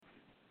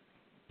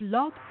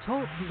Blog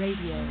Talk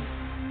Radio.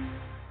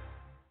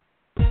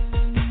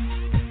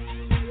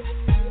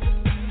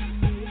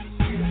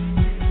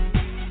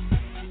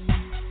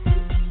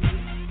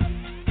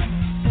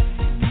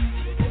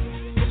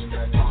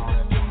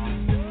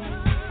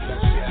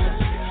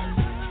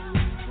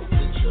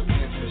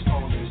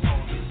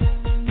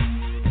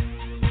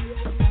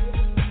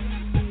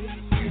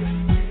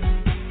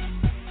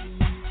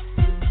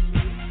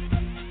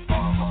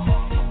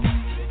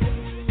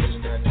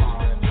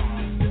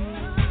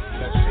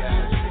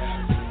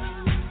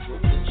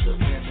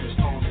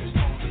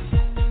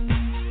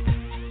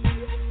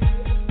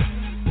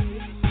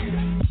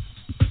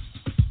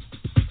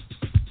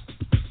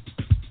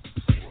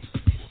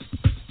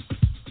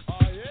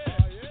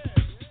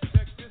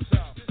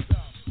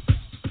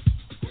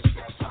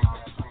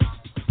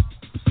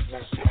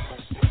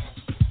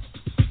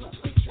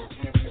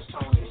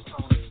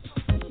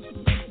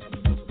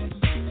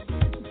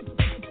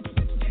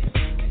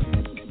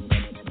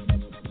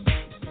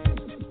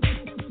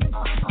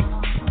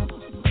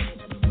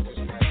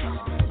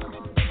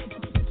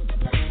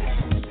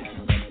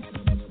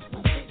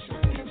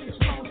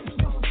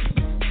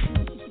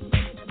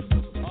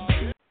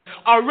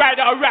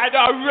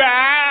 All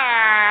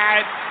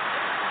right.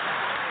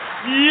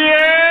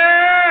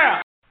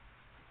 Yeah!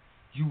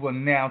 You are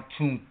now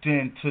tuned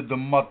in to the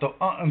mother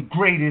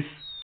greatest.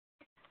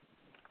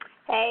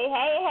 Hey.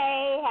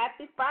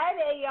 Happy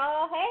Friday,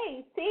 y'all.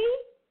 Hey, see?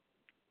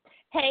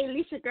 Hey,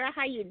 Lissha, girl,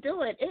 how you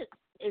doing? It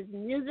is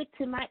music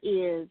to my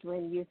ears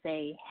when you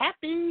say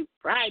Happy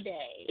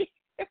Friday.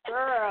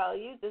 Girl,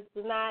 you just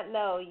do not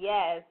know.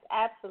 Yes,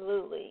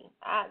 absolutely.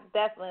 I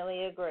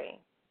definitely agree.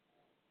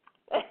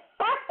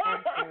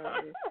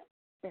 Absolutely.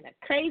 It's been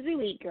a crazy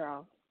week,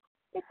 girl.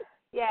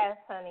 Yes,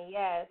 honey,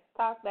 yes.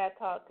 Talk that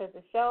talk, because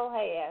the show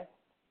has.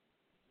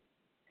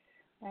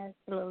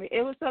 Absolutely.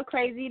 It was so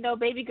crazy. You know,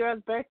 baby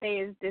girl's birthday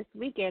is this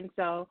weekend,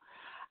 so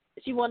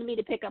she wanted me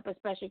to pick up a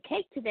special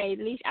cake today. At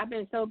least I've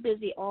been so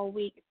busy all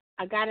week.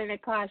 I got in the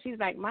car. She's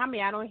like,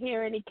 Mommy, I don't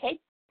hear any cake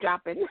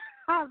dropping.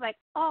 I was like,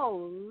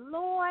 oh,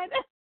 Lord.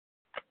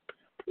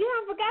 You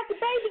done forgot the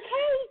baby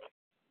cake.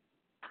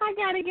 I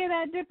got to get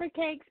her different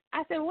cakes.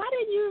 I said, why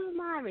didn't you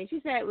remind me?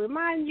 She said,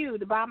 remind you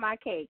to buy my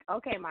cake.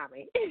 Okay,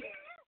 Mommy.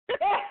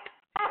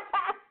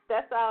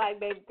 That's all like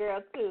baby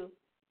girl, too.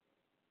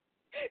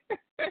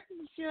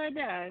 Sure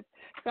does.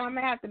 So I'm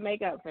going to have to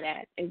make up for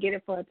that and get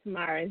it for her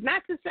tomorrow. It's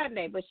not to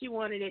Sunday, but she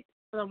wanted it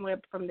somewhere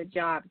from the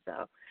job,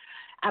 so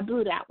I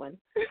blew that one.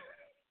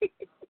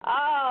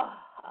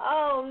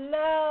 Oh,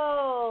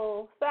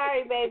 no.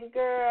 Sorry, baby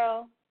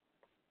girl.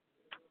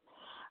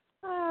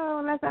 Oh,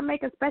 unless I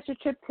make a special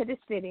trip to the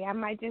city, I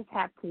might just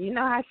have to. You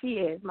know how she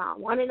is, my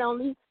one and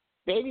only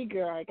baby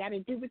girl. Got to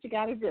do what you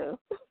got to do.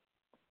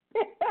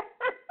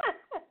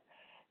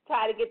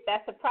 Try to get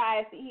that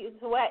surprise.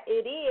 What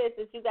it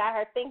is you got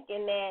her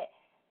thinking that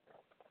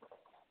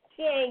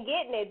she ain't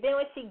getting it. Then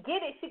when she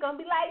get it, she going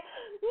to be like,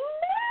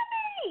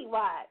 Mommy!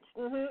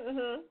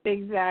 Watch.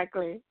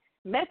 Exactly.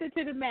 Method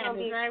to the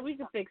madness, right? We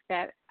can fix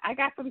that. I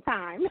got some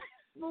time.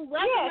 Well,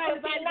 yeah,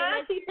 because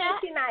now she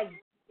thinks she's not.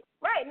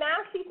 Right, now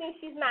she thinks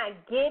she's not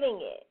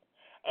getting it.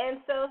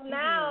 And so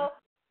now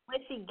when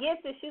she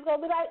gets it, she's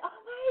going to be like,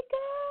 oh,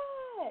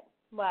 my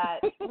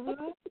God. But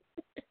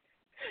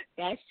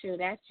That's true.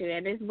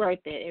 And it's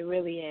worth it. It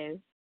really is.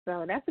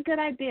 So that's a good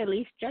idea,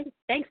 Lissha.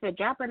 Thanks for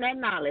dropping that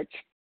knowledge.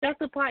 That's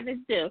what partners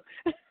do.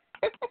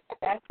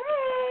 That's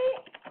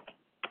right.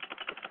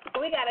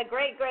 We got a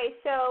great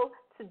show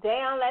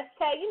today on Let's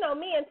Chat. You know,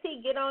 me and T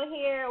get on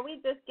here and we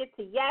just get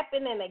to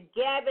yapping and a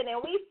gabbing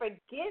and we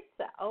forget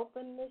to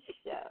open the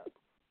show.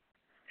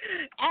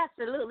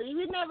 Absolutely.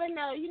 You never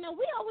know. You know,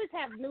 we always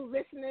have new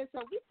listeners,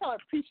 so we so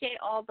appreciate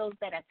all those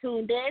that are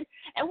tuned in.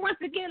 And once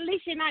again,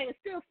 Lissha and I are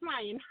still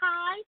flying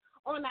high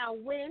on our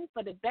win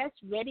for the best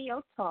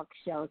radio talk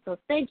show. So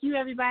thank you,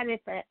 everybody,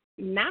 for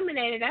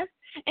nominating us.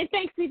 And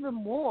thanks even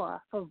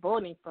more for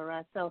voting for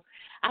us. So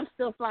I'm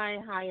still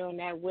flying high on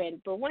that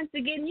win. But once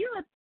again, you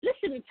are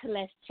listening to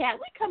Let's Chat.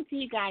 We come to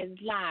you guys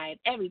live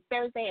every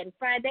Thursday and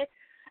Friday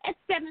at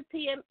 7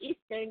 p.m.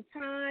 Eastern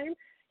Time.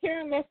 Here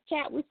on Let's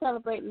Chat, we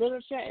celebrate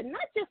literature, and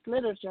not just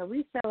literature.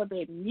 We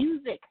celebrate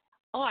music,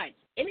 art,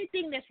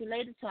 anything that's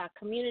related to our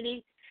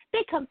community.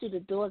 They come through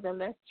the doors of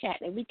Let's Chat,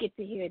 and we get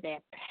to hear their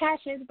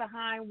passions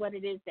behind what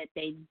it is that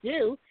they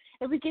do,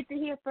 and we get to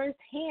hear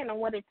firsthand on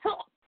what it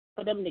took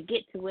for them to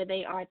get to where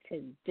they are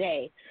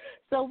today.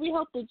 So we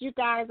hope that you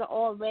guys are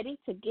all ready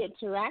to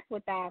interact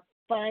with our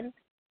fun,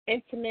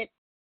 intimate,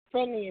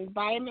 friendly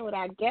environment with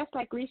our guests.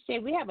 Like we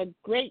said, we have a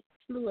great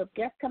slew of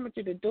guests coming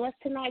through the doors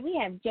tonight. We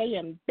have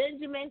J.M.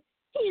 Benjamin.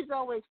 He's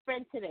always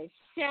friend to the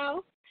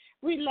show.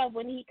 We love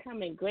when he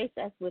come and grace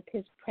us with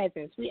his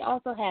presence. We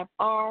also have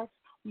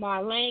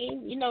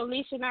Marlaan. You know,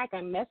 Lissha and I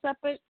can mess up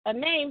a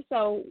name,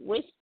 so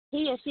when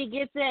he or she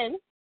gets in,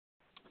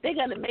 they're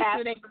going to make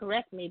sure they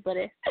correct me, but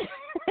it's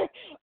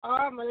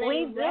Marlaan.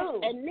 We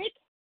do. And Nick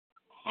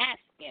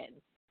Haskin.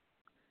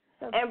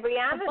 So, and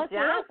Brianna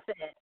Johnson.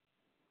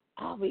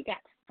 Oh, we got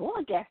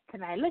 4 guests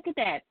tonight. Look at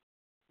that.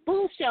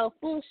 Full show,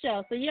 full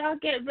show. So y'all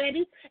get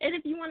ready. And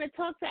if you want to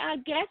talk to our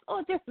guests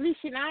or just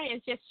Lissha and I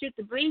and just shoot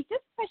the breeze,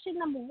 just question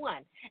number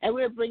 1, and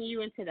we'll bring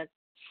you into the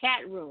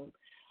chat room.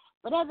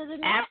 But other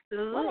than that,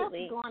 what else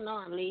is going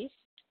on, Lissha?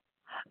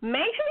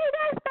 Make sure you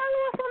guys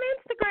follow us on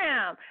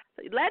Instagram.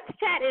 Let's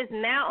Chat is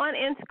now on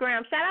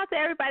Instagram. Shout out to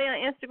everybody on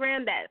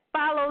Instagram that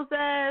follows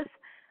us.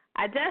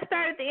 I just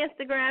started the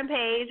Instagram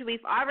page.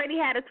 We've already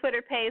had a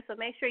Twitter page, so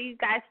make sure you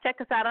guys check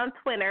us out on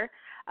Twitter.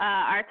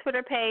 Our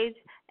Twitter page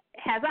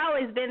has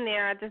always been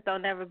there. I just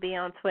don't ever be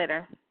on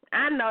Twitter.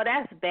 I know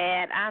that's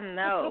bad. I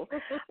know.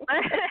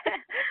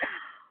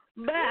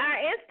 But our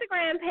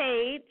Instagram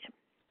page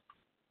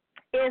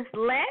is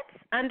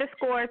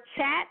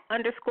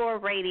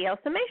let's_chat_radio.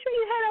 So make sure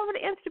you head over to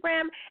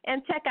Instagram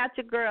and check out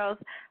your girls.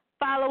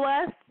 Follow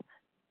us.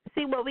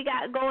 See what we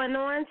got going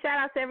on. Shout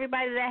out to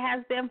everybody that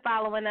has been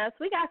following us.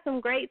 We got some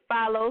great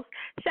follows.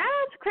 Shout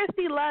out to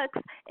Christy Lux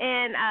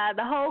and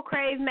the whole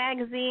Crave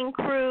Magazine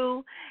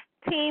crew,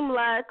 Team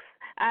Lux.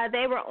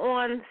 They were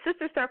on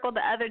Sister Circle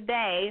the other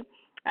day.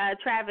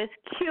 Travis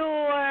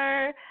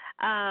Cure.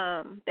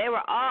 They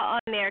were all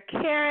on there.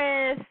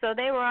 Karis. So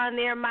they were on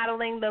there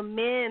modeling the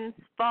men's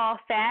fall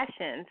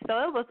fashion.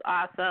 So it was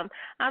awesome.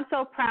 I'm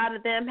so proud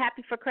of them.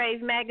 Happy for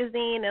Crave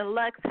Magazine and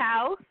Lux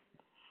House.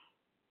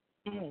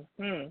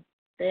 Mm-hmm.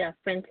 They are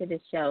friends to the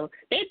show.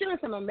 They're doing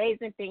some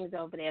amazing things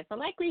over there. So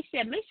like we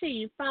said, make sure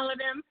you follow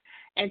them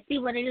and see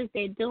what it is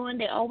they're doing.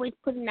 They're always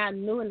putting out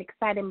new and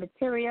exciting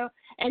material.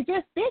 And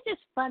they're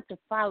just fun to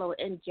follow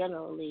in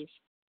general,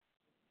 Lissha.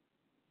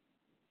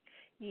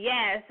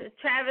 Yes,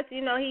 Travis,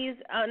 he's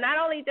not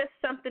only just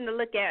something to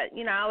look at.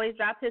 I always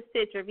drop his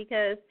picture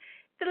because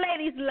the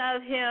ladies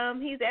love him.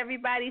 He's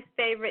everybody's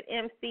favorite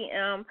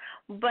MCM,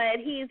 but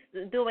he's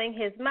doing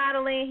his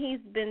modeling.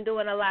 He's been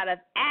doing a lot of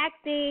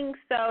acting.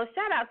 So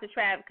shout out to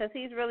Trav because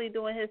he's really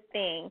doing his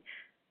thing.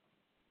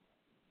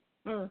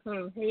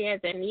 He is,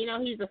 and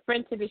he's a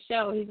friend to the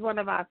show. He's one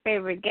of our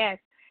favorite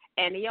guests,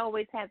 and he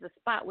always has a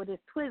spot with his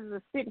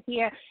Twizzlers sitting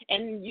here.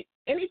 And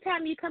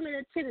anytime you come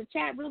into the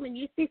chat room and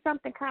you see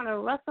something kind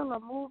of rustle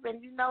or move,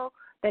 and you know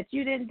that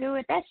you didn't do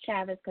it, that's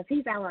Travis because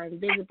he's our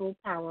invisible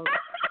power.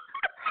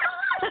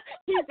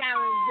 He's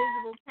our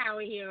invisible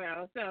power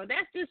hero. So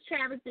that's just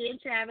Travis being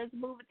Travis,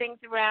 moving things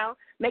around,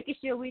 making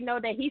sure we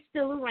know that he's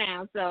still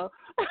around. So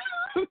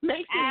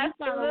make sure you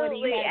follow what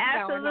he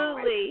has going on.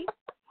 Absolutely.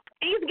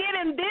 He's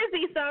getting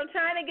busy, so I'm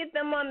trying to get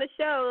them on the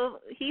show.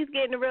 He's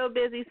getting real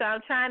busy, so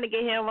I'm trying to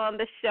get him on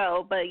the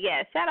show. But,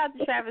 yeah, shout out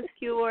to Travis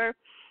Cure,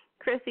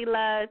 Chrissy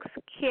Lux,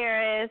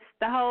 Karis,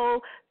 the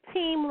whole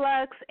Team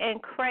Lux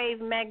and Crave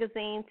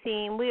Magazine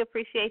team. We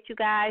appreciate you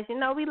guys.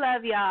 We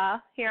love y'all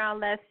here on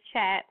Let's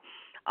Chat.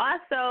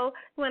 Also,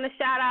 we want to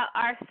shout out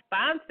our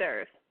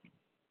sponsors.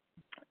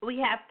 We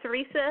have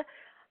Teresa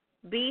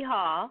B.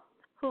 Hall,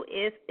 who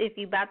is, if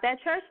you bought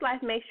that church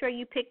life, make sure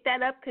you pick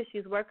that up because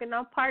she's working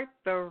on part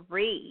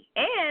 3.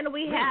 And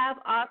we have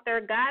author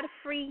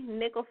Godfrey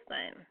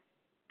Nicholson.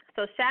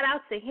 So shout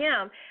out to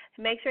him.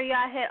 Make sure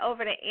y'all head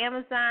over to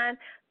Amazon,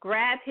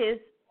 grab his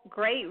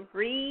great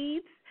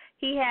reads.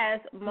 He has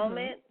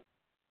Moment,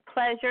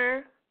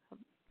 Pleasure,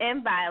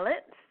 and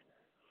Violence.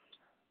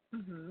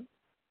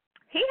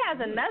 He has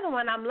another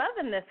one. I'm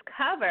loving this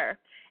cover.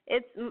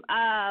 It's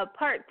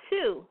part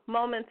 2,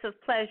 Moments of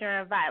Pleasure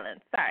and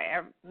Violence. Sorry,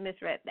 I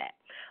misread that.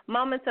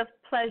 Moments of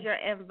Pleasure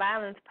and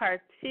Violence,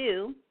 part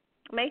 2.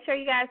 Make sure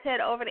you guys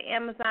head over to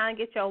Amazon,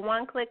 get your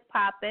one-click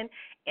popping,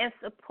 and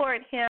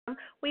support him.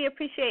 We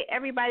appreciate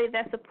everybody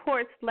that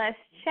supports Let's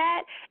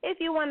Chat.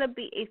 If you want to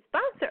be a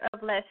sponsor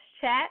of Let's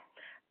Chat,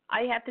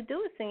 all you have to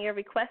do is send your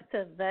request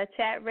to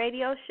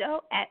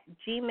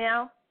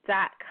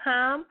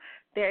thechatradioshow@gmail.com.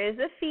 There is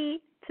a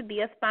fee to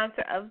be a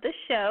sponsor of the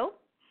show.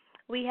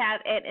 We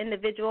have an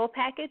individual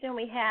package, and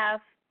we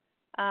have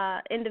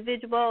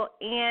individual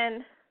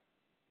and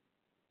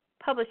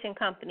publishing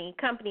company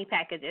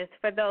packages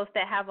for those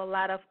that have a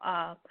lot of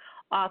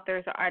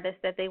authors or artists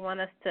that they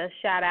want us to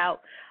shout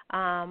out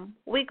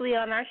weekly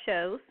on our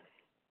shows.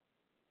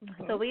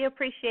 So we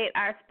appreciate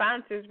our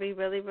sponsors. We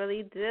really,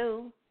 really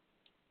do.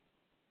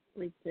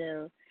 We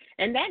do.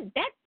 And that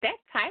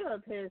title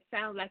of his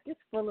sounds like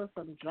it's full of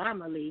some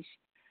drama, Lissha.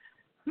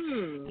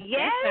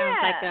 Yeah.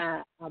 That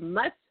sounds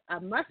like a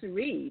must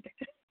read.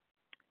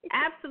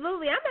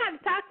 Absolutely. I'm going to have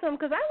to talk to him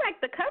because I like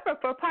the cover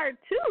for part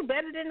 2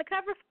 better than the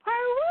cover for part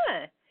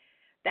 1.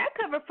 That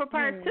cover for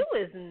part 2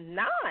 is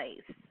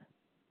nice.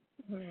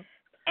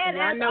 And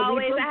as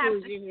always, I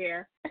have to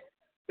hear.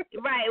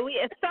 Right.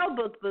 It's so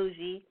book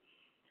bougie.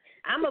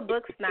 I'm a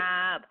book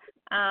snob.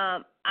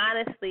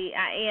 Honestly,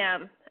 I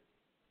am.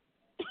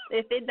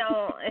 If it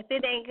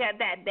ain't got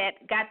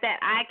that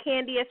eye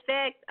candy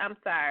effect, I'm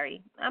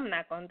sorry. I'm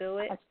not gonna do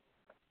it.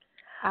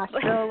 I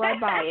still right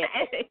by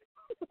it.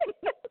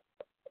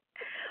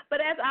 But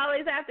as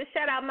always, I have to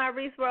shout out my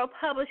Reese World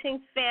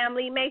Publishing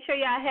family. Make sure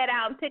y'all head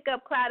out and pick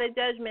up Cloud of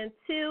Judgment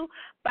 2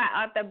 by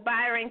author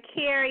Byron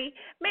Carey.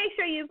 Make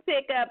sure you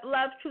pick up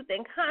Love, Truth,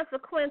 and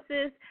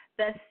Consequences,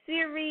 the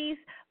series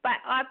by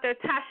author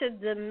Tasha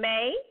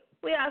DeMay.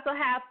 We also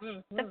have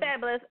the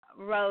fabulous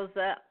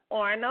Rosa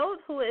Arnold,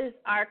 who is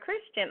our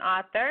Christian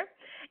author,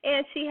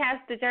 and she has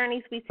The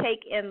Journeys We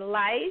Take in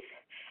Life.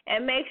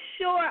 And make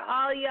sure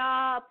all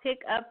y'all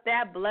pick up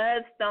that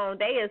Bloodstone.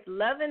 They is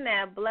loving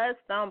that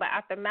Bloodstone by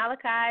Author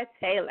Malachi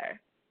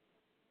Taylor.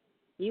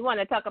 You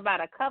want to talk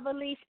about a cover,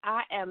 Leash?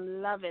 I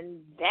am loving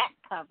that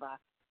cover.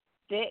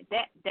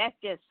 That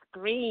just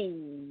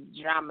screams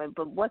drama.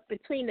 But what's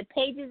between the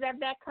pages of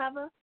that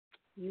cover,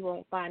 you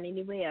won't find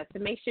anywhere else. So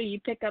make sure you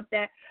pick up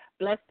that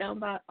Bloodstone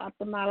by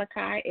Author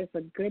Malachi. It's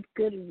a good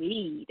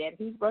read. And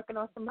he's working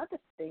on some other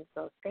things,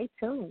 so stay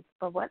tuned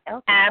for what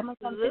else is coming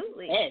from his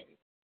pen.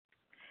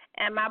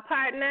 And my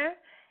partner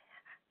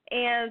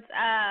and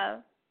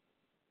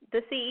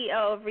the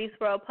CEO of Reese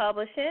World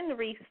Publishing,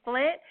 Reese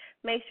Flint.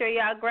 Make sure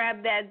y'all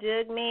grab that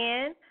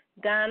Jugman,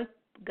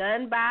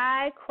 Gun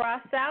by,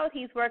 Cross Out.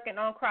 He's working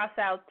on Cross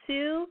Out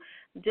 2,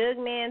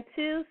 Jugman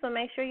 2, so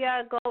make sure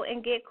y'all go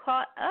and get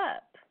caught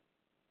up.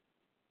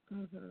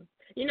 Mm-hmm.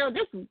 You know,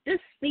 this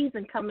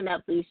season coming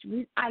up,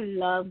 I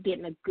love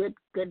getting a good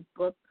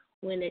book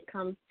when it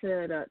comes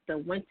to the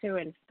winter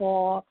and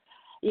fall.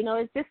 You know,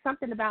 it's just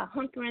something about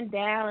hunkering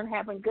down and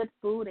having good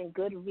food and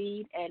good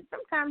read and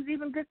sometimes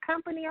even good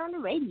company on the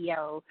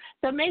radio.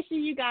 So make sure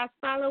you guys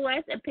follow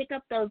us and pick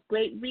up those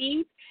great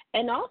reads.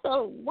 And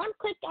also, one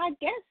quick, I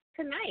guess,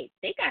 tonight,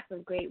 they got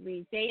some great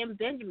reads. J.M.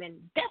 Benjamin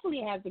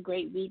definitely has a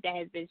great read that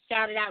has been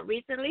shouted out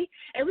recently.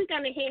 And we're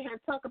going to hear him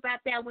talk about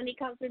that when he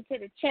comes into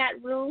the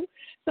chat room.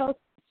 So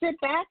sit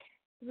back,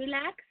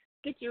 relax,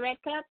 get your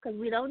red cup because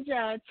we don't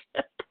judge,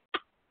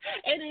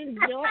 and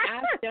enjoy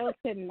our show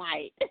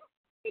tonight.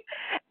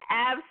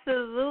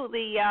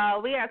 Absolutely,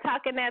 y'all. We are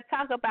talking that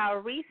talk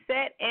about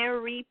reset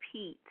and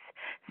repeat.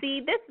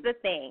 See, this is the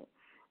thing.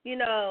 You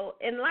know,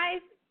 in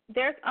life,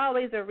 there's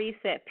always a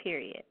reset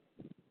period.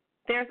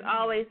 There's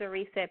always a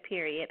reset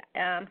period.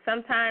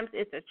 Sometimes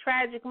it's a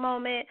tragic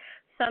moment.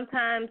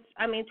 Sometimes,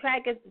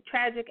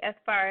 tragic as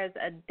far as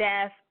a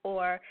death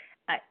or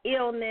an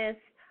illness,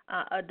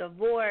 a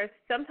divorce.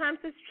 Sometimes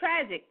it's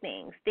tragic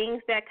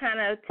things that kind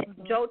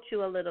of jolt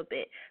you a little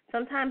bit.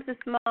 Sometimes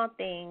it's small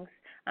things.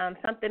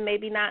 Something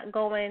maybe not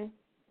going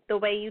the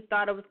way you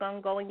thought it was going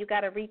to go, and you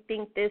got to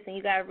rethink this and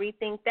you got to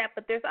rethink that.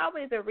 But there's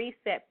always a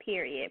reset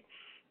period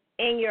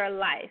in your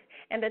life.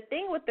 And the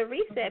thing with the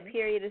reset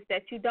period is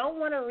that you don't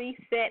want to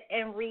reset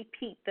and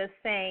repeat the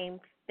same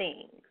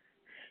things.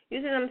 You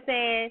see what I'm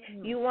saying?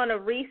 You want to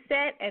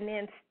reset and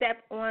then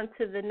step on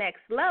to the next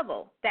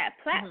level, that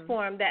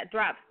platform that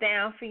drops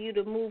down for you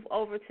to move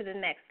over to the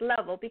next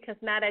level, because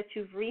now that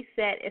you've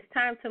reset, it's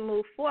time to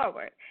move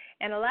forward.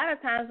 And a lot of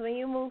times when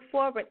you move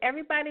forward,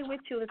 everybody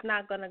with you is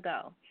not going to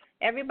go.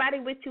 Everybody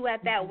with you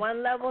at that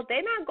one level,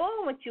 they're not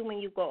going with you when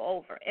you go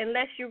over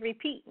unless you're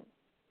repeating.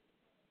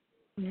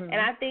 And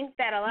I think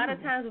that a lot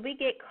of times we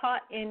get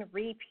caught in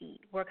repeat.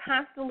 We're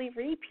constantly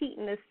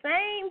repeating the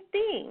same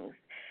things.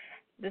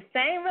 The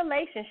same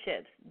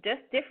relationships,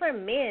 just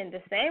different men,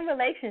 the same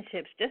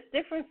relationships, just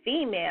different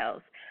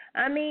females.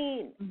 I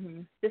mean,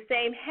 the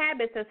same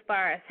habits as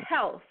far as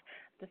health,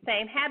 the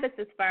same habits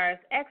as far as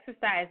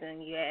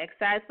exercising. You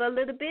exercise for a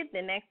little bit,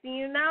 the next thing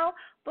you know,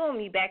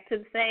 boom, you're back to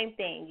the same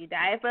thing. You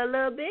diet for a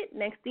little bit,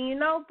 next thing you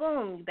know,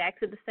 boom, you're back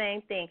to the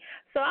same thing.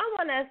 So I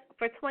want us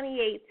for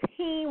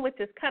 2018, which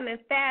is coming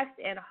fast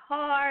and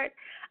hard,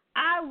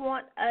 I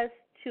want us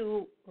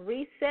to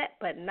reset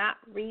but not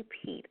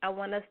repeat. I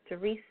want us to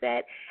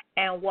reset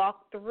and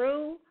walk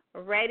through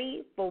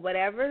ready for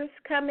whatever's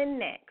coming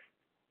next.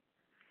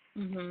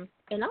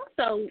 And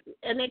also,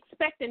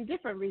 expecting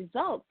different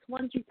results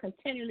once you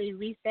continually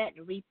reset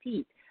and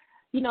repeat.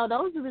 You know,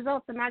 those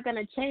results are not going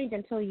to change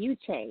until you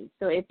change.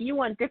 So if you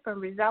want different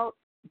results,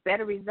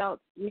 better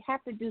results, you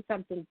have to do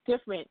something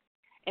different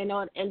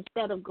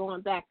instead of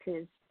going back to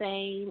the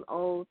same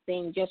old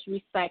thing, just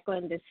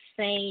recycling the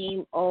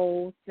same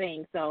old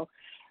thing. So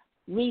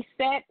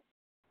reset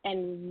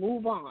and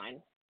move on.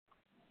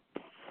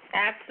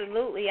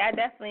 Absolutely. I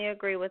definitely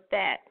agree with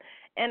that.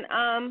 And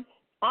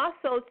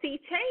also, see,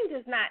 change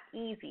is not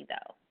easy,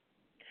 though.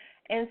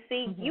 And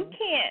see, you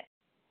can't,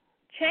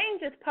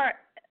 change is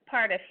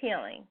part of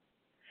healing.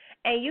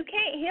 And you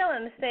can't heal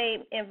in the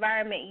same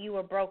environment you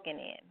were broken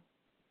in.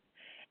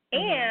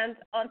 And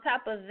on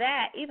top of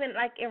that, even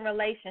like in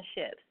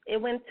relationships,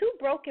 when two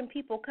broken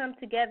people come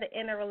together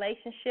in a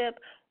relationship,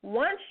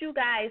 once you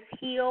guys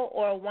heal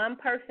or one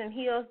person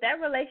heals, that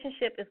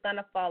relationship is going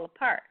to fall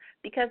apart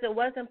because it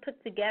wasn't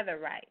put together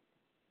right.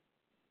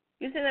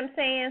 You see what I'm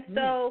saying?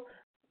 So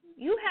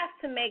you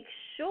have to make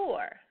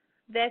sure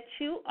that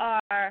you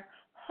are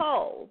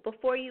whole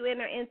before you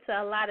enter into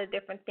a lot of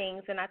different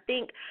things. And I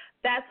think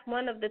that's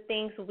one of the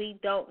things we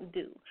don't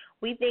do.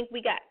 We think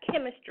we got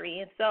chemistry,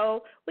 and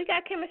so we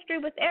got chemistry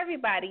with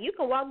everybody. You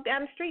can walk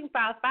down the street and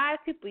find 5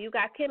 people you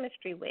got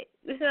chemistry with.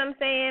 You see what I'm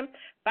saying?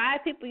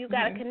 5 people you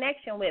got a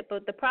connection with.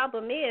 But the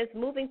problem is,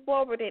 moving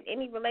forward in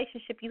any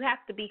relationship, you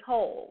have to be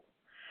whole.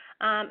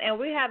 And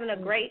we're having a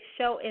great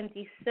show in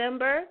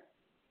December,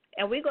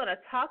 and we're going to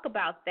talk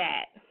about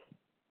that.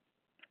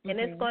 and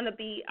it's going to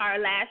be our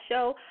last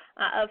show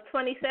of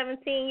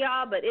 2017,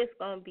 y'all, but it's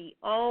going to be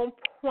on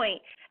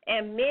point.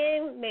 And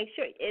men, make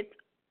sure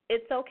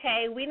it's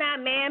okay. We're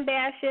not man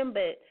bashing,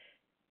 but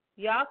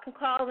y'all can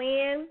call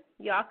in.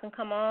 Y'all can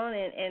come on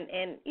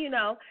and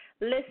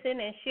listen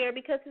and share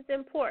because it's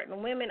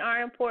important. Women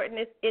are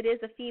important. It is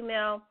a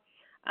female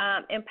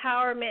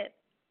empowerment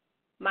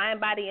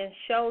mind, body, and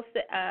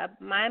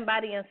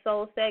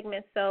soul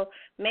segment. So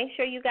make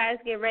sure you guys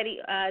get ready.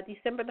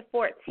 December the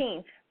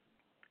 14th.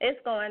 It's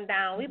going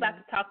down. We about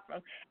to talk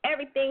from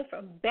everything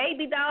from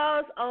baby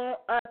dolls on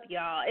up,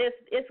 y'all.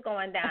 It's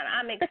going down.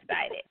 I'm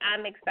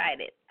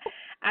excited.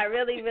 I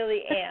really,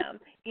 really am.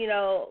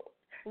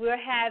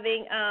 We're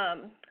having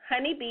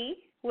Honey Bee,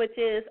 which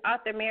is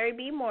author Mary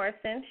B.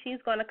 Morrison. She's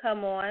going to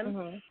come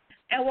on.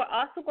 And we're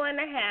also going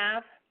to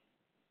have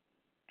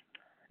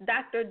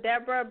Dr.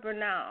 Deborah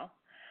Bernal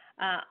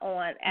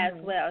on as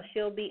well.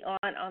 She'll be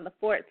on the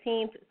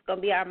 14th. It's going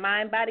to be our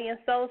Mind, Body, and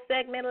Soul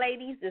segment,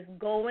 ladies. It's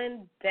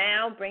going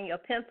down. Bring your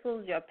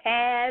pencils, your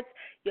pads,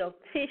 your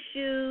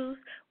tissues.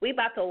 We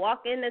about to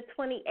walk into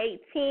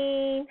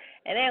 2018,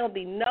 and there will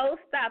be no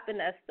stopping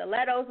us.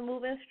 Stilettos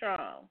moving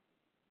strong.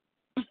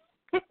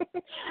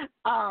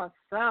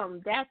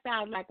 Awesome. That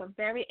sounds like a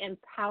very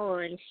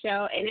empowering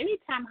show. And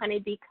anytime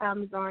Honeybee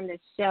comes on the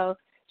show,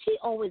 she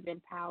always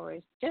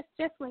empowers. Just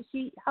when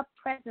her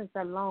presence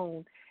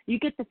alone, you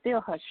get to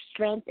feel her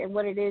strength and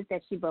what it is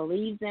that she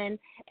believes in,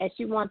 and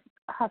she wants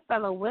her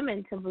fellow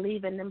women to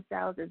believe in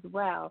themselves as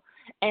well.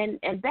 And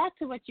back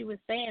to what you were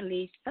saying,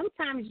 Lee,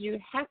 sometimes you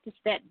have to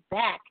step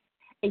back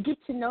and get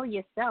to know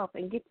yourself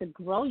and get to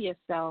grow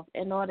yourself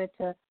in order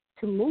to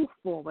move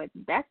forward.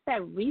 That's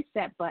that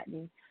reset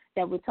button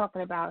that we're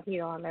talking about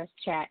here on Let's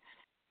Chat.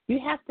 You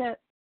have to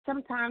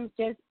sometimes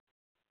just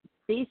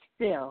be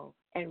still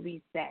and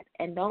reset,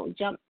 and don't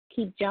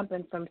keep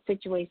jumping from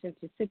situation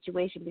to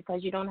situation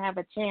because you don't have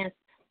a chance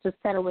to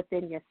settle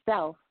within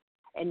yourself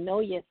and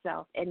know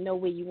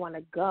where you want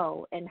to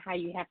go and how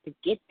you have to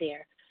get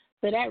there.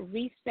 So that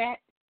reset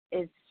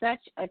is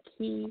such a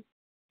key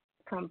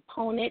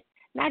component,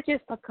 not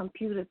just for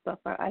computers, but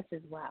for us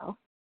as well.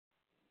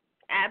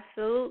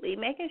 Absolutely.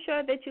 Making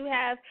sure that you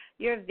have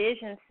your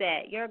vision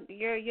set, your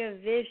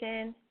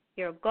vision,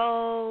 your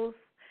goals,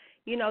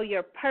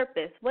 your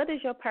purpose. What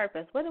is your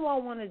purpose? What do I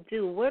want to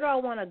do? Where do I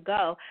want to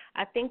go?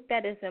 I think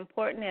that is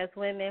important as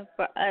women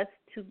for us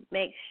to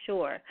make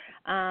sure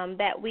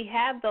that we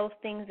have those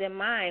things in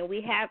mind.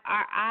 We have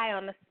our eye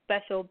on a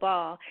special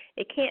ball.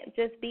 It can't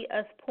just be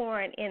us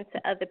pouring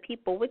into other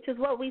people, which is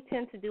what we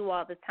tend to do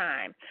all the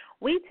time.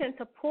 We tend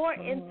to pour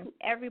into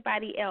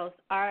everybody else,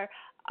 our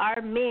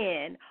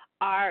men,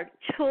 our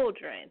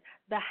children,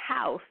 the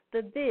house,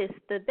 the this,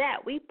 the that.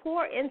 We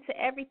pour into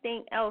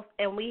everything else,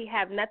 and we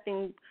have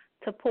nothing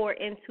to pour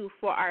into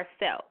for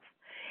ourselves.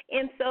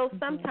 And so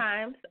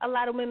sometimes a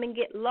lot of women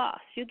get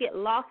lost. You get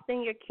lost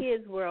in your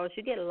kids' world.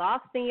 You get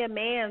lost in your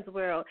man's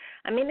world.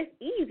 I mean, it's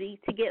easy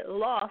to get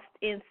lost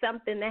in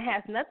something that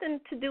has nothing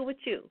to do with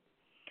you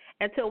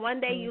until one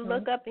day you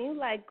look up and you're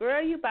like,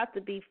 girl, you about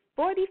to be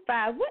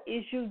 45. What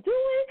is you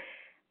doing?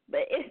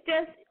 But it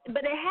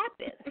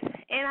happens.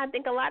 And I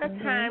think a lot of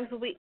times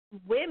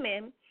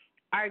women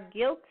are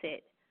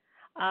guilted.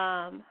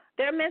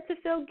 They're meant to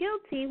feel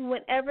guilty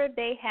whenever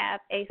they have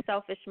a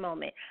selfish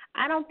moment.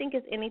 I don't think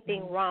there's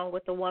anything wrong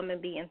with a woman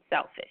being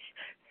selfish.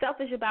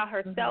 Selfish about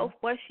herself,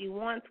 what she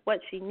wants, what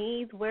she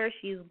needs, where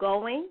she's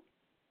going.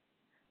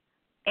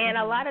 And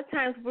a lot of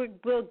times we're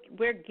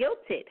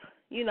guilted.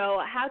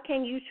 How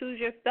can you choose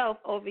yourself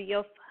over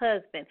your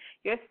husband,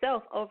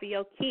 yourself over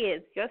your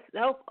kids,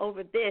 yourself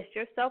over this,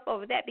 yourself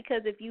over that?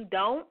 Because if you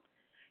don't,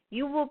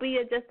 you will be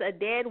just a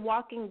dead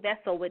walking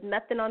vessel with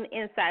nothing on the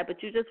inside,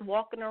 but you're just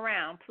walking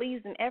around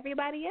pleasing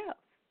everybody else.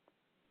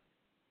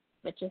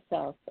 But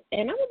yourself.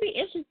 And I'm going to be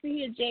interested to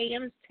hear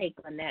JM's take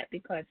on that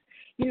because,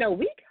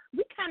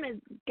 we kind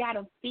of got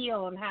a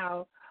feel on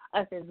how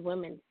us as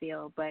women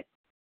feel, but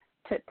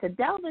to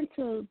delve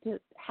into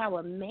how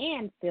a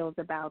man feels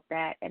about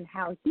that and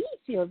how he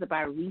feels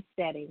about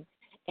resetting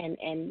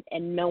and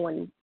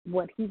knowing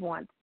what he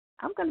wants,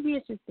 I'm going to be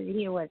interested to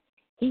hear what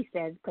he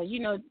says, because,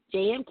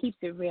 JM keeps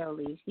it real,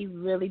 Lee. He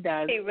really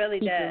does. He really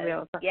keep does. It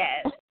real.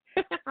 Yes.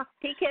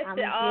 He keeps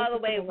it all the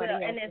way real.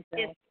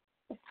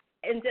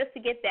 And just to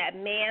get that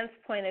man's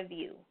point of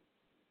view,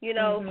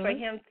 for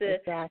him to,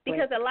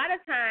 because a lot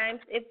of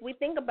times, if we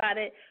think about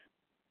it,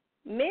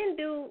 men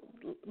do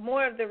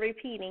more of the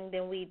repeating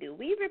than we do.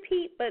 We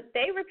repeat, but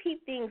they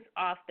repeat things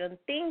often,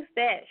 things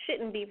that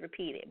shouldn't be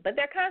repeated, but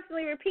they're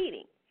constantly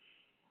repeating.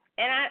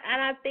 And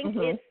I think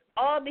it's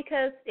all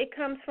because it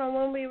comes from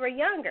when we were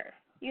younger.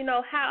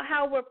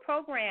 How we're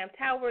programmed,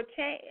 how we're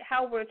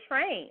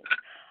trained.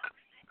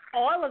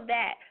 All of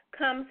that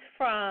comes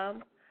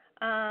from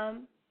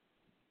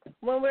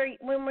when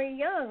we're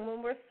young,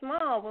 when we're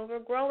small, when we're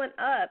growing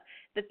up.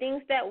 The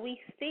things that we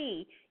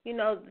see,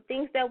 the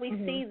things that we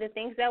see, the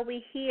things that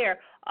we hear,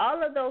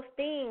 all of those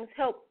things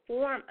help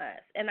form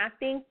us. And I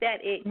think that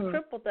it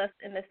crippled us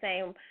in the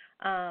same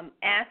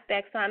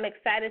aspect. So I'm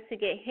excited to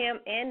get him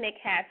and Nick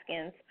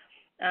Haskins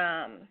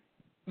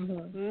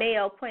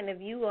male point of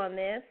view on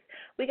this.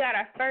 We got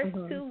our first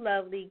two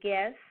lovely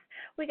guests.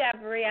 We got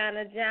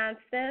Brianna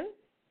Johnson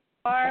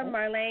or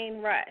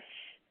Marlaan Rush.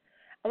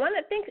 I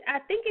think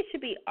it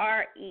should be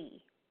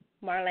R.E.,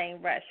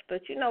 Marlaan Rush,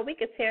 but we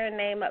could tear her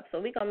name up, so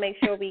we're going to make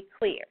sure we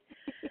clear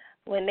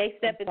when they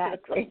step into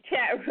the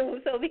chat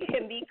room so we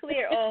can be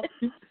clear on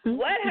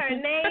what her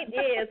name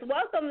is.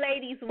 Welcome,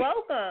 ladies.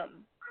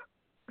 Welcome.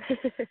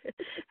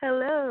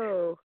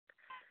 Hello.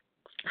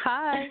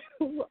 Hi.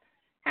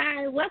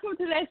 Hi. Welcome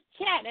to this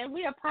chat, and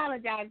we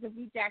apologize if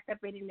we jacked up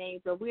any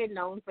names, but we're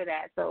known for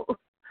that, so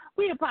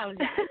we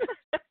apologize.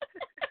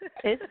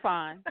 It's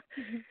fine.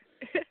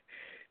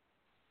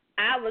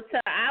 I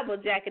will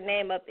jack a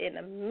name up in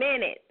a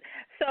minute.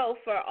 So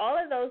for all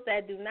of those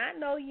that do not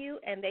know you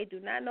and they do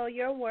not know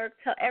your work,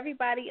 tell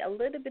everybody a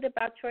little bit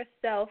about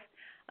yourself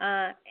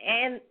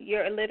and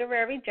your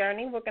literary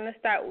journey. We're going to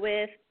start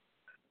with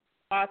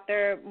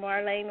author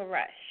Marlaan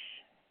Rush.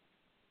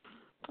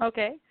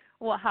 Okay.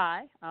 Well,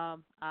 hi.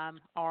 I'm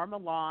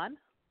Marlaan,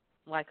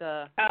 like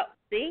a... Oh,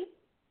 see?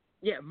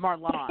 Yeah,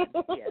 Marlaan.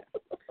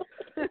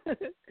 Yeah.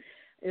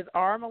 It's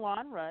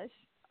Marlaan Rush.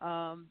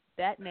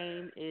 That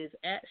name is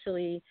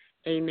actually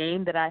a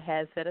name that I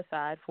had set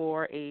aside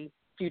for a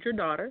future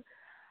daughter.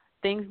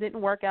 Things didn't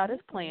work out as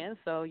planned,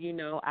 so,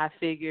 I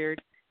figured,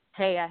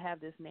 hey, I have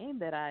this name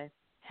that I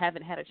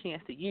haven't had a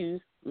chance to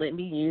use. Let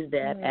me use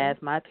that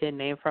as my pen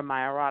name for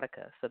my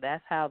erotica. So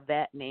that's how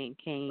that name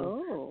came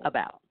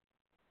about.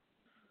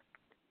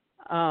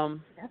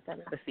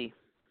 Let's see.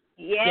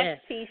 Yes,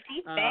 she's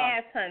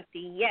fast,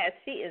 Hunty. Yes,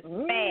 she is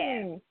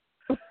fast.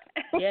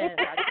 Yes,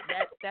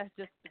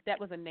 that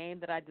was a name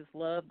that I just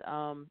loved.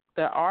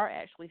 The R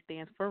actually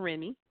stands for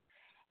Remy,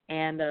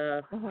 and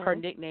her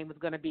nickname was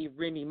going to be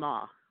Remy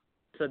Ma.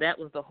 So that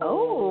was the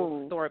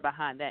whole story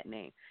behind that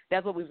name.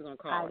 That's what we was going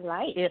to call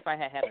it if I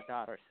had a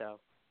daughter. So,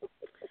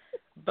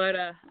 but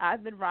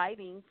I've been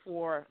writing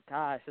for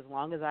as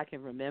long as I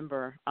can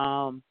remember.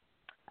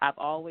 I've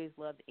always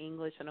loved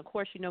English, and of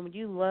course, when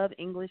you love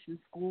English in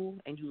school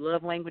and you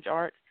love language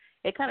arts,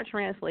 it kind of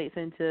translates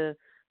into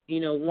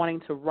wanting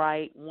to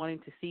write, wanting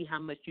to see how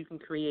much you can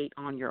create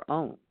on your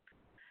own.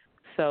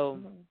 So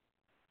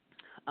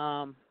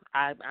I'm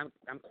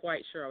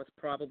quite sure I was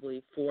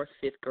probably 4th,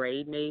 5th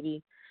grade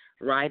maybe,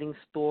 writing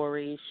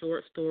stories,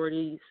 short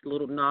stories,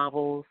 little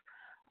novels,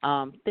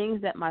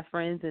 things that my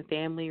friends and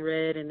family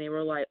read, and they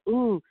were like,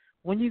 ooh,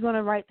 when are you going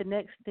to write the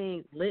next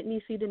thing? Let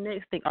me see the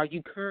next thing. Are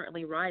you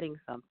currently writing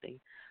something?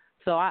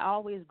 So I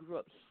always grew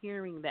up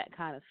hearing that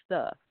kind of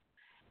stuff.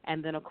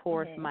 And then, of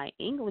course, my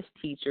English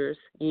teachers,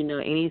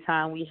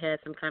 anytime we had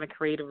some kind of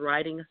creative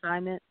writing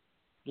assignment,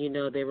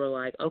 they were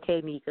like,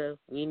 okay, Nika,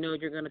 we know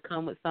you're going to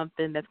come with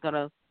something that's going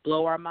to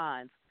blow our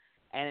minds.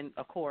 And,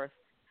 of course,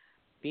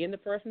 being the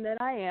person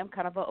that I am,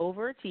 kind of an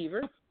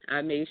overachiever,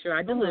 I made sure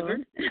I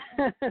delivered.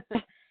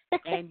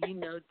 And,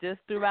 just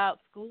throughout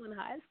school and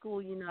high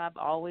school, I've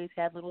always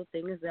had little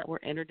things that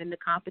were entered into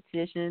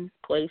competitions,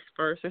 placed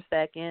first or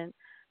second,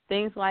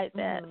 things like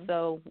that.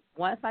 So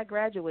once I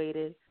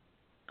graduated,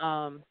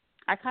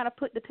 I kind of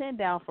put the pen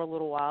down for a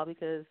little while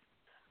because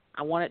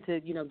I wanted to,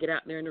 get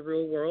out there in the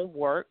real world,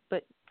 work,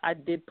 but I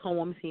did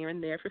poems here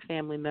and there for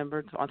family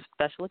members on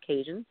special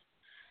occasions.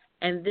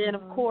 And then,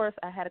 of course,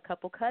 I had a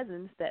couple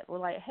cousins that were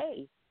like,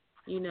 hey,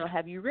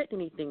 have you written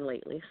anything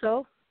lately?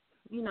 So,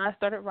 I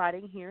started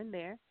writing here and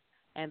there,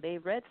 and they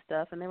read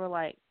stuff, and they were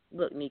like,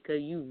 look, Nika,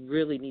 you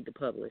really need to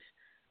publish.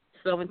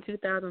 So in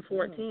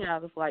 2014, I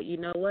was like, you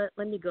know what,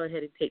 let me go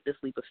ahead and take this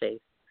leap of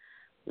faith.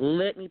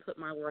 Let me put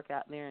my work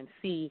out there and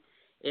see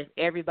if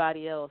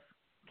everybody else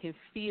can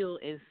feel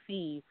and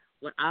see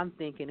what I'm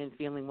thinking and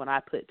feeling when I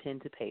put pen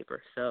to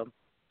paper. So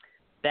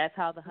that's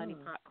how the Honey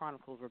Pot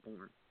Chronicles were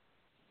born.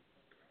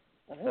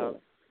 So,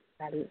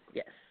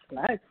 yes.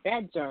 Like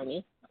that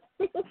journey.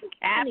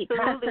 Absolutely.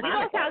 We're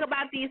going to talk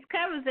about these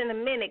covers in a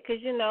minute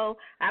because,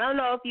 I don't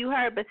know if you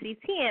heard, but see,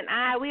 T and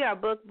I, we are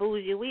book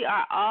bougie. We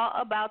are all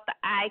about the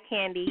eye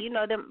candy.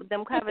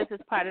 Them covers is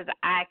part of the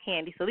eye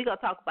candy. So we're going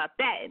to talk about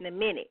that in a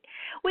minute.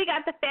 We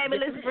got the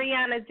fabulous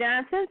Brianna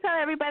Johnson. Tell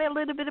everybody a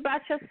little bit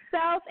about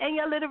yourself and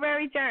your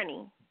literary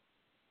journey.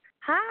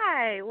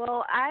 Hi.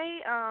 Well,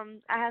 I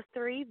have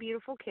 3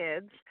 beautiful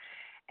kids.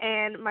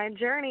 And my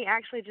journey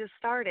actually just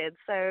started.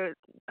 So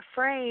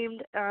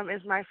Framed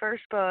is my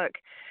first book,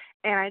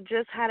 and I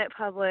just had it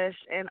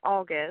published in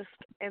August.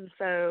 And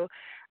so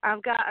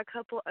I've got a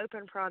couple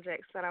open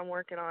projects that I'm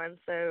working on.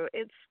 So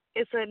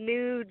it's a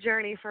new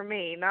journey for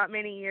me, not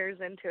many years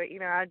into it.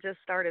 I just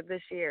started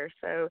this year.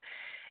 So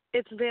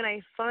it's been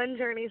a fun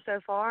journey so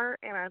far,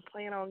 and I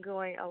plan on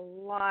going a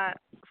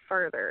lot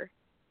further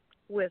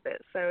with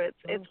it. So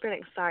it's been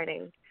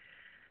exciting.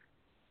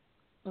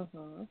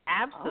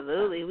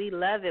 Absolutely. We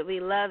love it.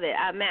 We love it.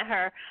 I met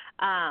her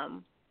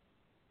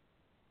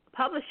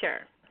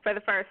publisher for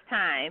the first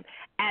time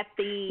at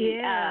the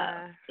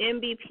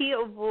MVP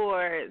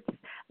Awards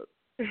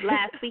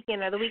last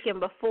weekend or the weekend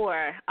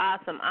before.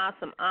 Awesome,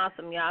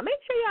 y'all. Make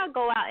sure y'all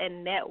go out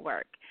and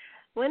network.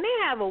 When they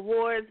have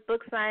awards,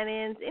 book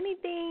sign-ins,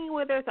 anything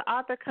where there's an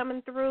author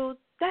coming through,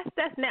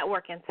 that's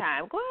networking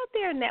time. Go out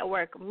there and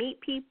network,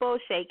 meet people,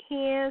 shake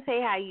hands,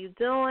 hey, how you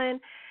doing?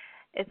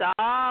 It's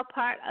all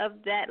part of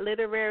that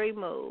literary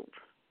move.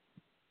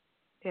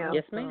 Yeah,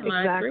 Yes, ma'am.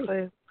 exactly. I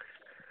agree.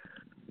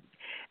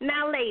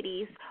 Now,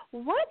 ladies,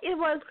 what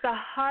was the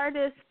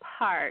hardest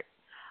part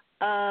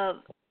of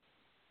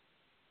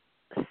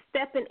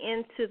stepping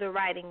into the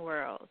writing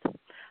world?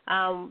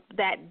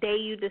 That day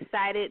you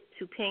decided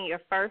to pen your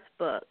first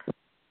book.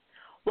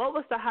 What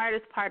was the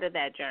hardest part of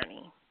that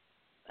journey,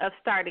 of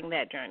starting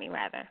that journey,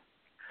 rather?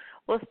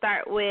 We'll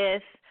start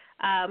with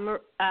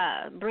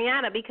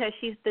Brianna, because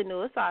she's the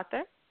newest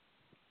author.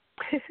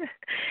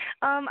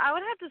 I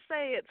would have to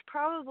say it's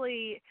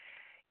probably,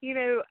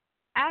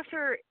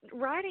 after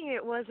writing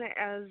it wasn't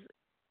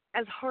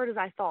as hard as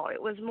I thought.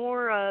 It was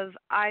more of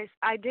I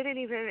didn't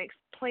even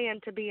plan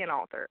to be an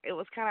author. It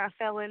was kind of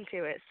I fell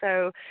into it.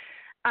 So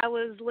I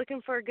was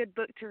looking for a good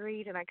book to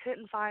read and I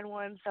couldn't find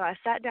one. So I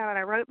sat down and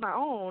I wrote my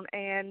own.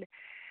 And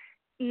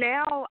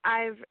now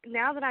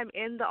that I'm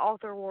in the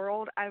author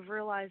world, I've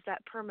realized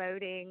that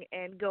promoting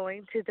and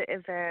going to the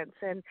events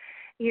and,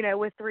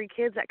 with 3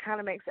 kids, that kind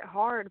of makes it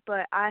hard.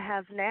 But I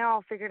have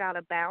now figured out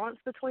a balance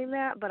between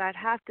that. But I'd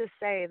have to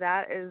say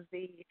that is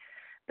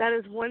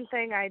one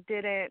thing I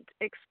didn't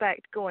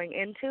expect going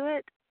into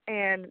it,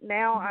 and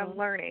now I'm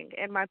learning.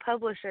 And my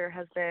publisher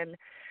has been,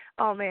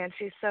 oh man,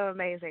 she's so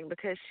amazing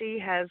because she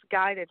has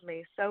guided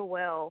me so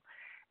well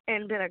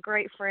and been a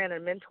great friend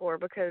and mentor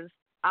because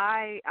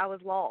I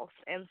was lost.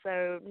 And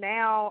so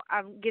now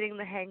I'm getting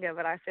the hang of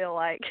it, I feel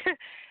like.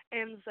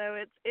 And so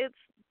it's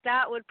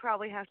that would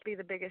probably have to be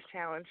the biggest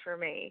challenge for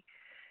me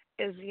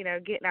is,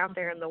 getting out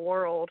there in the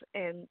world.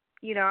 And,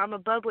 I'm a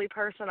bubbly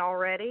person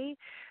already,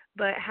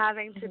 but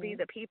having to be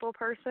the people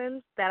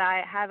person that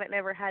I haven't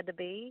ever had to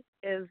be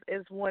is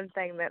one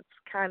thing that's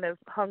kind of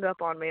hung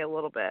up on me a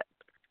little bit.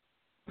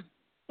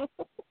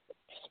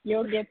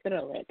 You'll get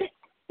through it.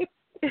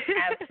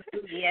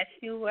 Absolutely. Yes,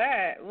 you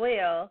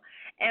will.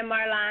 And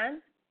Marlaan?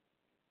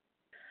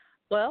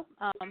 Well,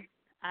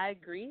 I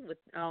agree with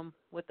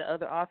what the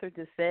other author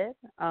just said.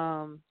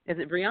 Is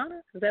it Brianna?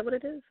 Is that what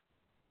it is?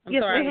 I'm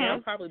yes, sorry, ma'am.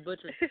 I'm probably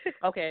butchering.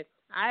 Okay,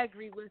 I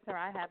agree with her.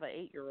 I have an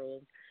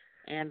 8-year-old,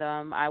 and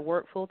I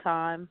work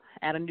full-time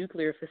at a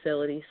nuclear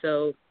facility,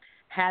 so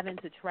having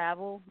to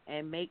travel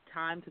and make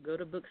time to go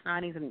to book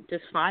signings and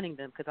just finding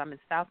them because I'm in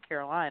South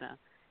Carolina.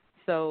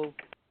 So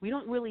we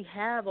don't really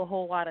have a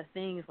whole lot of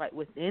things like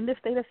within the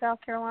state of South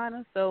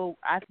Carolina, so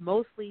I've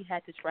mostly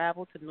had to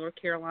travel to North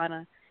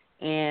Carolina,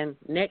 and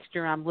next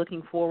year I'm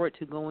looking forward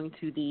to going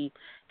to the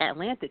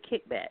Atlantic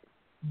Kickback.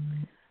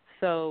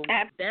 So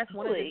that's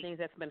one of the things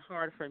that's been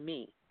hard for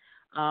me.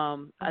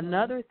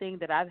 Another thing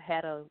that I've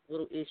had a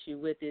little issue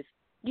with is,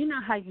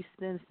 how you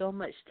spend so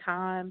much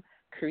time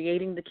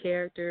creating the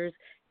characters,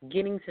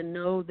 getting to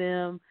know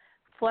them,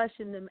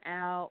 fleshing them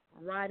out,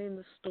 writing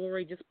the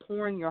story, just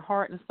pouring your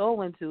heart and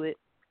soul into it.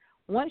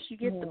 Once you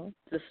get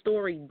the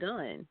story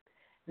done,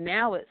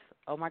 now it's,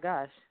 oh my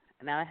gosh,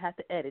 now I have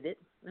to edit it.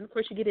 And of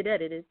course you get it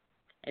edited,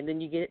 and then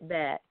you get it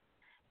back,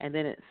 and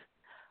then it's,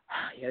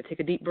 you got to take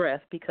a deep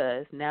breath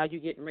because now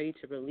you're getting ready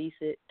to release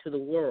it to the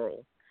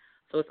world.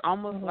 So it's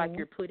almost like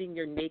you're putting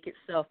your naked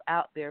self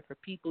out there for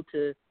people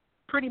to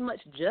pretty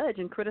much judge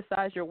and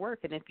criticize your work.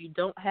 And if you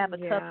don't have a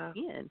tough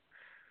skin,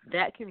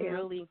 that can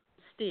really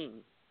sting.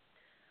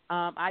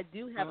 I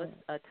do have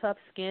a tough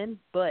skin,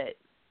 but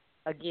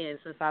again,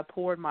 since I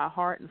poured my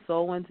heart and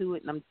soul into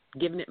it and I'm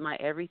giving it my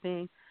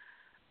everything,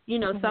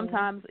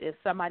 sometimes if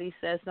somebody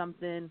says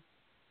something,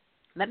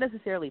 not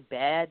necessarily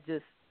bad,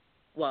 just,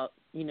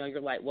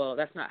 you're like, well,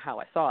 that's not how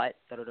I saw it,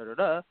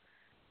 da-da-da-da-da.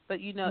 But,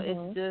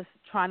 it's just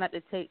try not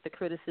to take the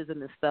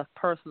criticism and stuff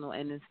personal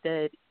and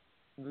instead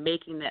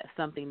making that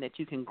something that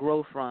you can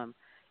grow from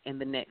in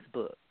the next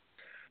book.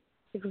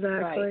 Exactly.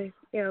 Right.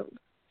 Yeah.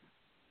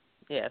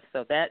 Yeah,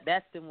 so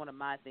that's been one of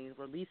my things,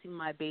 releasing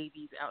my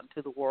babies out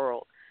into the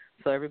world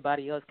so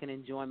everybody else can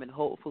enjoy them and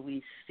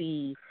hopefully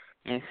see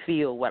and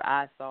feel what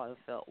I saw and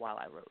felt while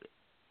I wrote it.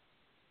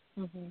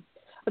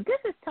 But this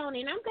is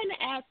Toni, and I'm going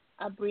to ask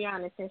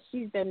Brianna, since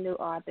she's the new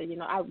author.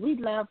 We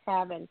love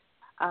having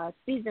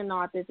seasoned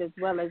authors as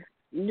well as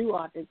new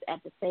authors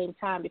at the same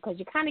time because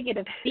you kind of get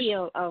a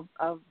feel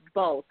of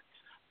both.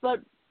 But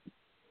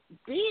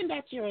being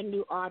that you're a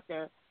new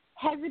author,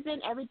 has it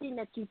been everything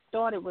that you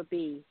thought it would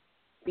be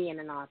being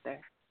an author?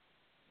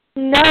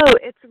 No,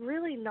 it's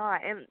really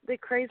not. And the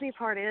crazy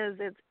part is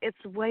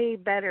it's way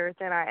better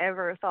than I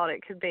ever thought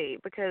it could be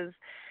because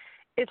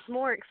it's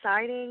more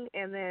exciting.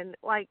 And then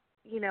like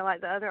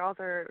the other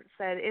author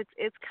said,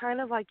 it's kind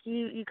of like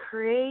you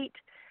create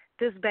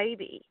this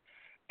baby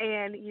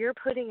and you're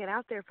putting it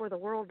out there for the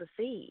world to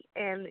see.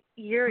 And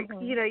you're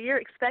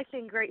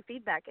expecting great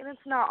feedback, and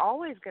it's not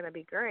always going to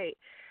be great.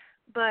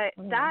 But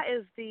that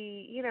is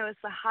it's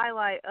the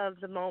highlight of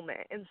the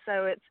moment. And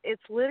so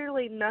it's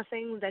literally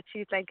nothing that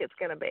you think it's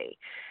going to be.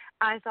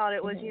 I thought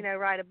it was,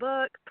 write a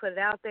book, put it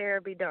out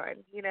there, be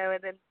done, and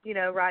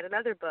then, write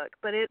another book.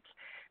 But it's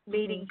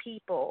meeting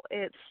people.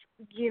 It's,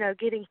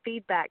 getting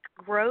feedback,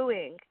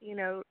 growing,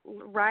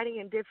 writing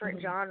in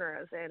different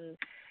genres. And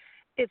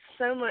it's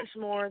so much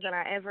more than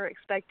I ever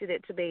expected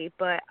it to be,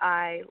 but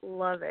I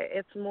love it.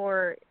 It's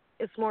more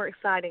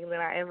exciting than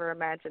I ever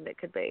imagined it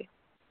could be.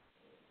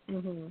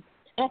 Mhm.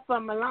 And for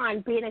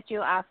Marlaan, being that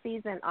you're our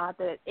seasoned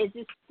author, is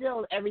it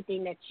still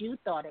everything that you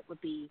thought it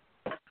would be?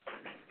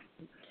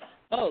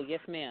 Oh, yes,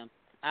 ma'am.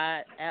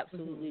 I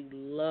absolutely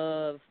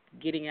love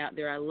getting out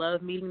there. I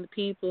love meeting the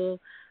people.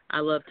 I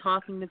love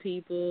talking to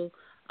people.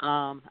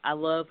 I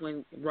love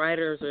when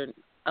writers or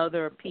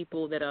other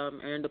people that are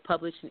in the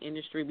publishing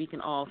industry, we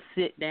can all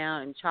sit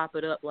down and chop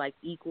it up like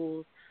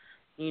equals.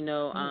 You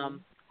know,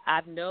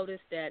 I've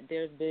noticed that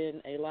there's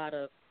been a lot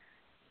of,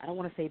 I don't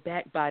want to say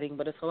backbiting,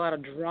 but it's a lot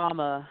of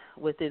drama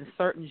within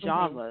certain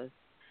genres.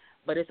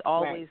 But it's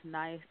always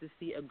nice to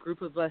see a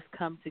group of us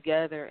come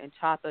together and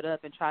chop it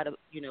up and try to,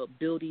 you know,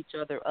 build each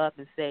other up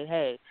and say,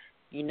 hey,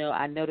 you know,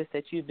 I noticed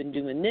that you've been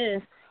doing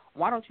this.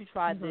 Why don't you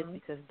try this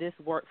because this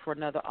worked for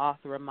another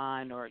author of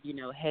mine? Or, you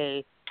know,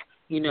 hey,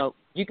 you know,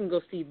 you can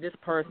go see this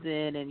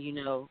person and, you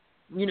know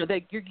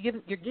that you're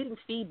getting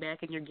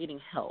feedback and you're getting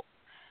help.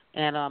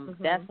 And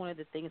that's one of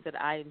the things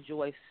that I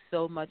enjoy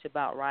so much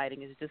about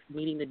writing is just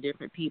meeting the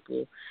different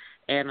people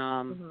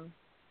and,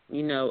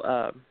 you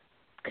know,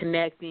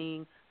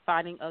 connecting,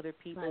 finding other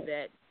people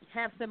that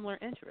have similar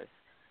interests.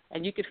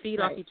 And you can feed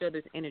off each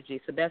other's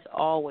energy. So that's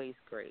always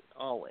great,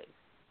 always.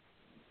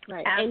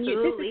 Right. Absolutely.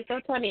 And this is so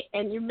funny.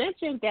 And you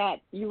mentioned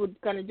that you were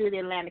going to do the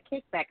Atlanta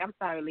Kickback. I'm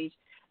sorry, Lissha.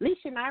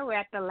 Lissha and I were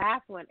at the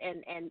last one,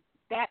 and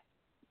that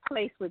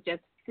place was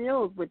just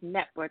filled with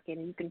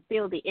networking. You can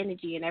feel the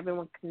energy and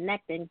everyone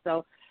connecting.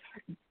 So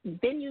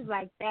venues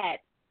like that,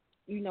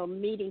 you know,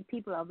 meeting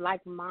people of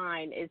like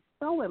mind is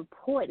so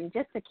important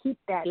just to keep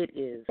that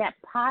that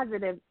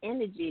positive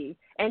energy.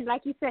 And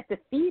like you said, to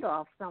feed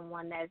off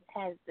someone that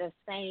has the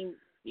same,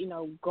 you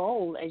know,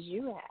 goal as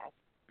you have.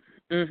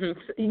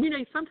 You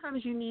know,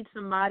 sometimes you need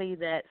somebody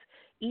that's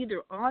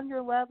either on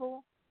your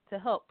level to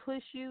help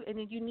push you, and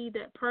then you need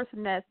that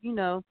person that's, you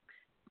know,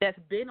 that's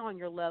been on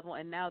your level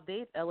and now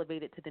they've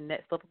elevated to the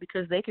next level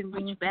because they can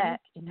reach back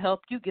and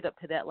help you get up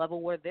to that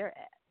level where they're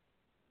at.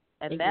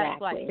 And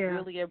that's like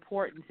really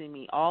important to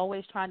me,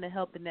 always trying to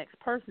help the next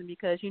person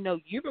because, you know,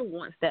 you were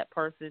once that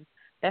person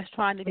that's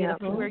trying to get up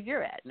to where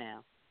you're at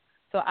now.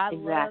 So I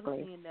love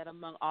seeing that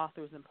among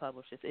authors and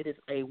publishers. It is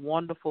a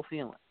wonderful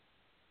feeling.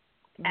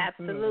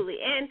 Absolutely.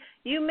 And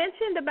you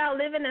mentioned about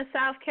living in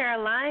South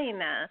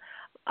Carolina.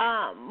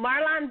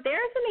 Marlaan,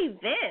 there's an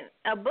event,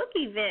 a book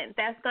event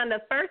that's going to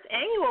first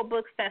annual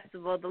book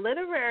festival, the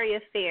Literary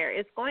Affair.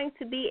 It's going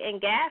to be in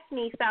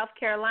Gaffney, South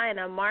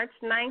Carolina, March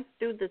 9th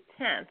through the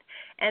 10th.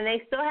 And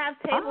they still have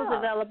tables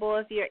available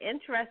if you're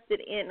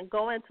interested in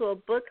going to a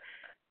book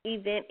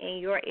event in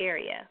your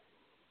area.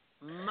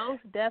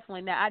 Most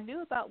definitely. Now, I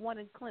knew about one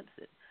in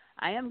Clemson.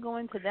 I am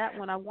going to that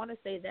one. I want to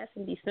say that's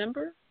in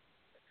December.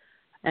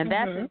 And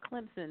that's in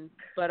Clemson.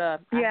 But I'm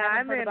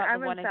in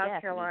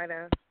South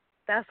Carolina.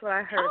 That's what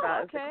I heard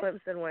about is the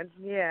Clemson one.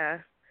 Yeah.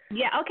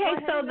 Yeah,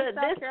 okay, so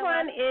this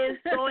one is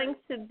going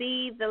to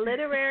be the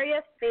Literary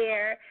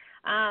Affair.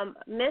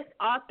 Miss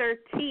Author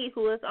T,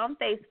 who is on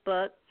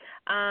Facebook,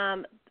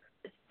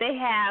 they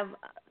have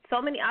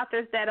so many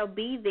authors that will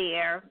be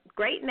there.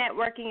 Great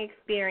networking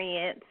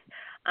experience.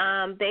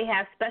 They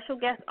have special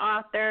guest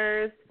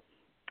authors.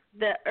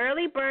 The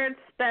early bird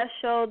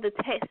special, the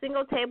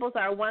single tables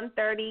are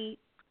 $130.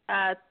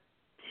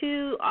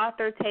 2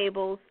 author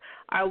tables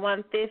are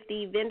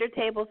 $150. Vendor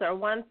tables are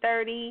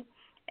 $130.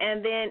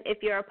 And then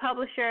if you're a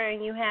publisher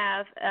and you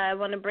have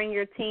want to bring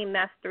your team,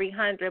 that's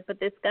 $300. But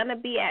it's going to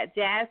be at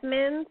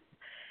Jasmine's,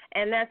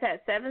 and that's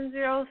at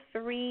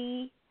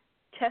 703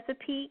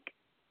 Cherokee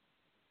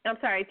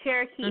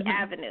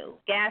Avenue,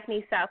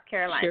 Gaffney, South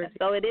Carolina.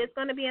 So it is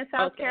going to be in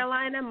South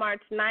Carolina,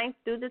 March 9th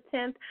through the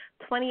 10th,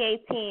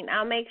 2018.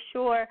 I'll make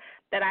sure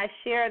that I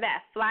share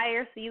that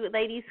flyer so you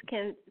ladies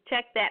can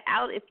check that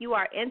out. If you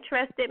are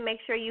interested, make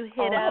sure you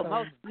hit up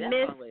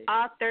Miss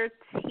Author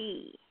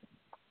T.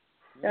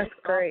 That's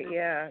great.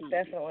 Yeah,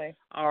 definitely.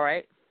 All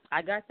right.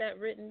 I got that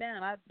written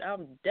down.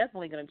 I'm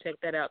definitely going to check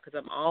that out because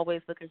I'm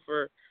always looking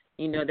for,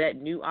 you know, that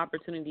new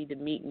opportunity to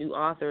meet new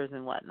authors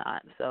and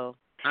whatnot. So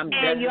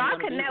and y'all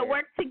can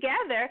network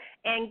together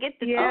and get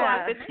the 2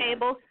 author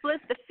table,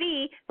 split the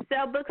fee,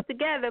 sell books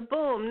together.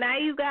 Boom. Now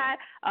you got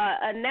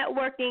a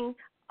networking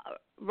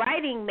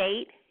writing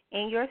mate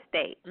in your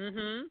state.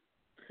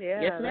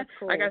 Yeah, yes, ma'am. That's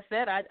cool. Like I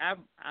said,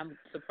 I'm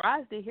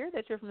surprised to hear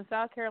that you're from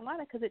South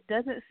Carolina because it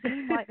doesn't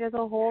seem like there's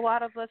a whole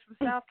lot of us from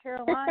South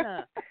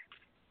Carolina.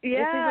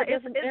 Yeah,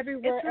 it's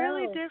everywhere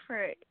really else.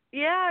 different.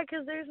 Yeah,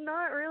 because there's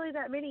not really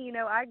that many. You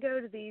know, I go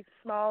to these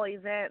small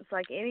events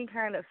like any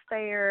kind of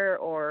fair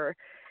or,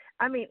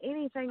 I mean,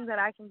 anything that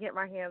I can get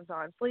my hands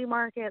on. Flea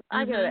markets,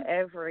 I go to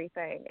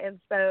everything. And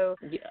so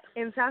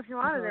in South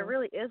Carolina, there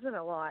really isn't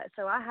a lot.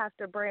 So I have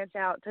to branch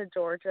out to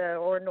Georgia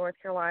or North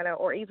Carolina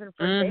or even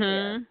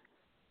Virginia.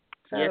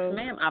 So, yes,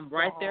 ma'am. I'm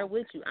right there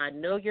with you. I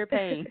know your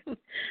pain.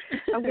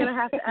 I'm going to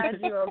have to add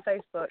you on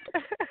Facebook.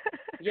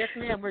 Yes,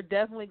 ma'am. We're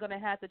definitely going to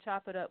have to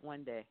chop it up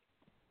one day.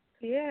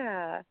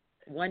 Yeah.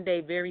 One day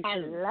very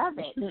soon. I love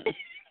it.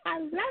 I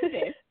love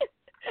it.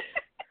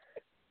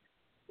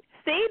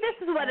 See,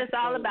 this is what it's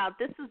all about.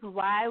 This is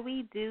why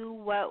we do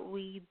what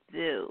we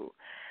do.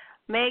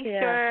 Make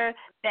sure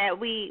that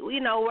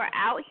we're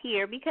out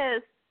here,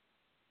 because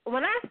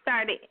when I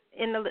started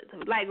in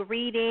the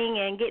reading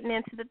and getting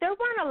into there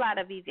weren't a lot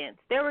of events.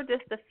 There were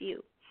just a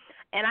few.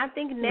 And I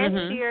think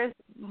next year's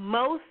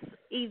most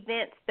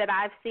events that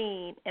I've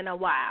seen in a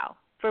while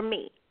for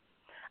me.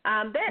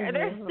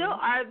 There still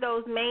are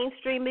those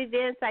mainstream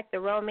events like the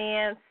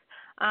romance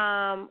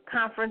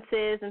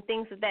conferences and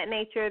things of that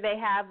nature. They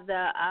have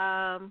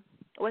the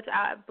which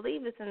I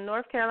believe is in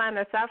North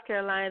Carolina or South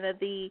Carolina,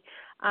 the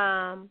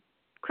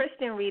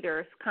Christian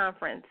Readers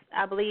Conference,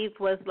 I believe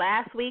was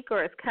last week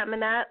or is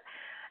coming up.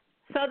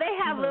 So they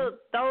have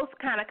those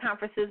kind of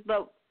conferences,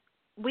 but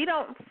we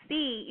don't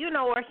see,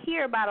 or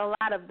hear about a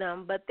lot of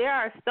them. But there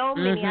are so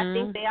many. I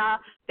think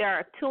there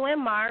are 2 in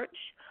March.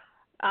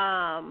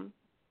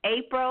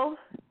 April,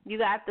 you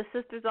got the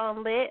Sisters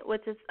on Lit,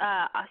 which is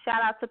a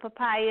shout out to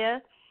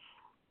Papaya.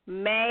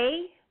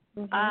 May,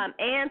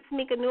 and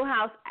Tamika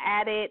Newhouse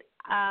added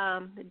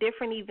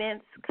different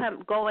events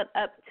going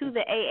up to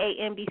the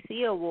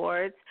AANBC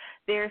Awards.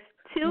 There's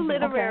 2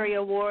 literary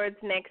awards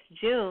next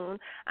June.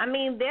 I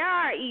mean, there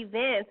are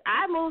events.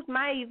 I moved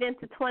my event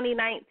to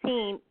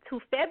 2019 to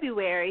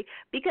February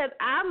because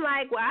I'm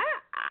like, well,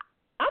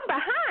 I'm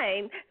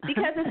behind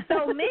because there's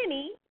so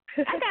many.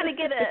 I got to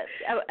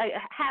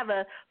have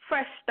a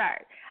fresh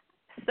start.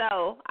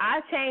 So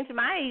I changed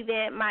my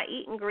event, my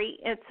eat and greet,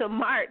 into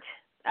March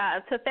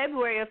to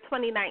February of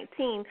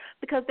 2019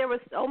 because there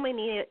were so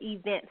many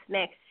events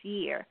next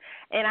year.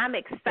 And I'm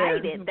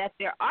excited that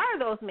there are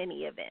those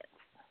many events.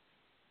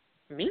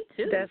 Me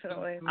too.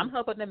 Definitely. I'm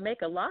hoping to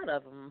make a lot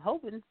of them. I'm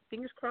hoping,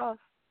 fingers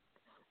crossed.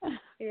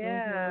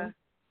 Yeah.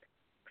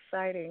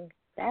 Exciting.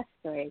 That's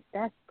great.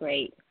 That's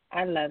great.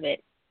 I love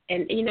it.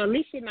 And,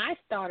 Lissha and I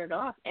started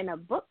off in a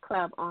book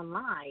club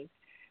online.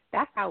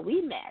 That's how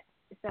we met.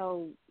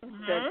 So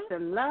the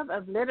love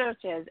of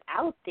literature is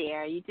out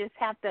there. You just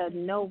have to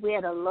know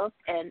where to look,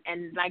 and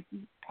like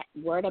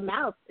word of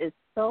mouth is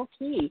so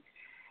key.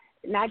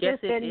 Not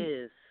just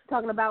in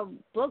talking about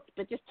books,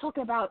 but just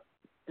talking about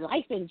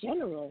life in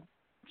general.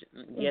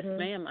 Yes,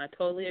 ma'am. I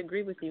totally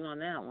agree with you on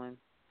that one.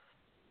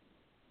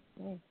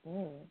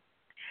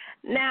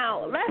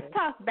 Now, let's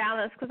talk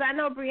balance, because I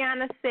know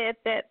Brianna said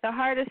that the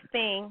hardest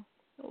thing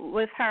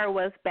with her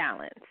was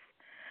balance.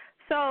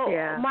 So,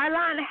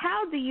 Marlaan,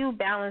 how do you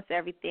balance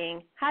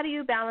everything? How do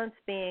you balance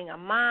being a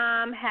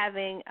mom,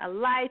 having a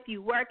life?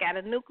 You work at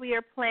a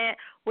nuclear plant,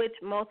 which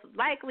most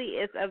likely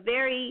is a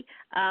very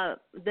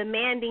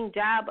demanding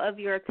job of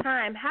your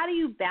time. How do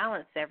you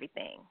balance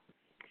everything?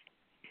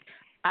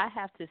 I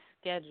have to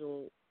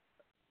schedule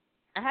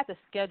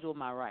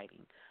my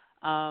writing.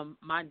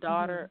 My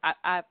daughter,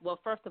 well,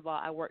 first of all,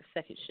 I work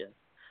second shift.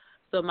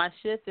 So my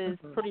shift is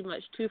pretty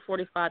much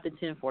 2:45 to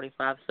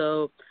 10:45.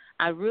 So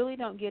I really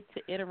don't get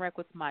to interact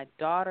with my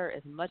daughter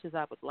as much as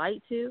I would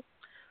like to.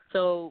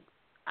 So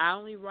I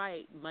only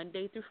write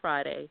Monday through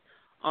Friday.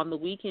 On the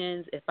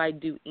weekends, if I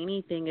do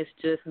anything, it's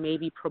just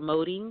maybe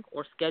promoting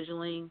or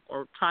scheduling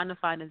or trying to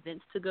find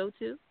events to go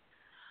to,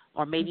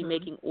 or maybe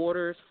making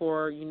orders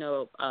for,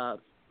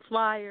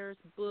 flyers,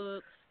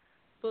 books,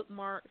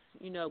 bookmarks,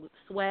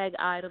 swag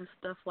items,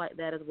 stuff like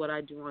that is what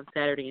I do on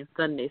Saturday and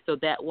Sunday. So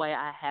that way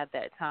I have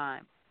that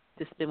time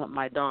to spend with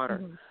my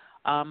daughter.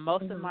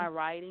 Most of my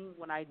writing,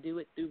 when I do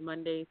it through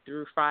Monday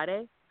through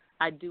Friday,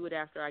 I do it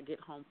after I get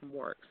home from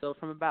work. So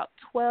from about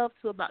 12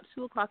 to about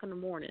 2 o'clock in the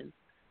morning,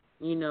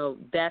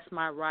 that's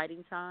my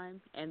writing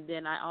time. And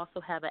then I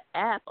also have an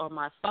app on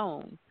my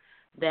phone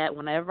that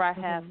whenever I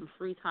have some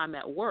free time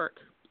at work,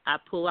 I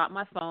pull out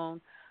my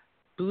phone,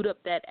 boot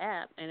up that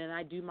app, and then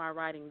I do my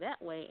writing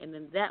that way. And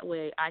then that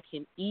way I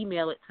can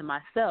email it to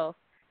myself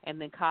and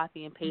then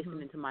copy and paste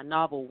it into my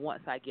novel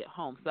once I get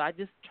home. So I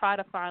just try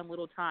to find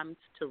little times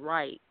to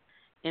write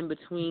in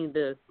between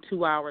the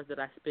 2 hours that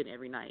I spend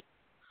every night,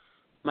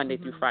 Monday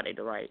through Friday,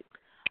 to write.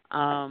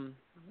 And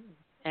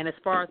as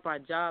far as my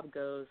job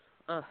goes,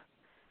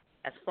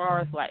 as far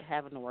as like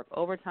having to work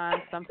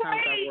overtime,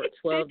 sometimes I work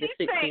 12 to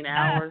 16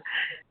 hours.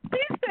 She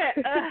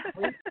said,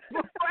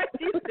 before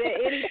she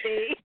said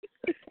anything.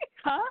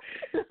 Huh?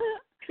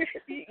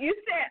 You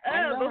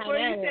said, before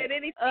you said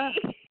anything.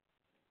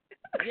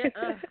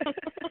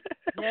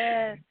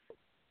 Yeah.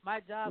 My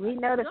job. We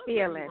know the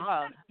feeling.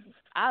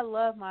 I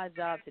love my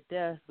job to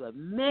death, but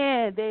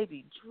man, they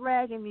be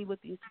dragging me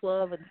with these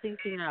 12 and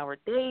 16-hour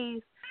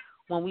days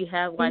when we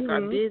have like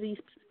our busy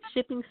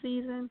shipping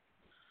season.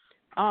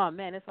 Oh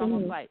man, it's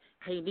almost like,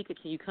 hey Nika,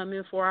 can you come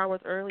in 4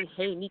 hours early?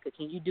 Hey Nika,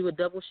 can you do a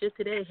double shift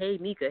today? Hey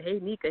Nika.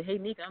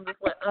 I'm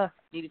just like,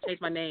 need to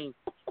change my name.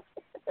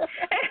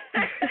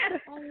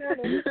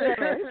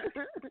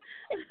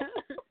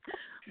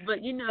 But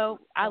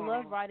I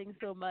love writing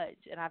so much,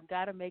 and I've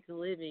got to make a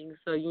living.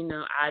 So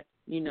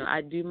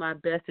I do my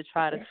best to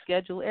try to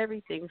schedule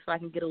everything so I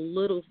can get a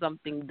little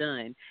something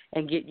done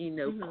and get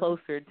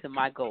closer to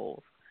my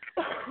goals.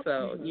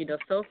 So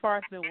so far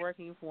it's been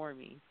working for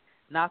me.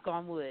 Knock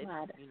on wood.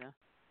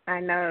 I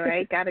know,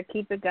 right? Got to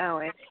keep it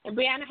going. And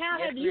Brianna, how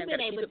Yes, have you ma'am, been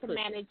gotta keep able it to pushing.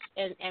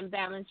 manage and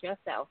balance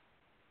yourself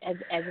as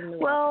a new author?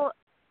 Well,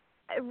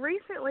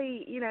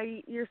 recently,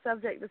 your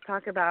subject is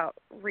talk about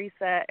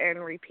reset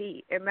and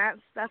repeat, and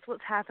that's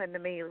what's happened to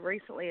me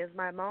recently. Is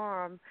my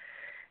mom,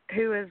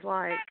 who is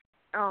like,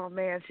 oh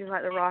man, she's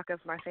like the rock of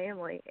my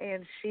family,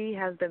 and she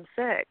has been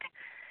sick,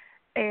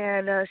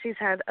 and she's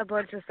had a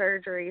bunch of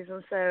surgeries,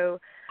 and so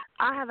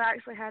I have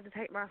actually had to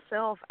take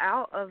myself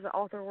out of the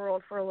author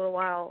world for a little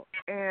while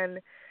and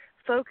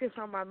focus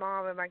on my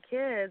mom and my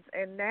kids,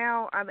 and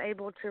now I'm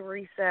able to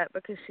reset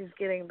because she's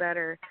getting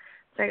better.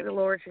 Thank the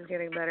Lord she's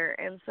getting better.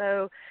 And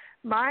so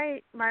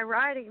my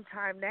writing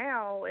time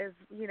now is,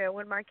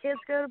 when my kids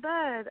go to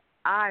bed,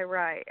 I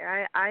write.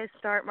 I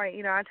start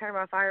I turn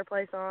my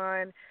fireplace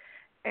on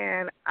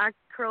and I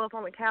curl up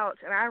on the couch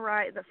and I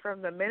write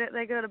from the minute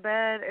they go to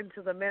bed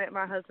until the minute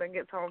my husband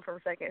gets home from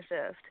second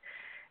shift.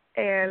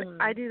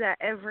 And I do that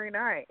every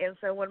night. And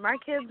so when my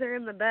kids are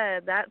in the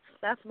bed,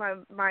 that's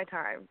my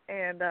time.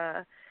 And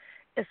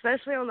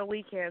especially on the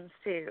weekends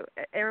too.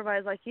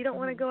 Everybody's like, you don't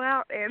want to go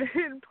out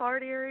and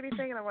party or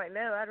anything, and I'm like,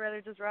 no, I'd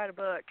rather just write a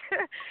book.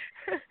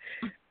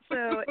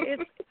 So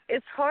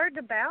it's hard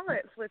to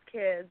balance with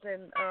kids,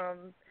 and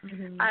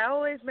I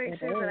always make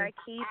sure that I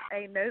keep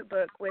a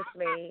notebook with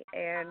me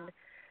and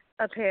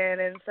a pen,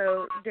 and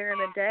so during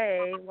the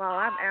day while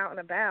I'm out and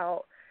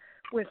about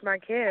with my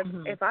kids,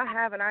 if I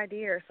have an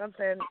idea or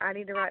something I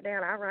need to write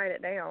down, I write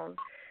it down.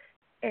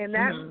 And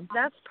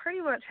that's pretty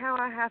much how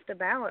I have to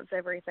balance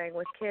everything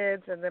with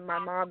kids and then my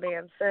mom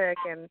being sick,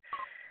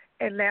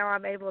 and now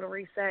I'm able to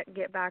reset and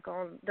get back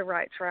on the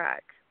right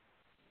track.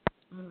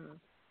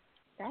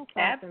 That's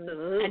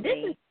absolutely. And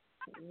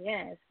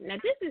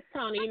this is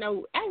Toni.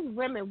 As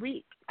women,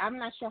 I'm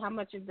not sure how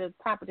much of the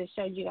top of the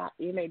show you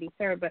ladies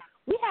heard, but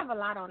we have a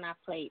lot on our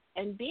plate.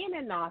 And being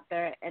an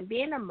author and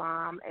being a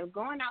mom and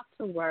going out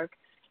to work,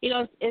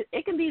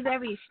 it can be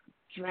very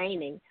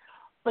draining.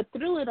 But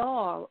through it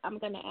all, I'm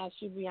going to ask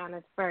you,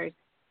 Brianna, first,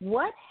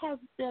 what has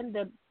been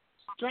the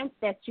strength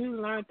that you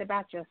learned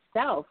about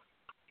yourself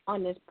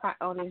on this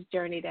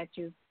journey that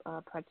you've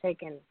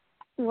partaken?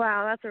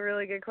 Wow, that's a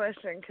really good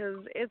question,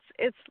 because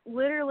it's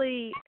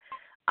literally,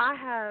 I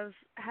have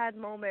had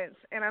moments,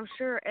 and I'm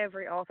sure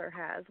every author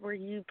has, where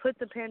you put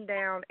the pen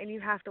down and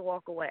you have to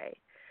walk away.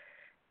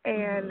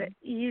 And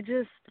you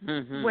just,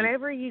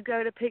 whenever you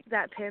go to pick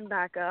that pen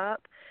back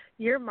up,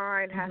 your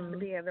mind has to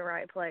be in the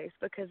right place,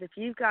 because if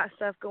you've got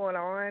stuff going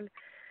on,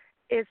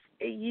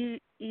 you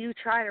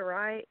try to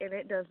write and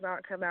it does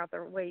not come out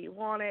the way you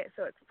want it,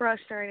 so it's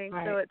frustrating.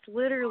 Right. So it's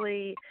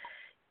literally,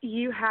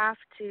 you have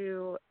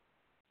to,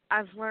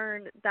 I've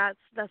learned that's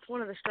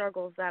one of the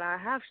struggles that I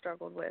have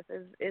struggled with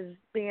is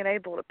being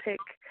able to pick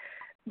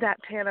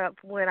that pen up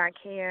when I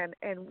can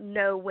and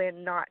know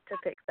when not to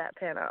pick that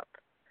pen up.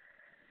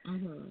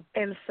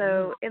 And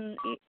so in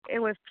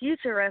with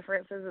future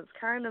references, it's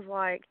kind of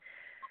like,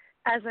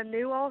 as a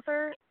new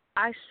author,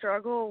 I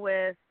struggle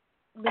with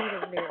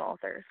meeting new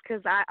authors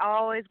because I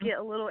always get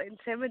a little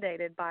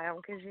intimidated by them,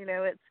 because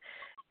it's,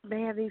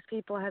 man, these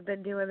people have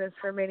been doing this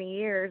for many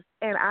years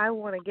and I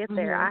want to get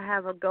there. I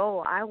have a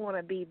goal. I want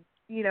to be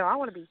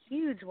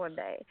huge one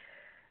day.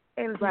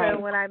 And so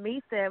when I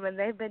meet them and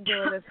they've been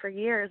doing this for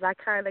years, I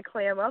kind of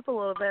clam up a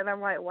little bit, and I'm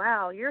like,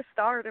 wow, you're a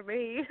star to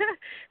me.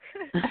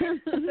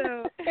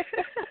 So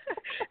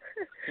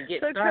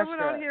coming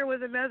on here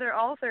with another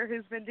author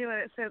who's been doing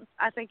it since,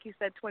 I think you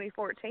said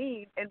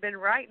 2014, and been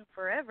writing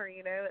forever,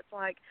 it's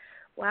like,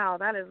 wow,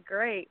 that is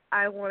great.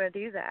 I want to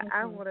do that.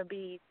 I want to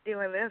be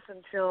doing this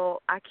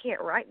until I can't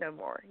write no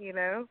more, So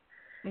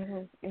I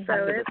feel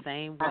the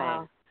same way.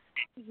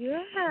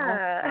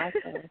 Yeah.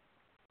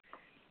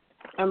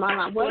 And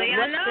Marlaan, what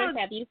strength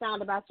have you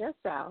found about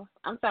yourself?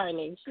 I'm sorry,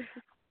 Lissha.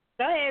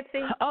 Go ahead, T.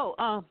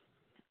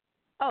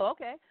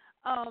 Okay.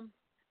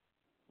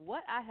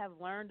 What I have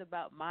learned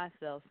about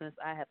myself since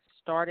I have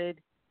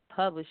started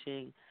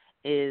publishing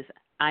is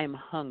I'm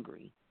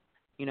hungry.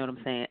 You know what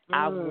I'm saying?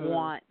 I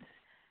want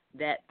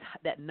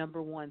that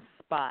number one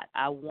spot.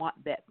 I want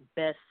that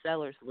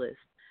bestsellers list.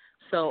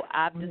 So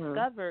I've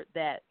discovered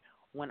that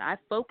when I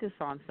focus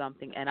on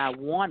something and I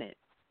want it,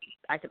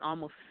 I can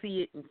almost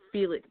see it and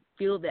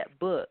feel that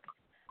book.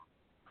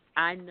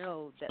 I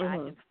know that I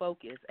can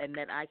focus and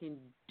that I can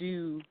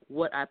do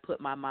what I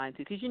put my mind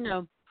to.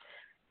 Because,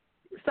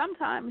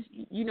 sometimes,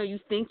 you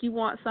think you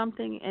want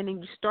something and then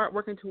you start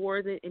working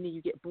towards it and then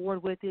you get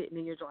bored with it and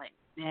then you're like,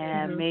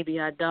 maybe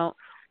I don't.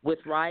 With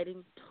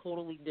writing,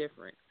 totally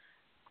different.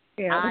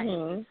 Yeah. I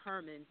am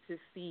determined to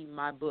see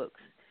my books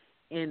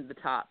in the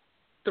top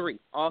 3,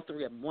 all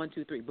 3 of them, 1,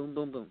 2, 3, boom,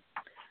 boom, boom.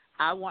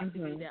 I want to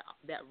be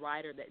that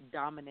writer that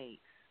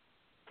dominates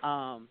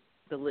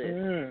the list,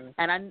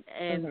 and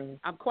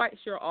I'm quite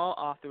sure all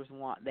authors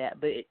want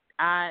that. But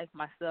I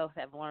myself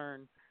have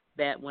learned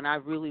that when I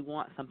really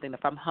want something,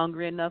 if I'm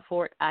hungry enough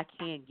for it, I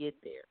can get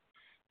there,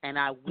 and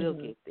I will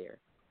get there.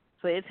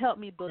 So it's helped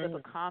me build up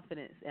a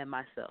confidence in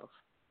myself.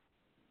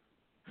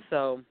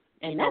 So,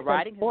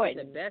 writing has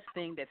been the best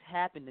thing that's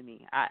happened to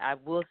me. I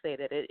will say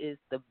that it is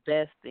the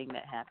best thing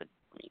that happened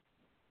to me.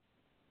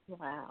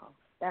 Wow,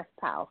 that's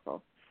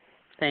powerful.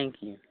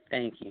 Thank you.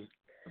 Thank you.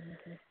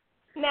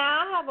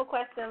 Now, I have a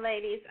question,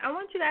 ladies. I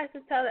want you guys to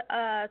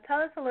tell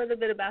us a little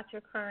bit about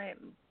your current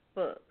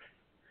books.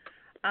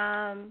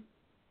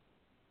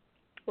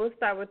 We'll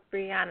start with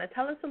Brianna.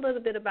 Tell us a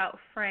little bit about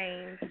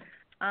Framed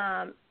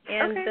and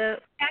the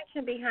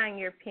passion behind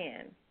your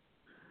pen.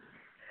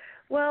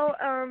 Well,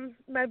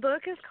 my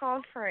book is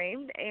called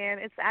Framed, and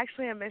it's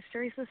actually a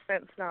mystery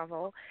suspense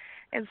novel.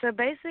 And so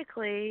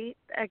basically,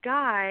 a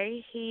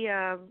guy,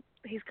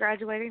 he's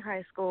graduating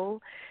high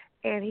school,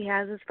 and he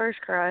has his first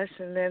crush,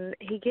 and then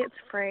he gets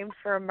framed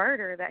for a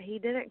murder that he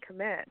didn't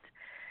commit.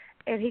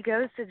 And he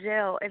goes to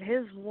jail, and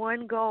his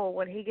one goal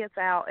when he gets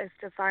out is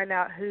to find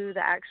out who the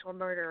actual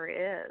murderer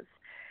is.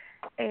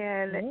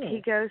 And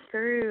he goes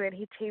through and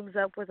he teams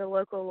up with a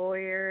local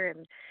lawyer,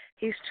 and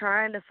he's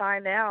trying to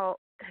find out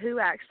who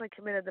actually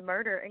committed the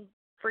murder and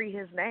free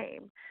his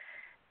name.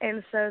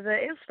 And so the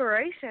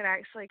inspiration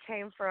actually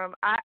came from,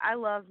 I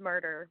love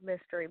murder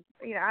mystery.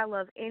 You know, I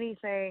love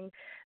anything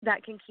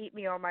that can keep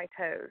me on my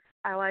toes.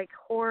 I like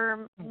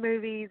horror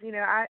movies. You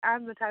know,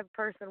 I'm the type of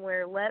person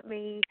where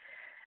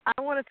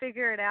I want to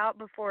figure it out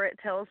before it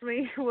tells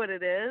me what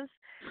it is.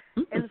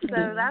 And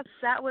so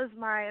that was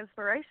my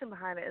inspiration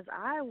behind it, is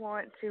I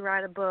want to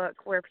write a book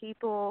where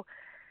people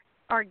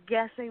are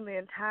guessing the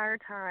entire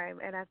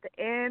time, and at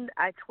the end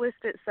I twist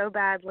it so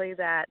badly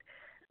that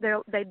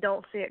they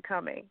don't see it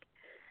coming.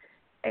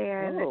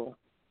 And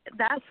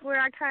that's where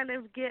I kind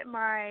of get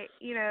my,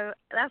 you know,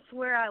 that's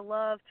where I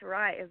love to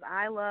write, is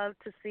I love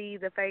to see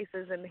the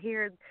faces and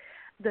hear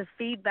the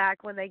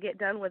feedback when they get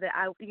done with it.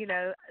 A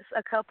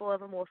couple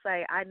of them will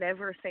say, I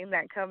never seen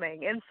that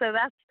coming. And so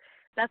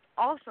that's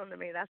awesome to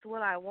me. That's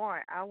what I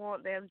want. I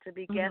want them to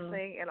be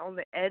guessing and on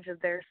the edge of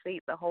their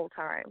seat the whole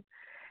time.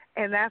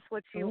 And that's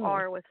what you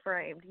are with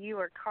Framed. You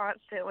are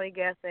constantly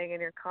guessing,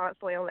 and you're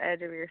constantly on the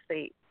edge of your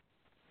seat.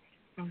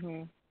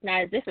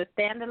 Now, is this a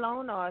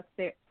standalone or a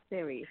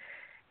series?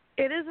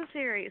 It is a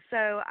series.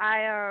 So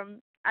I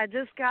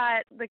just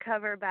got the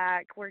cover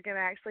back. We're going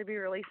to actually be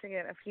releasing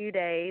it in a few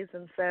days.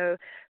 And so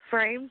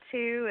Frame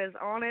 2 is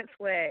on its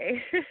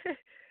way.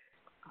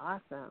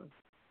 Awesome.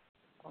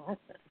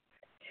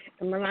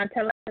 And Marlaan,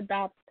 tell us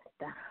about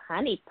the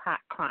Honey Pot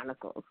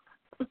Chronicles.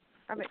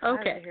 I'm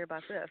excited to hear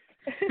about this.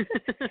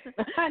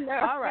 I know.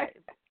 All right.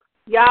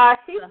 Y'all,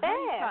 she's The fast.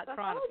 Honey Pot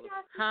Chronicles.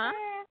 Huh?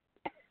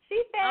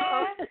 She's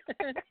fast.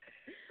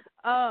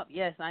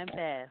 Yes, I'm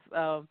fast.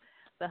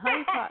 The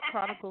Honey Pot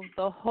Chronicles,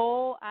 the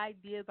whole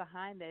idea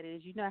behind that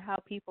is, you know how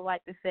people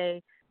like to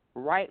say,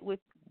 write what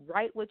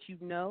you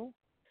know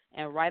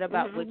and write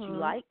about what you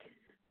like?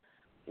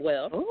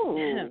 Well,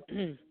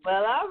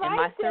 well, all right, in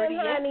my 38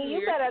 honey,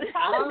 years, you better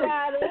talk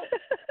about it.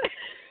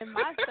 In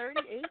my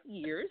 38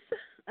 years,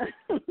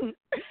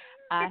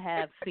 I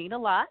have seen a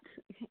lot,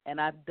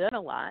 and I've done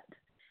a lot,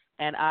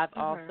 and I've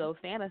also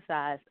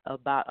fantasized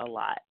about a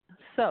lot.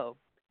 So,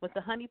 with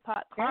the Honey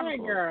Pot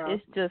Chronicles,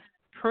 it's just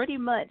pretty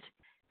much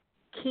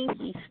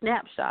kinky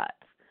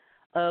snapshots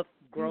of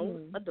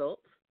grown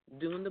adults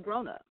doing the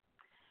grown-up.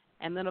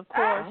 And then, of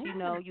course, you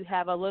know, you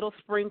have a little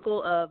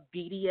sprinkle of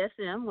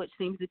BDSM, which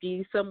seems to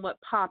be somewhat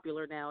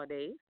popular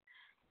nowadays.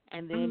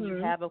 And then you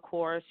have, of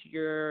course,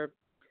 your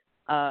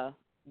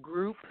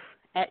group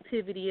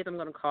activity, as I'm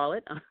going to call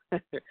it.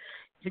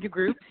 Your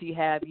groups, you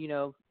have, you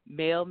know,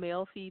 male,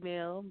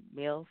 female,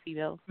 you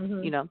know,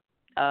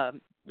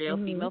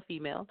 male,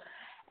 female.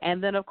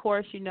 And then, of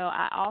course, you know,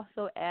 I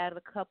also add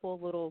a couple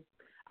little,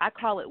 I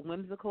call it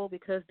whimsical,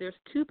 because there's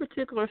two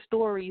particular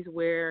stories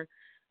where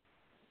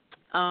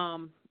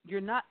you're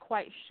not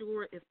quite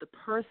sure if the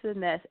person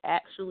that's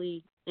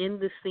actually in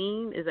the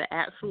scene is an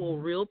actual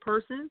real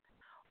person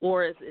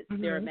or is it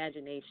their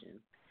imagination.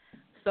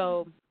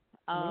 So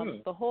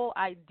the whole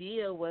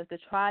idea was to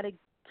try to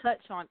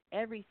touch on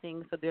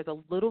everything, so there's a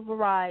little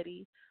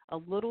variety, a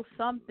little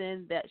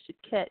something that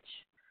should catch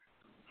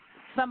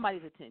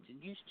somebody's attention.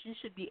 You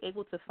should be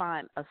able to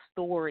find a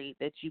story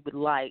that you would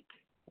like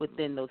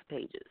within those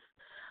pages.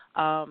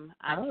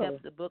 I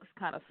kept the books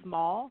kind of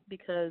small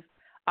because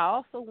I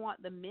also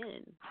want the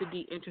men to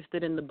be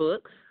interested in the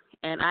books,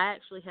 and I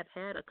actually have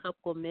had a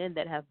couple of men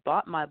that have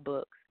bought my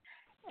books,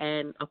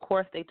 and of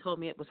course they told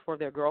me it was for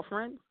their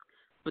girlfriends,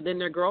 but then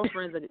their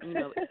girlfriends, you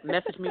know,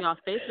 message me on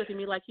Facebook and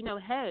be like, you know,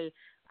 hey,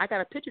 I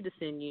got a picture to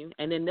send you,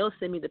 and then they'll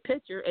send me the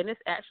picture, and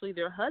it's actually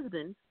their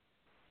husbands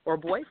or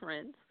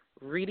boyfriends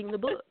reading the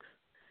books.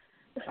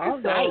 All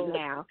right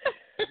now.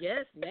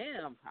 Yes,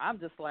 ma'am. I'm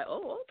just like,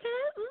 oh,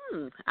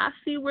 okay. I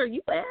see where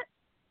you at.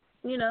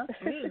 You know.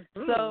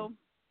 So,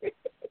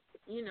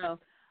 you know,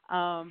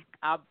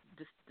 I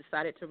just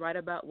decided to write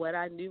about what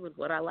I knew and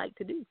what I like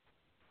to do.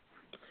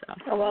 So.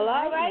 Well,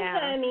 all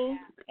right, honey.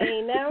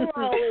 Ain't nothing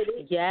wrong with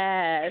it.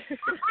 Yes.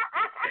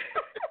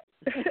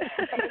 Ain't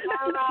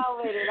nothing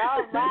wrong with it.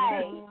 All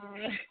right.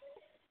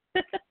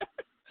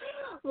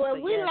 Well,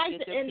 But we yes, like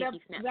get to your end up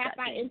pinky snapshot wrap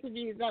our team.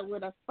 interviews up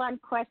with a fun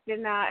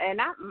question, and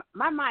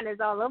my mind is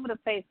all over the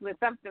place with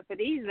something for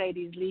these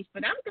ladies, Leash.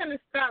 But I'm going to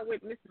start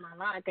with Miss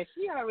Marlaan because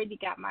she already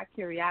got my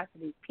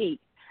curiosity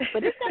piqued.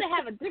 But it's going to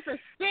have a different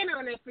spin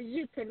on it for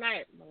you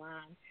tonight,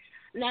 Marlaan.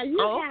 Now you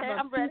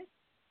I'm ready.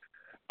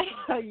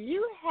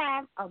 You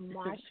have a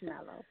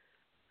marshmallow,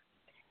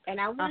 and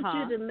I want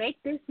you to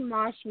make this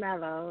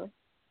marshmallow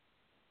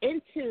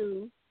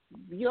into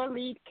your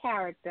lead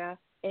character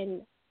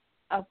in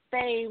a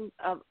fame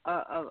of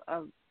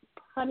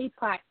Honey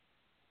Pot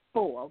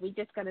 4. We're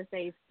just going to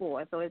say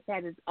 4. So it's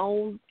had its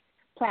own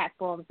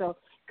platform. So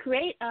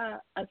create a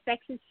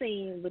sexy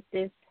scene with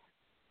this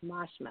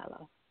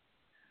marshmallow.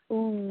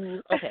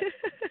 Ooh. Okay.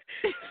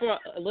 For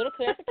a little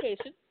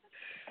clarification,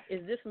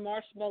 is this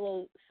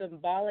marshmallow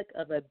symbolic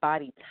of a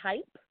body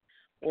type,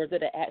 or is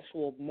it an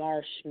actual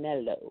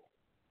marshmallow?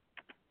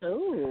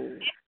 Ooh.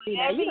 See,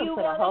 now you're going to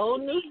put a whole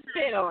new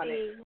spin on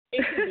it.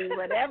 It can be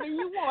whatever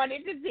you want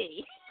it to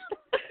be.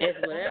 It's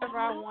whatever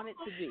I want it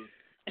to be.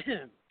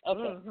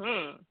 Okay.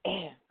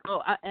 Mm-hmm.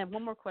 And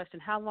one more question.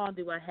 How long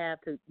do I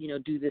have to,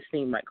 do this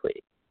theme right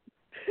quick?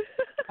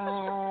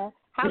 How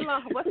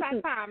long? What's our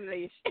time,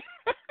 Leash?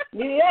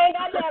 You ain't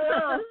got that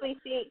long,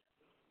 sweetie.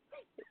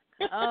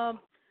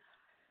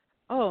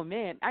 Oh,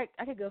 man. I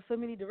could go so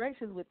many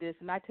directions with this,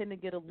 and I tend to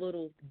get a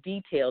little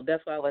detailed.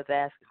 That's why I was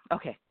asking.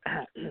 Okay.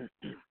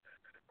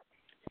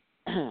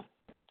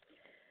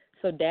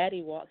 So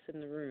Daddy walks in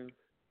the room,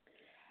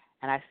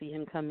 and I see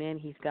him come in.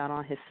 He's got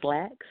on his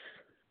slacks.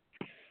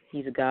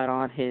 He's got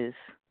on his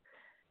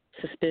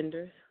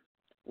suspenders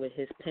with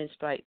his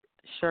pinstripe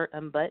shirt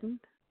unbuttoned.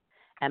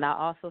 And I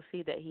also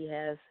see that he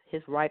has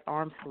his right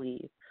arm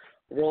sleeve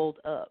rolled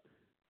up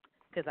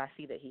because I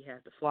see that he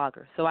has the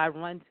flogger. So I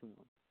run to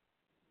him.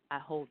 I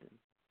hold him.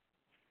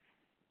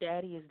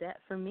 Daddy, is that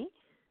for me?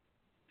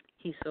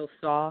 He's so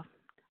soft.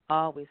 I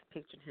always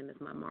pictured him as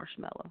my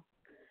marshmallow.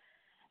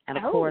 And,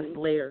 of course,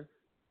 later,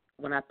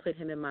 when I put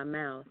him in my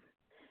mouth,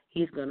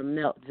 he's going to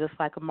melt just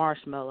like a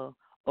marshmallow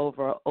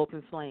over an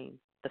open flame,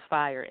 the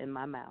fire in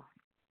my mouth.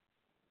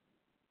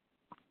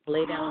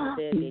 Lay down on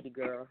the bed, baby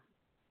girl.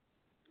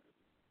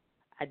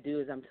 I do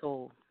as I'm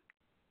told.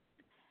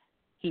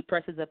 He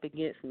presses up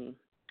against me,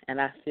 and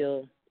I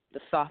feel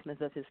the softness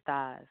of his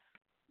thighs.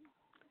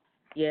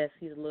 Yes,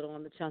 he's a little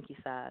on the chunky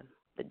side,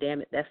 but damn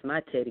it, that's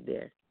my teddy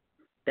bear.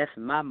 That's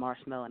my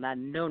marshmallow, and I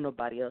know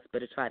nobody else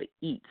better try to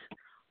eat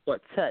or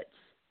touch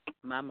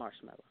my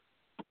marshmallow.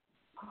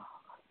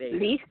 At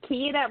least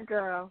key it up,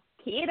 girl.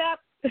 Key it up.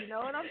 You know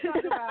what I'm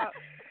talking about.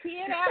 Key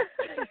it up.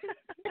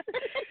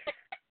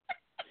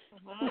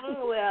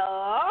 Well,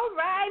 all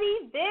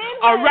righty then.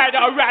 All right.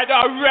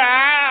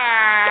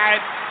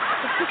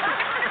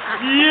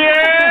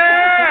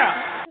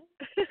 Yeah.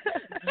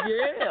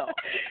 Yeah.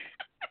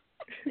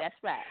 That's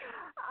right.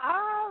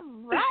 All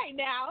right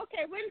now.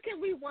 Okay, when can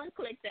we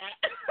one-click that?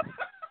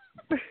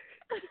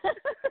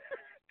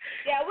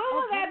 Yeah, when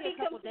will that Give me be a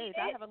couple completed?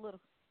 days. I have a little.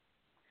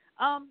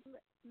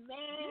 Give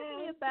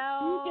me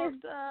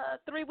about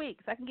 3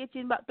 weeks. I can get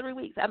you in about 3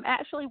 weeks. I'm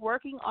actually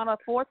working on a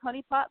 4th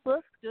Honey Pot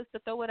book, just to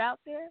throw it out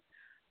there.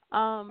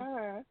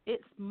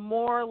 It's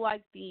more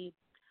like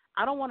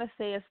I don't want to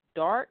say it's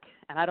dark,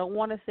 and I don't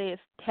want to say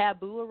it's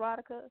taboo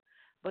erotica,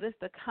 but it's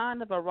the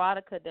kind of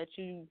erotica that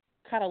you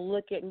kind of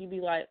look at and you be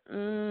like,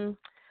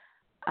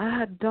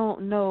 I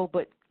don't know,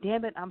 but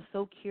damn it, I'm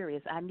so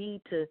curious. I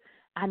need to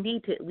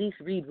at least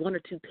read 1 or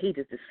 2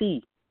 pages to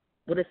see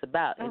what it's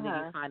about, and then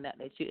you find out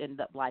that you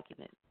end up liking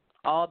it,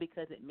 all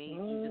because it made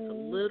you just a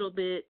little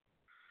bit,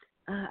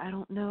 I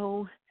don't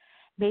know,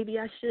 maybe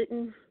I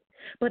shouldn't,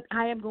 but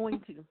I am going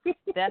to.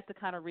 That's the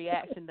kind of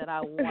reaction that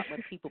I want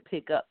when people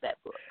pick up that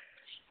book.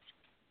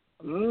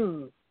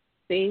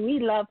 See, we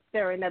love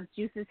stirring up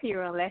juices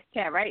here on Let's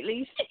Chat, right,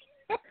 Leash?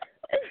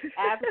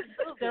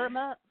 Absolutely. Stir 'em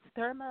up,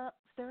 stir 'em up,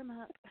 stir 'em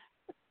up.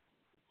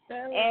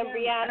 And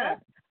Brianna,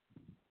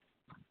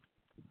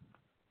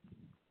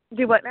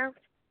 Do what now?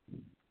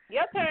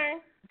 your turn.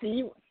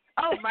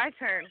 Oh, my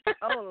turn.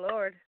 Oh,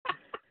 Lord.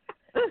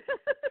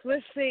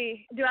 Let's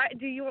see.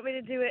 Do you want me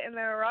to do it in the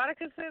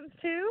erotica sense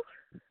too?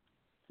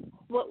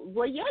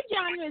 Well, your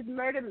genre is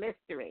murder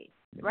mystery,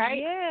 right?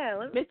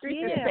 Yeah,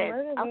 Mystery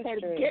murder suspense.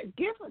 mystery. Okay,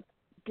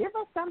 give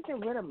us something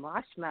with a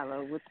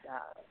marshmallow with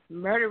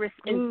murderous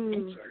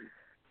intention.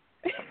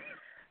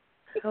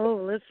 Oh,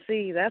 let's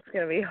see. That's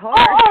gonna be hard.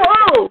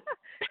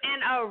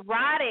 An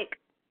erotic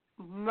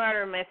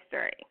murder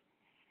mystery.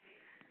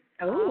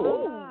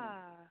 Ooh.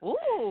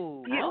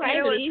 You know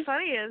what's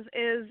funny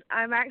is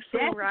I'm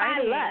actually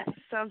writing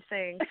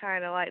something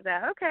kind of like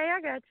that. Okay,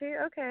 I got you.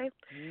 Okay.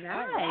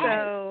 Nice.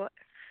 So,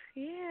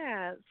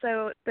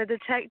 so the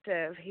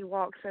detective, he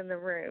walks in the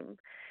room,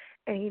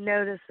 and he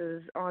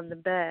notices on the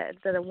bed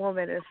that a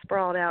woman is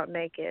sprawled out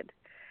naked,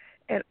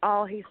 and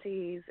all he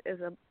sees is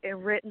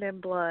written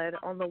in blood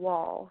on the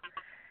wall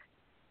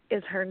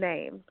is her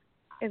name.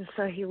 And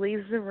so he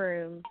leaves the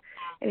room,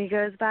 and he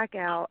goes back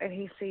out, and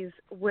he sees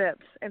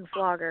whips and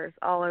floggers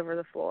all over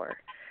the floor.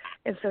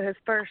 And so his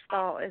first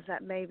thought is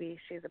that maybe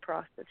she's a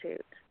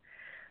prostitute.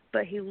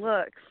 But he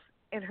looks,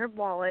 in her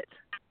wallet,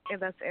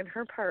 and that's in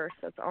her purse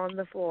that's on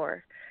the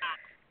floor.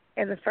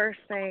 And the first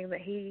thing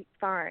that he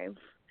finds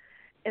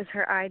is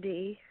her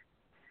ID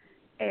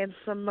and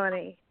some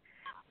money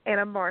and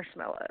a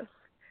marshmallow.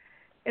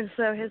 And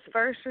so his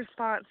first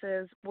response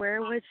is,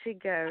 where would she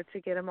go to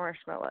get a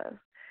marshmallow?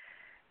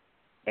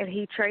 And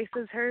he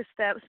traces her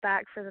steps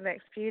back for the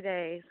next few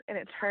days, and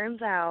it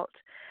turns out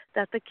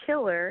that the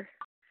killer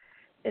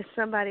is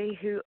somebody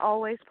who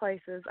always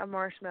places a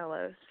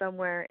marshmallow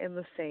somewhere in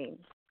the scene.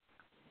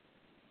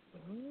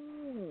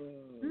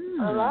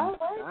 I like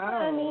that,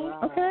 honey.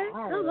 Okay,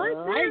 I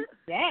like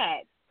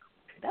that.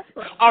 That's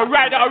what. All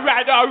right.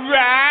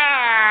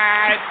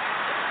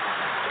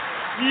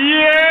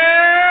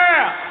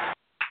 Yeah.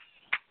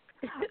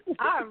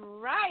 All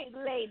right,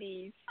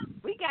 ladies.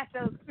 We got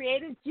those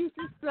creative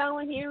juices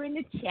flowing here in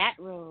the chat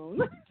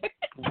room.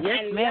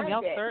 Yes, ma'am.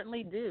 Y'all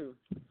certainly do.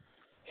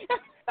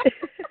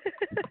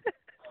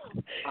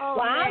 Oh,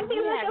 Well, man,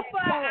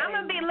 I'm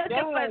gonna be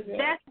looking for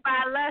Death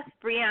by Lust,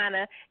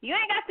 Brianna. You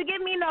ain't got to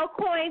give me no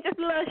coin, just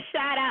a little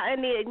shout out,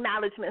 and the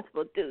acknowledgments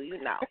will do.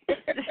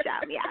 Just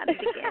shout me out at the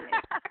beginning.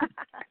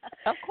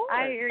 Of course.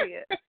 I hear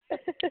you.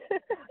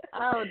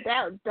 Oh,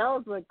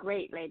 those were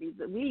great, ladies.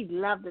 We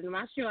loved them.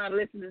 I'm sure our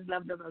listeners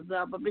loved them as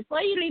well. But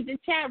before you leave the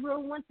chat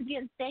room, once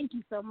again, thank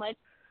you so much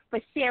for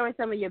sharing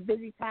some of your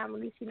busy time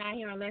with Lissha and I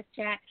here on Let's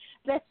Chat.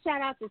 Let's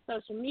shout out to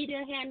social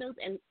media handles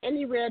and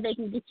anywhere they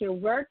can get your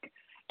work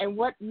and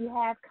what you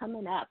have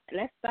coming up.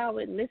 Let's start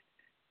with Miss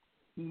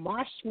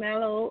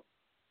Marshmallow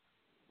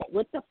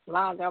with the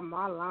Flogger,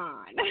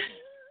 Marlaan.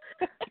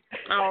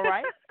 All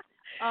right.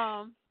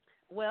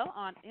 Well,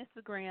 on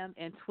Instagram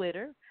and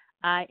Twitter,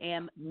 I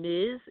am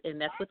Ms.,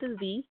 and that's with a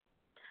Z,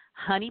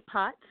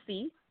 Honeypot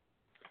C.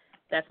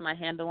 That's my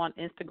handle on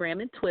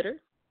Instagram and Twitter.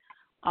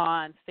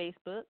 On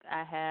Facebook,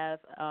 I have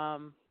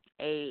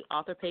a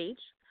author page,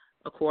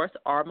 of course,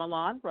 R.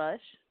 Marlaan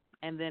Rush.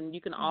 And then you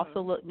can also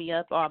look me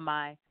up on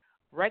my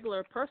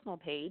regular personal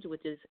page,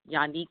 which is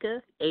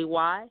Yanika,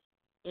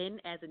 A-Y-N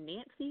as in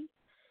Nancy,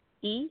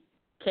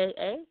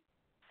 E-K-A,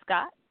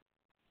 Scott.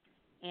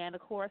 And,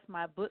 of course,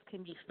 my book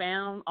can be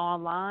found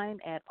online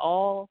at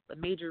all the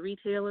major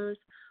retailers.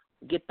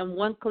 Get them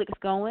one-clicks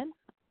going.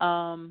 There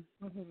was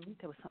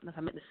something else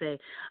I meant to say.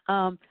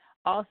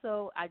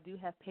 Also, I do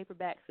have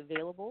paperbacks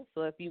available,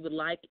 so if you would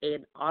like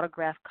an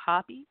autographed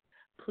copy,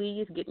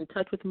 please get in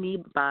touch with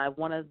me by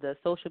one of the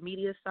social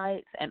media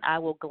sites, and I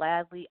will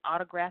gladly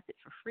autograph it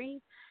for free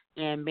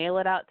and mail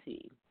it out to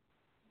you.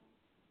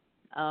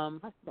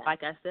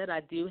 Like I said,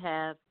 I do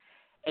have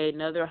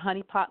another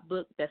honeypot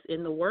book that's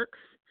in the works.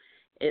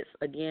 It's,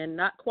 again,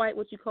 not quite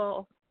what you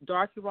call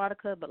dark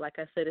erotica, but like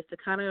I said, it's the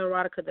kind of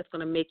erotica that's going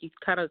to make you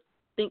kind of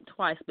think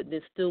twice but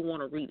then still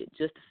want to read it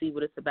just to see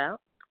what it's about.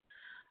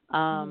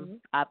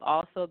 I've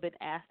also been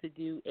asked to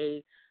do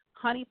a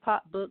honeypot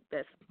book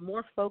that's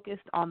more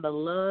focused on the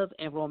love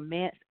and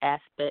romance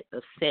aspect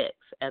of sex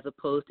as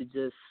opposed to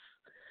just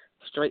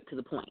straight to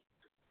the point.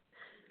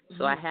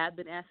 So I have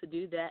been asked to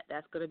do that.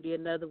 That's going to be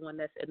another one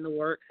that's in the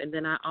works. And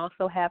then I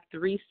also have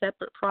 3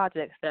 separate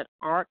projects that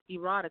aren't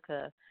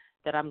erotica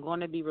that I'm going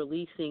to be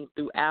releasing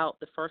throughout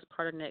the first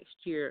part of next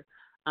year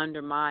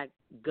under my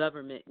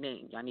government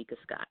name, Yanika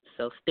Scott.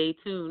 So stay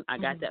tuned. I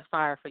got that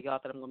fire for y'all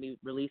that I'm going to be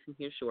releasing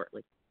here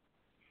shortly.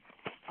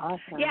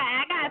 Awesome. Yeah,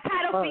 I got a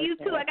title for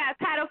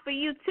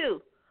you,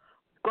 too.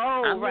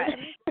 Gold Rush.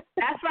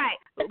 That's right.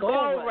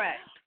 Gold Rush.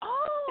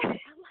 Oh, I like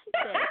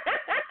that.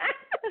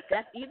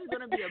 That's either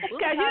going to be a book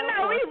title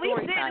or a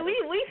story title.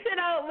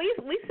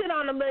 we sit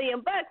on $1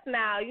 million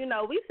now.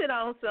 We sit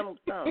on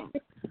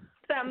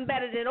something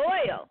better than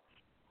oil.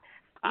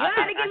 You don't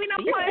have to give me no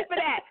points for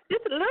that.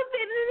 Just a little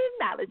bit of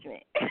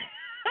acknowledgement.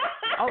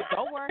 Oh,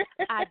 don't worry.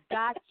 I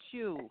got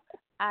you,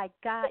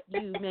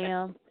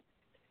 ma'am.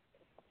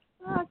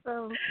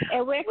 Awesome.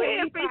 And where can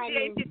we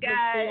appreciate find you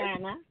guys?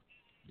 Brianna?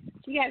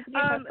 You guys give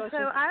her social, so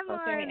I'm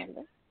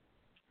handle.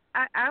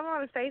 I'm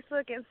on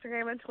Facebook,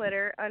 Instagram, and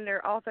Twitter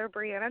under author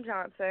Brianna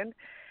Johnson.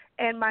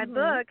 And my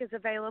book is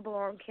available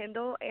on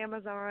Kindle,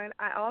 Amazon.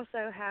 I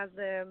also have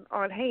them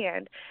on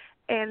hand.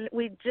 And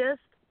we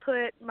just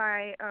put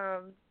my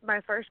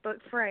my first book,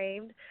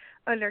 Framed,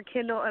 under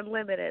Kindle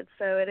Unlimited.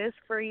 So it is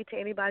free to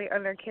anybody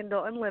under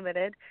Kindle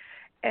Unlimited.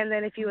 And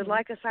then if you would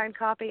like a signed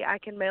copy, I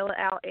can mail it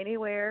out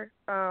anywhere.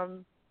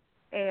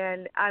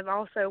 And I'm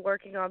also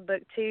working on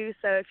book 2.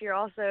 So if you're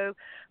also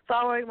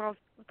following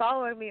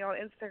me on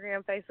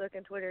Instagram, Facebook,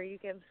 and Twitter, you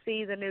can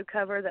see the new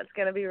cover that's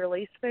going to be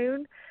released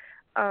soon.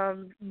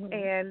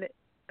 And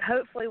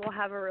hopefully we'll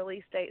have a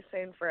release date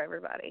soon for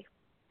everybody.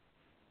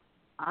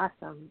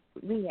 Awesome.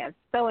 We have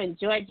so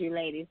enjoyed you,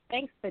 ladies.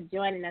 Thanks for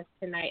joining us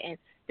tonight. And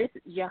this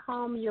is your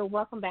home. You're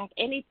welcome back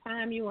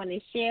anytime you want to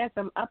share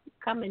some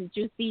upcoming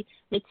juicy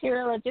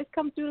material or just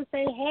come through and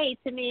say hey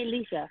to me and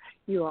Lissha.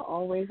 You are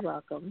always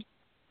welcome.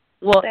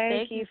 Well,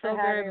 thank you so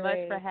very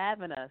much for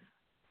having us.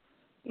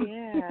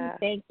 Yeah.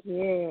 Thank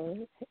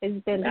you.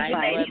 It's been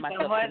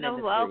You're more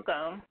than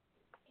welcome.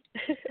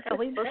 And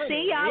we will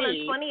see y'all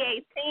in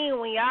 2018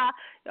 when y'all.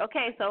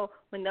 Okay, so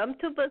when them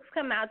 2 books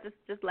come out,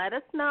 just let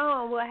us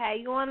know, and we'll have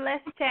you on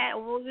Let's Chat.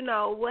 And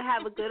we'll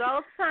have a good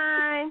old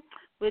time.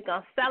 We're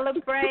gonna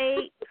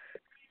celebrate.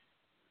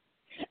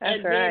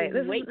 That's right.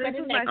 This is my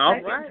second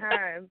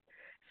time,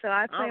 so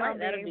I plan on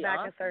being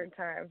back a third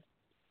time.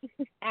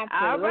 Absolutely.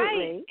 All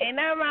right, ain't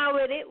nothing wrong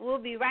with it. We'll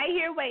be right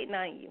here waiting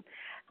on you.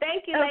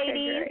 Thank you,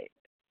 ladies. Great.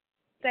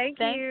 Thank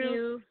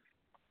you.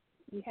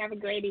 You have a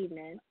great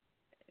evening.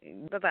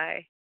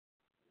 Bye-bye.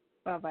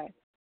 Bye-bye.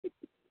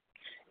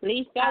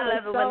 Lissha, I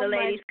love it when the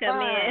ladies come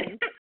fun. in.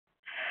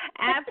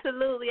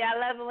 Absolutely. I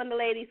love it when the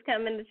ladies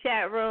come in the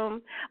chat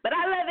room. But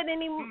I love it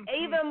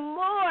even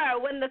more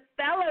when the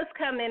fellas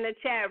come in the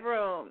chat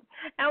room.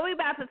 And we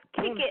about to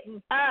kick it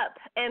up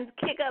and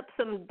kick up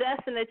some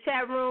dust in the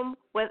chat room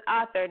with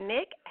author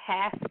Nick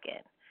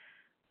Haskin.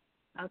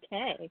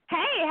 Okay.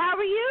 Hey, how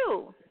are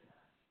you?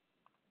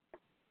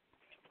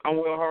 I'm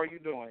well. How are you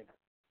doing?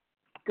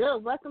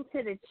 Good. Welcome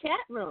to the chat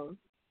room.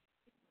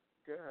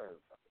 Good.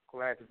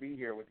 Glad to be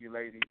here with you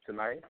ladies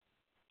tonight.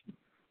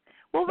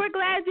 Well, we're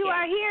glad you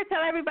are here.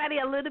 Tell everybody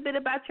a little bit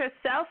about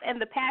yourself and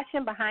the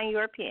passion behind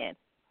your pen.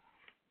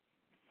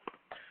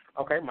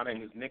 Okay, my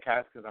name is Nick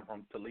Haskin. I'm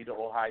from Toledo,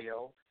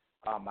 Ohio.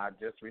 I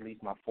just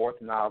released my 4th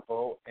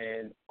novel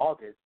in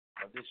August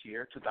of this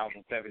year,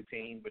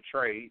 2017,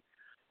 Betrayed.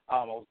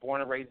 I was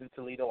born and raised in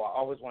Toledo. I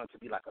always wanted to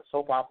be like a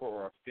soap opera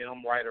or a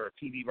film writer or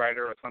a TV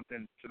writer or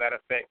something to that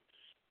effect,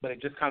 but it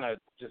just kind of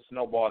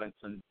snowballed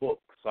into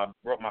books. So I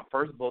wrote my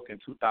first book in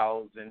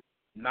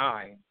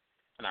 2009,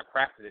 and I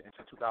crafted it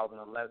into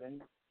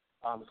 2011.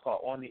 It's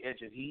called On the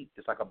Edge of Heat.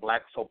 It's like a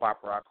black soap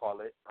opera, I call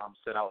it,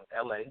 set out in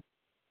L.A.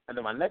 And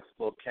then my next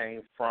book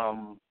came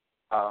from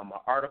an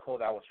article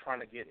that I was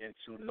trying to get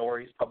into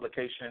Nori's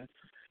publication,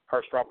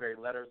 her Strawberry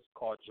Letters,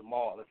 called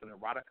Jamal. It's an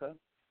erotica.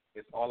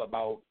 It's all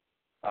about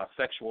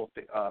sexual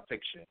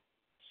fiction,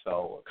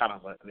 so kind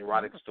of an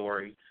erotic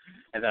story.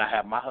 And then I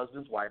have My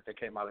Husband's Wife that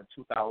came out in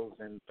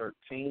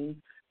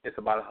 2013. It's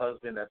about a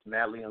husband that's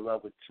madly in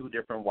love with 2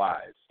 different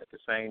wives at the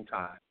same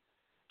time.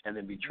 And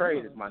then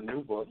Betrayed is my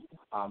new book.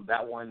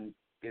 That one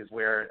is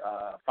where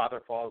a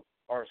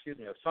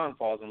son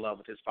falls in love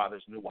with his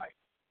father's new wife.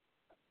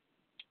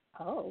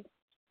 Oh,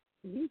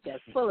 you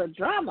just full of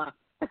drama.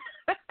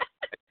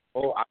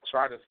 Oh, I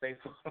try to stay.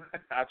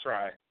 I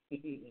try.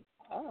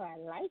 Oh, I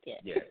like it.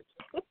 Yes.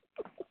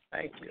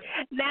 Thank you.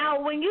 Now,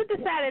 when you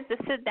decided to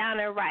sit down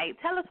and write,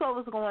 tell us what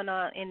was going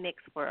on in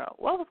Nick's world.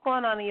 What was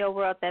going on in your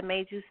world that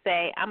made you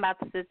say, I'm about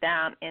to sit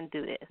down and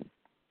do this?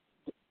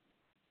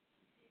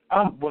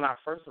 When I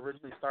first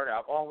originally started,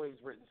 I've always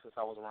written since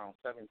I was around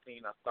 17.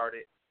 I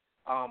started,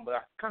 but I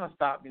kind of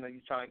stopped.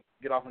 You trying to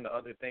get off into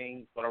other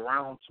things. But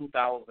around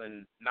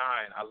 2009,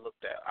 I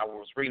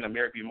was reading a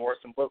Mary B.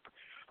 Morrison book.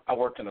 I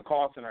worked in a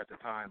call center at the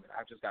time, and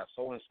I just got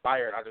so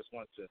inspired. I just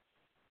wanted to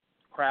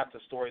craft the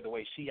story the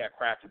way she had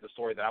crafted the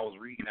story that I was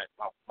reading at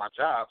my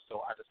job.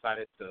 So I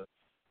decided to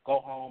go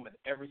home, and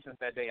ever since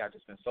that day, I've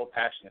just been so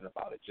passionate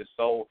about it. Just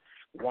so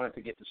wanted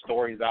to get the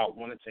stories out,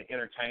 wanted to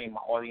entertain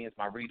my audience,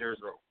 my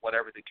readers, or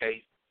whatever the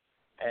case.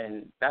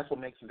 And that's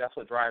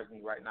what drives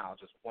me right now.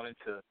 Just wanting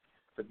to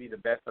be the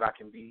best that I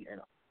can be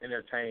and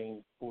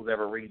entertain who's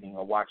ever reading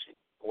or watching,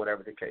 or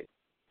whatever the case.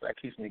 So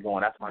that keeps me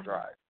going. That's my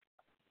drive.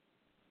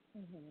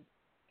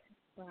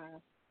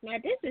 Wow. Now,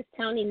 this is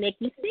Toni, Nick.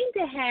 You seem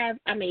to have,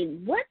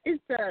 what is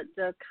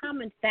the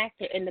common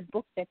factor in the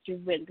books that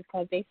you've written?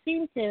 Because they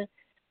seem to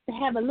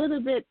have a little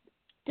bit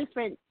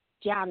different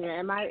genre.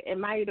 Am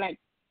I like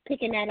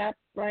picking that up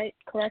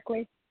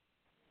correctly?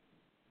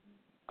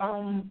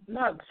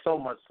 Not so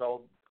much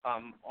so.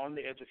 On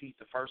the Edge of Heat,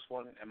 the first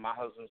one, and My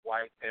Husband's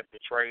Wife, and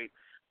Betrayed,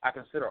 I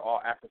consider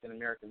all African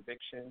American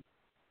fiction.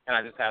 And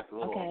I just have the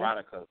little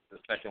erotica, the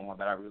second one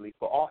that I released.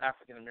 But all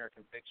African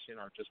American fiction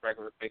or just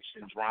regular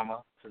fiction,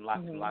 drama, and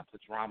lots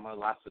of drama,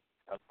 lots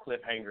of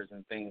cliffhangers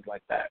and things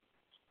like that.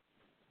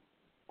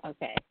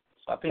 Okay.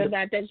 So I think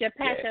now, does your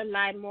passion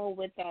lie more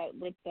with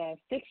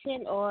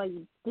fiction, or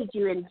did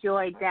you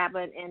enjoy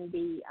dabbling in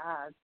the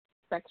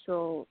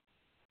sexual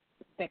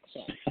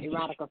fiction,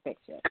 erotica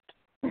fiction?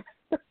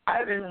 I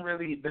didn't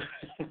really. The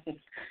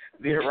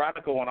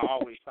erotica one I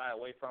always shy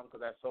away from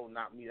because that's so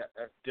not me.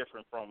 That's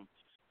different from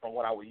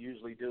what I would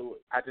usually do.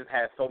 I just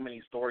had so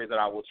many stories that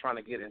I was trying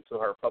to get into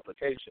her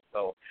publication.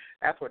 So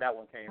that's where that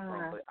one came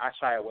from. But I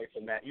shy away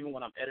from that. Even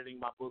when I'm editing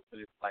my books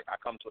and it's like I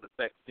come to the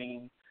sex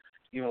scene,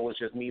 even when it's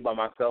just me by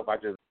myself, I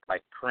just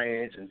like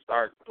cringe and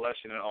start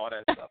blushing and all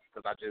that stuff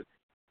because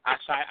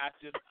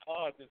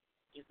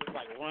it just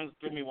like runs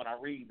through me when I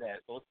read that.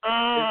 So it's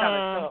kind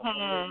of tough.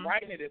 When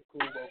writing it is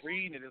cool, but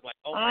reading it is like,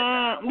 oh my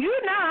God.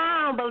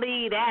 I don't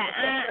believe that.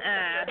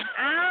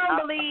 I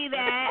don't believe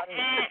that.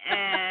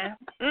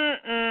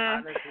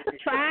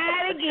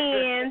 Try it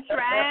again.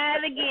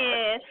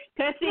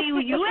 Because, see,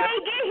 you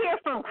ain't get here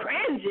from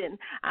cringing.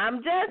 I'm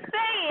just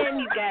saying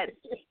you got...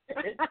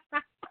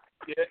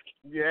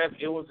 Yes,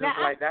 it was just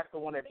like, that's the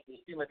one that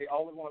seemed like they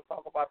always want to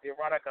talk about the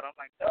erotica. And I'm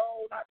like,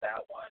 no, not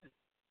that one.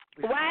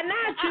 Why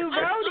not? You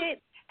wrote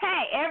it.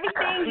 Hey,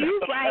 everything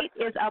you write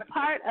is a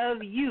part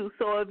of you.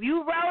 So if you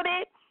wrote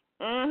it,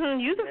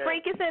 you the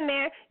freak is in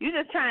there.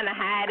 You're just trying to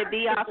hide it,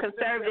 be all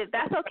conservative.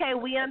 That's okay.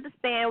 We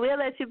understand. We'll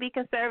let you be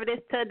conservative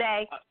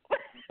today.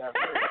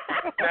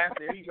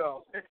 There you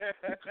go.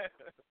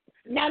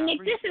 Now, Nick,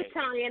 this is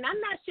Toni, and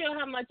I'm not sure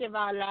how much of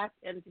our last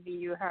interview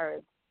you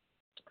heard,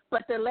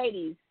 but the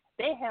ladies,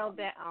 they held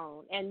their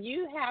own. And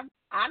you have,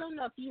 I don't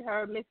know if you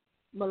heard Miss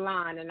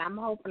Marlaan, and I'm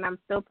hoping I'm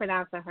still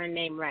pronouncing her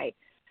name right.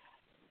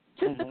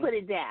 Just to put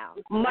it down.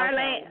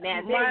 Marlaan. Okay.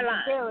 Now,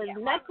 there was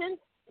nothing,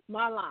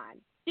 Marlaan.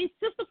 She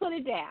just to put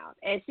it down,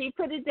 and she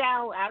put it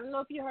down. I don't know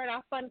if you heard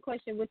our fun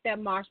question with that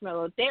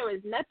marshmallow. There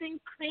is nothing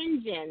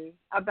cringing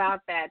about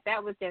that.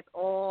 That was just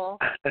all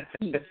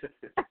peace.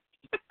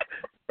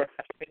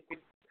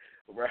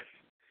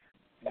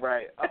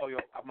 Right. Oh,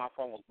 my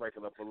phone was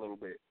breaking up a little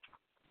bit.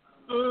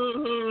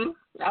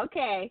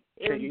 Okay.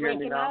 It was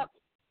breaking up.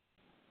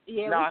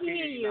 Yeah, no, we can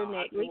hear you,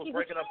 Nick. It was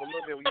breaking up a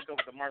little bit when you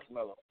talked the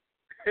marshmallow.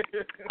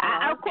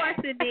 Of course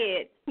it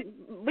did.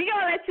 We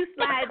gonna let you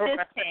slide this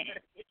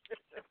time.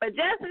 But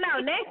just know,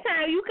 next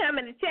time you come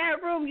in the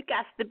chat room, you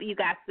got to be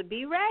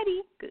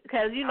ready,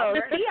 because she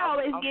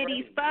always get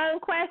these fun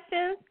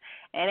questions,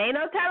 and ain't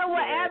no telling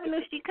what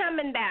avenue she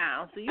coming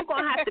down. So you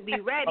gonna have to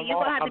be ready. You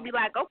gonna have to be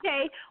like,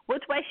 okay,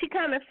 which way she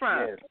coming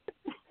from? Yes.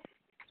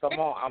 Come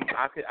on,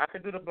 I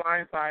can do the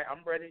blind side.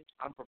 I'm ready.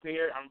 I'm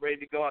prepared. I'm ready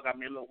to go. I got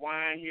me a little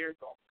wine here.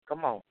 So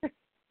come on. What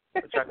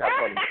y'all got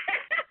for me?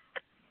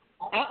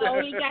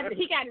 He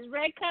got his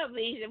red cup.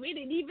 We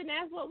didn't even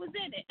ask what was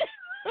in it.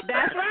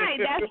 That's right.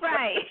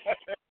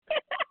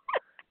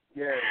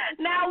 Yeah.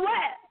 Now,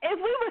 what if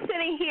we were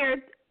sitting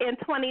here in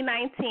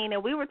 2019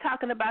 and we were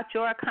talking about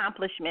your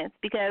accomplishments?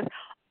 Because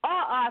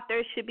all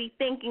authors should be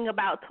thinking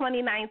about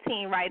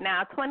 2019 right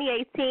now.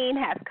 2018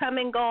 has come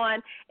and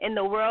gone in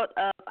the world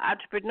of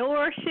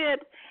entrepreneurship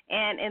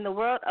and in the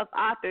world of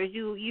authors.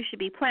 You should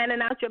be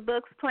planning out your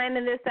books,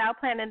 planning this out,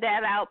 planning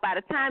that out. By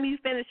the time you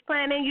finish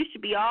planning, you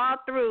should be all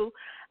through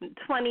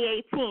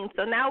 2018.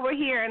 So now we're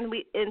here in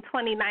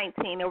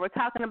 2019, and we're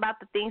talking about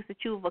the things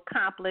that you've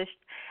accomplished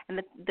and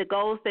the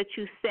goals that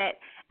you set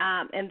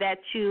and that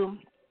you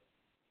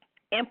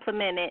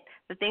implemented,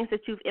 the things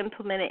that you've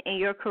implemented in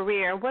your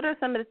career. What are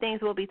some of the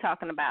things we'll be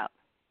talking about?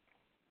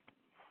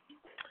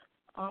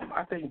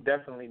 I think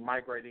definitely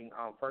migrating,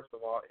 first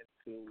of all,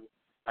 into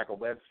like a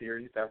web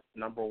series. That's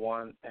number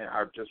one. And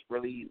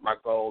my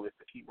goal is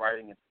to keep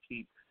writing and to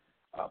keep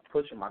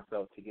pushing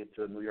myself to get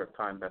to a New York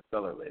Times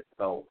bestseller list.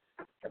 So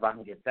if I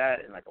can get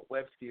that in like a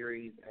web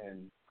series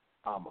and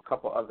a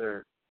couple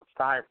other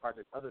side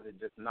projects other than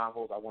just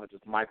novels, I want to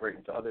just migrate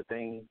into other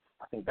things.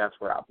 I think that's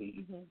where I'll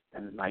be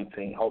in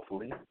 19,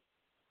 hopefully.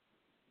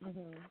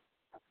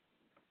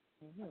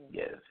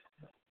 Yes.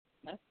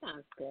 That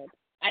sounds good.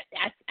 I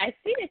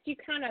see that you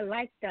kind of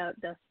like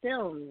the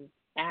film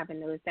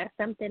avenue. Is that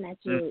something that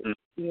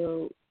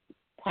you're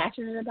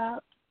passionate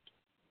about?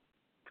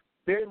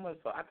 Very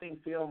much so. I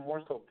think film,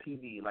 more so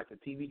TV, like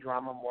a TV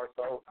drama more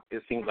so.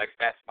 It seems like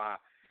that's my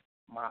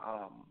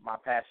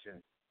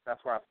passion.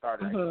 That's where I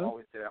started. I used to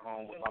always sit at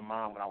home with my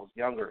mom when I was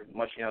younger,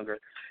 much younger.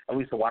 And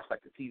we used to watch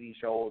like the TV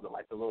shows or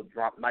like the little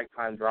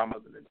nighttime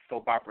dramas and the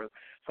soap operas.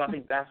 So I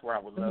think that's where I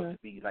would love to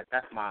be. Like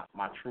that's my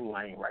true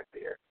lane right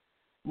there.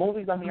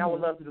 Movies, I mean, I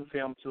would love to do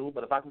film too,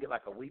 but if I can get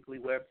like a weekly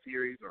web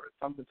series or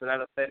something to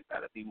that effect,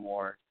 that'd be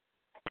more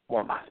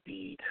my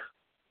speed.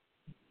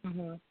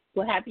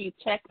 Well, have you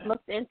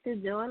looked into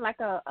doing like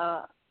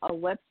a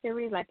web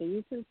series, like a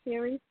YouTube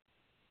series?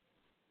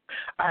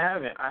 I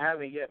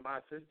haven't yet. My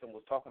assistant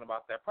was talking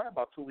about that probably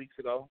about 2 weeks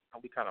ago,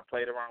 and we kind of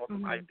played around with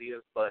some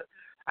ideas, but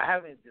I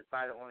haven't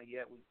decided on it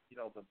yet.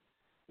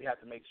 We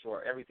have to make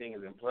sure everything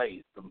is in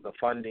place. The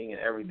funding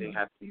and everything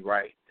has to be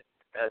right.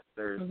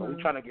 So we're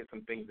trying to get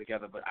some things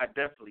together, but I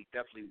definitely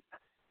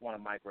want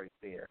to migrate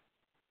there,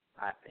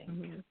 I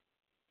think.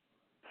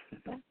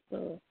 That's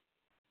cool.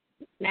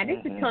 Now,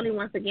 this is Toni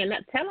once again.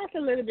 Now, tell us a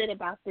little bit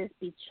about this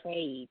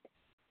Betrayed.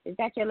 Is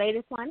that your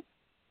latest one?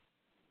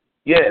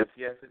 Yes,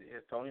 it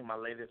is, Toni. My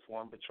latest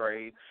one,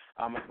 Betrayed.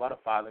 It's about a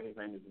father. His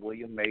name is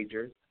William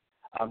Majors.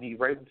 He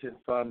raises his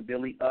son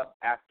Billy up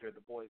after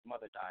the boy's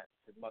mother dies.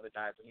 His mother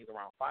dies when he's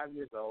around 5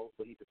 years old,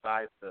 so he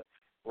decides to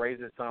raise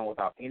his son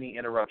without any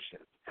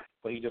interruptions.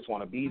 So he just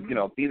want to be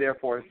there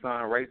for his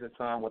son, raise his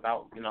son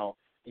without,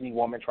 any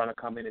woman trying to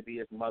come in and be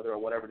his mother or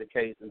whatever the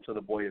case until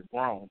the boy is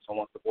grown. So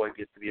once the boy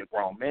gets to be a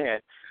grown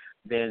man,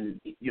 then,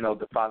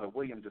 the father,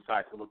 William,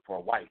 decides to look for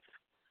a wife.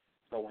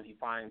 So when he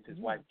finds his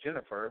wife,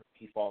 Jennifer,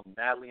 he falls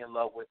madly in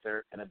love with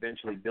her, and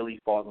eventually Billy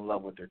falls in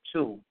love with her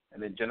too.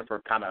 And then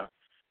Jennifer kind of,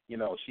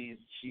 she's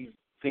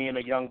seeing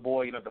a young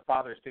boy. The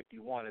father is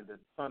 51 and the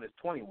son is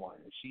 21,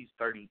 and she's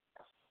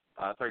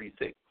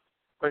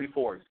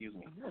 34, excuse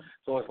me.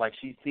 So it's like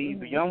she sees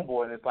the young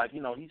boy, and it's like,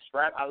 he's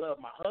strapped. I love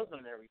my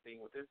husband and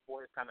everything, but this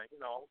boy is kind of,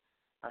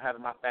 I'm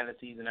having my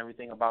fantasies and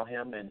everything about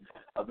him, and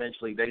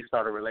eventually they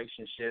start a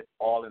relationship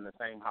all in the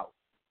same house.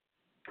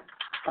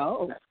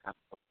 Oh. That's kind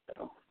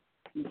of,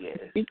 Yes.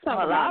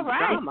 All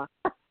right.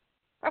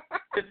 I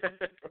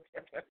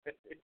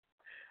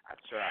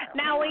try.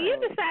 Now, when you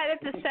decided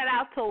to set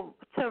out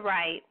to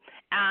write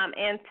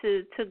and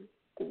to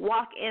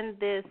walk in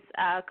this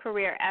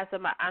career as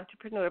an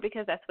entrepreneur,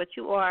 because that's what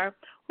you are,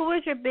 who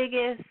was your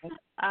biggest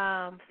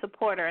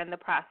supporter in the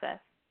process?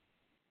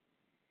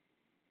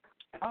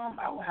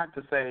 I would have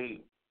to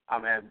say,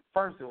 at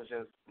first it was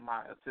just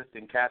my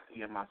assistant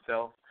Kathy and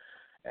myself,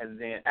 and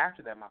then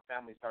after that, my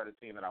family started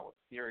seeing that I was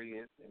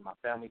serious, and my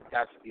family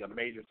got to be a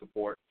major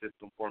support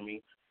system for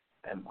me,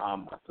 and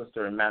my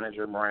sister and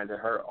manager Miranda,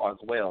 her as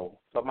well.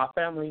 So my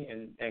family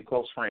and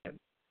close friends,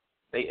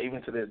 they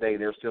even to this day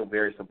they're still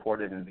very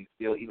supportive, and they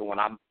still, even when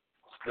I'm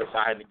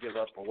deciding to give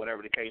up or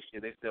whatever the case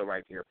is, they're still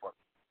right there for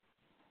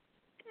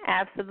me.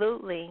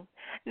 Absolutely.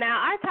 Now,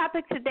 our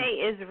topic today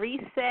is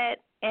reset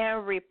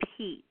and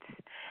repeat.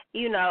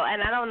 You know,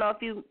 and I don't know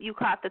if you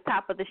caught the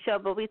top of the show,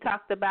 but we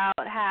talked about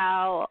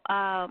how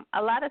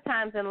a lot of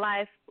times in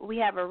life we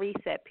have a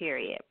reset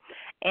period.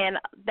 And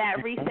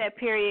that reset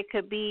period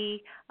could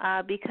be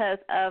because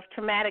of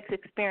traumatic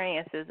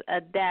experiences,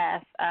 a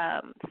death,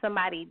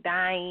 somebody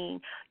dying,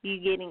 you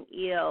getting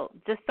ill,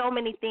 just so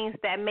many things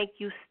that make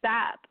you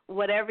stop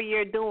whatever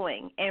you're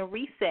doing and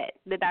reset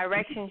the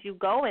directions you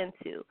go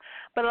into.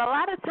 But a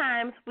lot of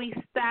times we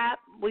stop,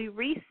 we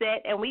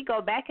reset, and we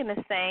go back in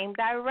the same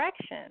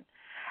direction.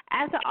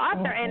 As an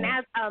author and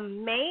as a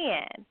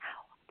man,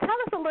 tell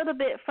us a little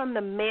bit from the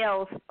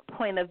male's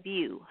point of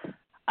view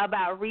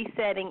about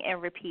resetting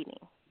and repeating.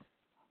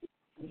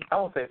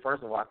 I would say,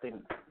 first of all, I think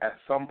at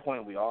some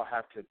point we all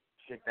have to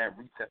hit that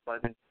reset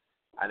button,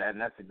 and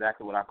that's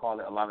exactly what I call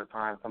it a lot of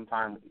times.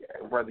 Sometimes,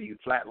 whether you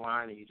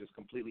flatline and you just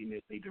completely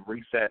need to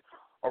reset,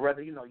 or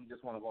whether, you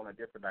just want to go in a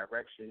different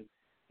direction,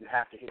 you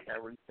have to hit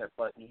that reset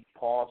button,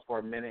 pause for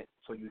a minute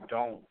so you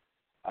don't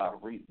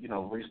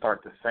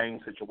restart the same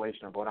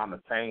situation or go down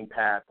the same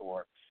path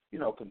or,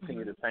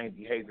 continue the same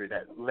behavior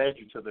that led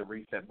you to the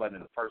reset button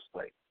in the first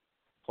place.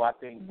 So I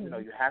think,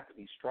 you have to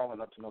be strong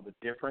enough to know the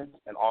difference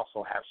and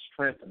also have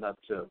strength enough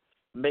to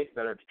make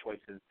better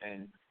choices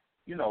and,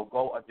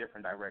 go a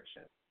different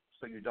direction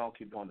so you don't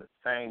keep doing the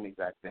same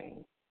exact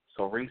thing.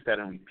 So reset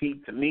and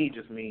repeat to me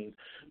just means,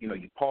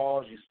 you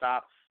pause, you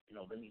stop,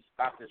 let me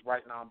stop this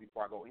right now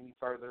before I go any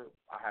further.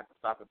 I have to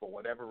stop it for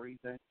whatever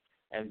reason.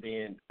 And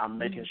then I'm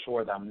making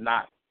sure that I'm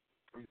not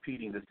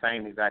repeating the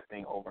same exact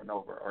thing over and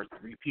over or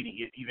repeating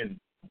it even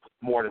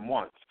more than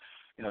once.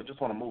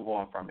 Just want to move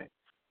on from it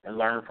and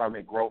learn from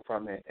it, grow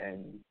from it,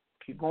 and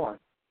keep going.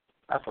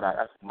 That's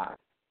my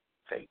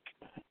take.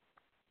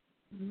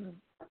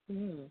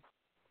 Mm-hmm.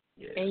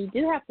 Yeah. And you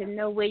do have to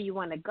know where you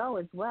want to go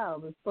as well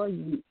before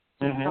you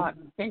start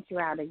to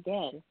venture out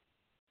again.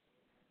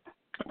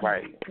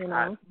 Right.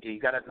 You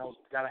gotta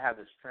have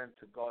the strength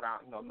to go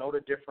down. Know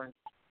the difference.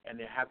 And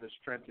then have the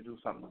strength to do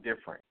something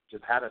different.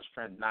 Just have the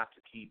strength not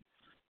to keep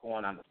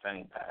going on the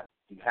same path.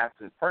 You have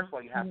to, first of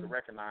all, you have to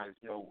recognize,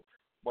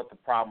 what the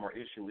problem or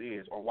issue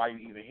is or why you're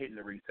even hitting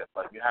the reset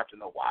button. You have to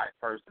know why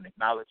first and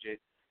acknowledge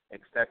it,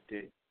 accept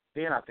it.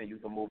 Then I think you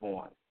can move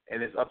on.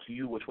 And it's up to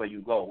you which way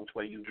you go, which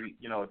way you,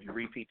 if you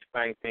repeat the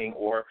same thing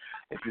or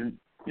if you,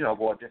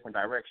 go a different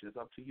direction. It's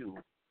up to you.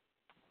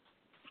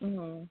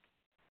 Mm-hmm.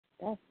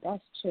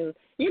 That's true.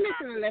 You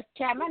listen to Let's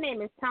Chat. My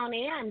name is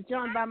Toni. I'm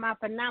joined by my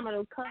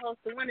phenomenal co-host,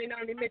 the one and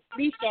only Miss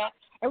Lissha.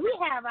 And we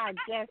have our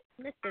guest,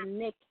 Mr.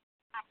 Nick.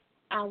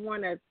 I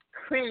want to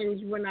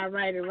cringe when I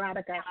write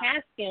erotica.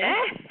 Haskin.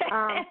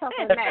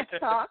 Talking that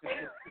talk.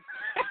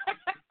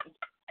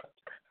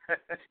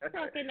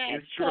 Talking that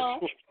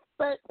talk.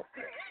 But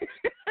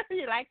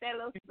you like that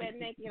little spin,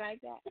 Nick? You like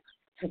that?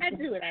 I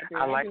do it.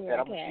 I like that.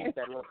 I'm going to keep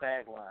that little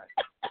tagline.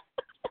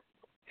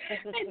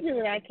 I do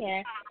what I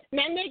can.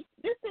 Now, Nick,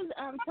 this is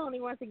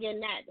Toni once again.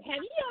 Nat,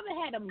 have you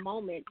ever had a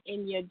moment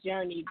in your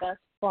journey thus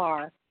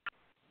far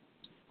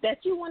that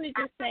you want to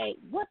just say,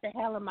 what the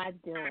hell am I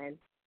doing?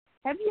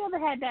 Have you ever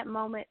had that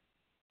moment?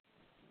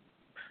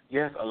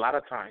 Yes, a lot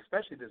of times,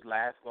 especially this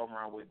last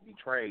go-around with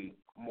Betrayed,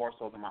 more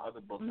so than my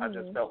other books. I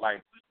just felt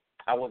like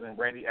I wasn't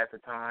ready at the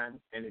time,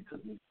 and it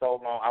took me so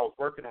long. I was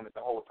working on it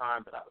the whole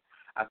time, but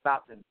I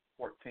stopped in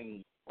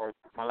 14, or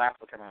my last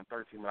book came out in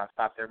 13, but I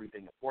stopped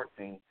everything at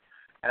 14.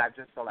 And I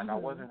just felt like I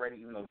wasn't ready,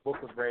 even though the book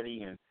was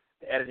ready and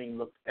the editing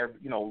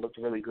looked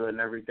really good and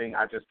everything.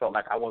 I just felt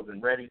like I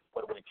wasn't ready.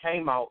 But when it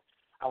came out,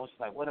 I was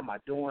like, what am I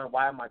doing?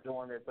 Why am I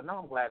doing this? But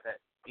now I'm glad that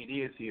it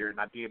is here, and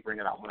I did bring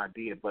it out when I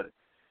did. But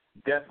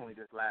definitely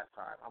this last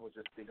time, I was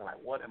just thinking, like,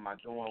 what am I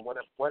doing? What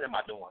am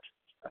I doing?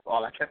 That's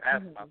all I kept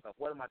asking myself.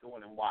 What am I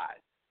doing and why?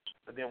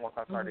 But then once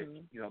I started,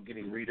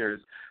 getting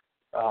readers'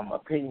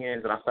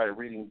 opinions and I started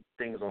reading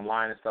things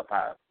online and stuff,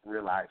 I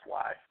realized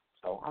why.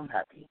 So I'm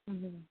happy.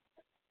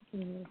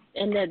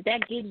 And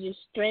that gives you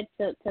strength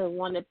to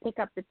want to pick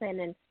up the pen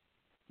and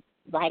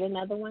write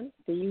another one?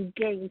 Do you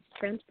gain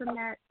strength from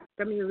that,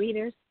 from your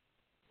readers?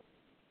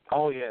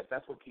 Oh, yes.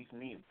 That's what keeps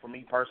me, for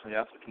me personally,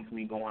 that's what keeps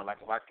me going. Like,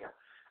 if I can,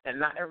 and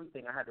not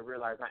everything, I had to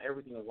realize not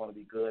everything is going to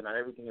be good, not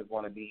everything is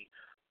going to be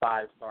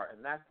 5-star,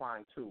 and that's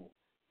fine, too.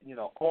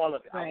 All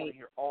of it. Right. I want to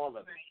hear all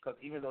of it, because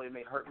even though it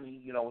may hurt me,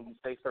 when you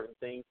say certain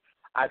things,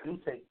 I do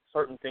take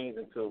certain things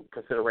into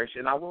consideration,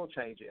 and I will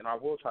change it, and I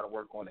will try to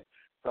work on it.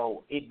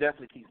 So it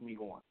definitely keeps me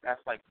going.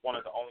 That's like one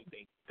of the only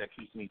things that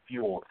keeps me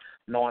fueled,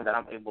 knowing that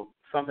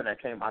something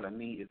that came out of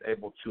me is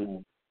able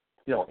to,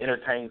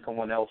 entertain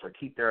someone else or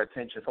keep their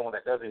attention, someone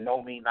that doesn't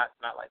know me, not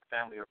like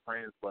family or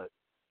friends, but,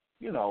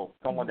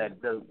 someone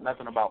that does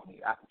nothing about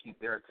me. I can keep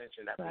their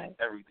attention. That means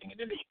everything. And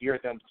then to hear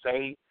them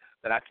say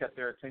that I kept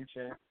their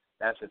attention,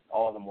 that's just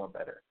all the more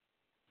better.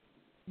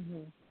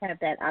 Have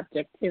that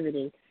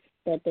objectivity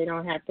that they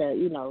don't have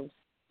to,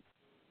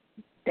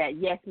 that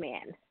yes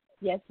man,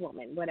 yes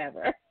woman,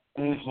 whatever.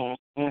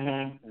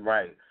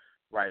 Right.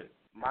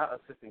 My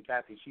assistant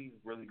Kathy, she's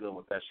really good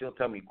with that. She'll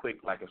tell me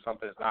quick, like if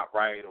something's not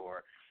right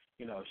or,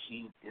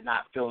 she is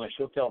not feeling it,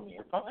 she'll tell me.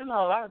 And a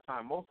lot of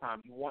times, most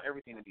times, you want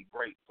everything to be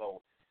great. So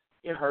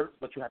it hurts,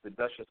 but you have to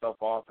dust yourself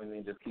off and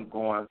then just keep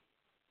going.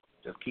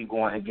 Just keep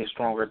going and get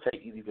stronger.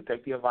 You can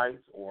take the advice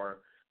or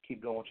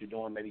keep doing what you're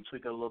doing, maybe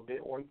tweak it a little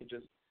bit, or you can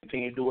just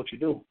continue to do what you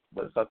do.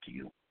 But it's up to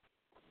you.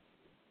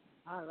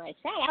 All right.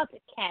 Shout out to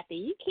Kathy.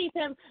 You keep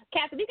him,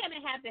 Kathy, we're going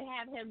to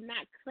have him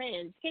not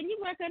cringe. Can you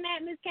work on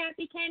that, Miss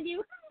Kathy? Can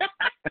you?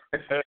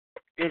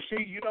 If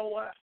she, you know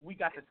what? We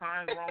got the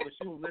times wrong, but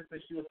she will listen.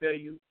 She will tell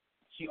you.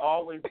 She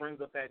always brings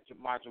up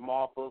my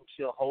Jamal book.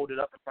 She'll hold it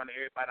up in front of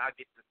everybody. I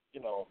get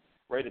to,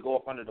 ready to go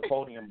up under the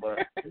podium, but,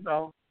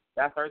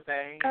 that's her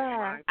thing.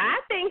 I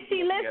think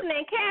she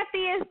listening.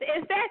 Kathy,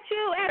 is that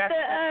you at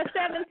the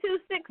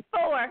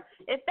 7264?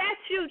 If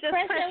that's you, just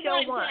press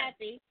your one.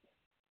 Kathy.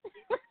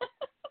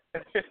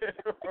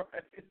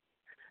 Right.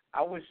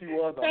 I wish she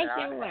was on there.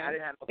 I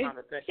didn't have no time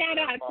to text her. Shout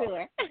out to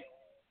her.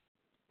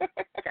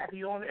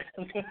 Kathy on it.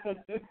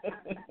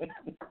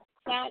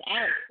 Shout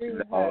out to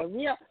her.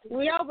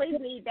 We always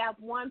need that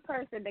one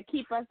person to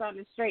keep us on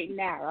the straight and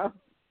narrow.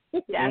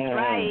 That's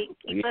right.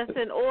 Keep us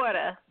in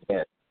order.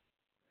 Yes.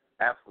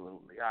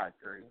 Absolutely. I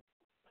agree.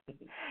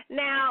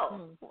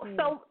 Now,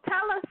 so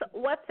tell us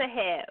what's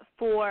ahead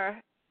for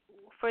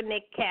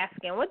Nick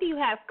Haskin. What do you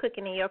have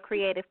cooking in your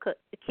creative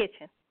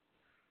kitchen?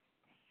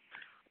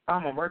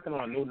 I'm working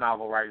on a new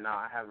novel right now.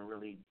 I haven't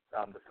really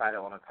decided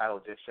on a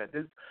title just yet.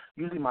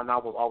 Usually my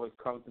novels always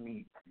come to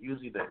me.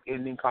 Usually the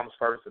ending comes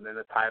first, and then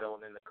the title,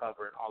 and then the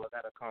cover, and all of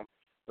that will come.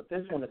 But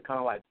this one is kind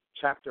of like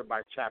chapter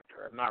by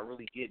chapter. I'm not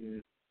really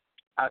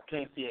I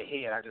can't see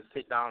ahead. I just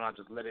sit down and I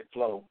just let it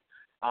flow.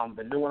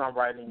 The new one I'm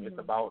writing is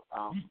about,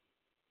 oh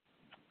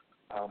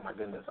my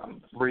goodness,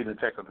 I'm reading the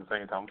text at the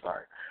same time. I'm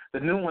sorry. The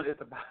new one is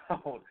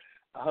about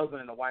a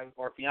husband and a wife,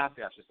 or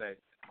fiance, I should say.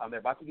 They're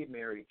about to get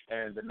married,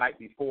 and the night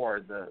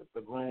before,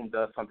 the groom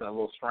does something a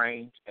little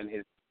strange, and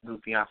his new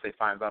fiance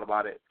finds out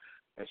about it,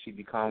 and she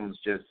becomes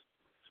just.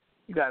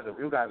 You guys will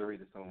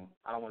read it soon.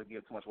 I don't want to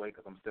give too much away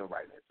because I'm still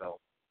writing it, so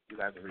you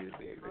guys will read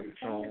it very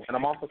soon. And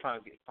I'm also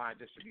trying to find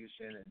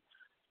distribution and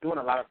doing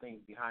a lot of things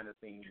behind the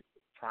scenes,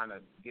 trying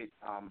to get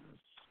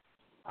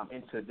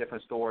into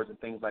different stores and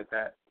things like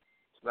that.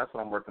 So that's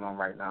what I'm working on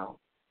right now.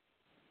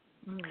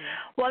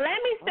 Well,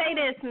 let me say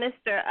this,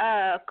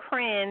 Mr.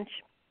 Cringe.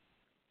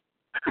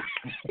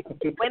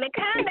 When it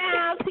comes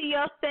down to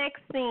your sex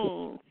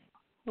scenes,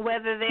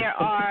 whether they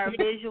are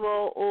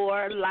visual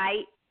or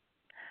light,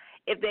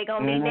 if they're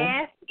going to be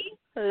nasty,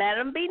 let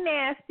them be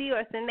nasty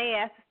or send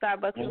their ass to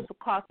Starbucks for some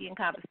coffee and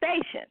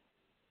conversation.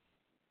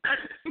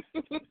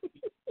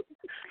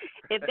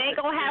 If they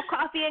going to have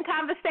coffee and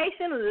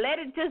conversation, let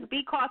it just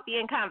be coffee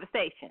and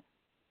conversation.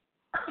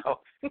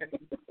 Okay.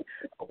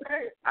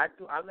 I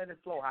let it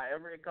flow.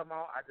 However it come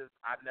out,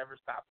 I never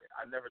stop it.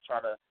 I never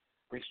try to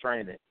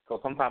restrain it. So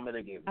sometimes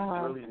it'll get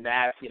really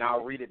nasty, and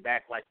I'll read it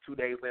back like 2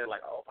 days later,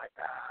 like, oh my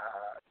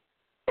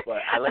God.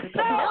 But I let it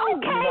come out.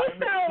 Okay,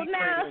 so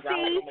now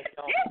see,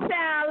 it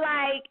sounds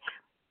like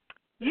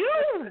you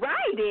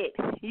write it,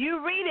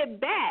 you read it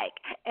back,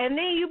 and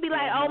then you be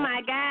like, oh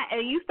my God,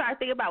 and you start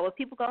thinking about what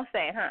people gonna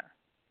say, huh?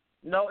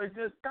 No, it's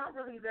just not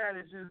really that.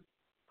 It's just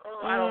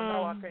I don't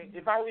know. I think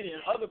if I read it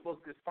in other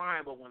books, it's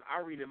fine. But when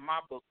I read in my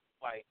book,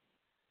 it's like,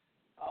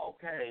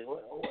 okay,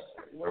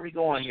 where are we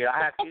going here?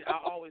 I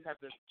always have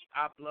to.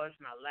 I blush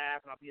and I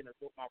laugh and I'll be in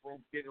my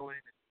room giggling.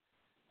 And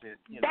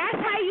just, That's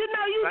how you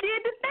know you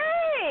did the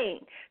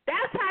thing.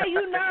 That's how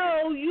you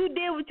know you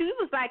did what you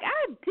was like.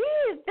 I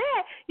did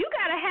that. You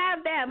gotta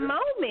have that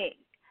moment.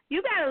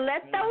 You gotta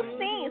let those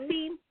scenes.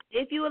 See,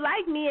 if you would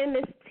like me and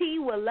Miss T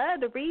would love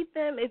to read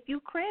them. If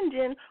you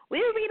cringing,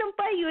 we'll read them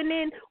for you, and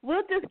then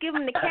we'll just give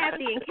them to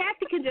Kathy, and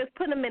Kathy can just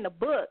put them in a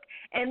book,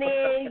 and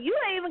then you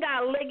ain't even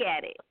gotta look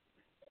at it.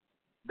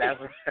 That's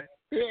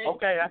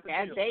okay.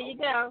 There you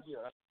go.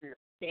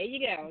 There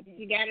you go.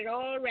 You got it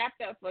all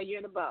wrapped up for you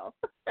in a bow.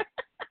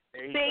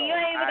 See, you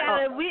ain't even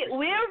gotta.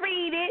 We'll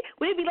read it.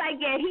 We'll be like,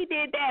 yeah, he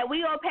did that.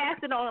 We gonna pass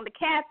it on to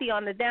Kathy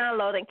on the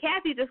download, and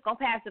Kathy just gonna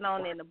pass it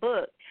on in the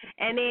book,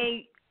 and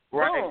then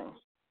boom.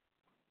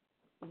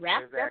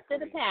 Wrapped up to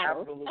the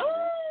paddle.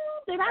 Oh,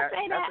 did I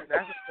say that?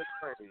 That's a good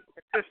trade.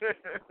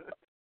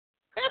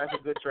 That's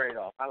a good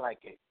trade-off. I like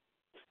it.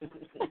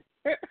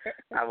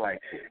 I like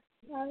it.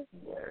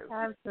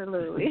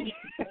 Absolutely.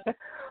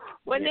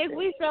 Well, Nick,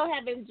 we so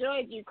have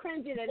enjoyed you,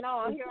 cringing and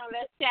all, here on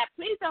Let's Chat.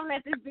 Please don't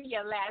let this be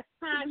your last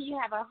time. You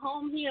have a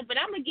home here, but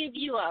I'm going to give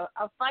you a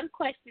fun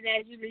question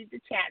as you leave the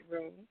chat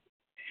room.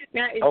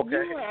 Now, if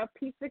you were a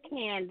piece of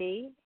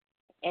candy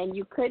and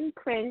you couldn't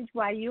cringe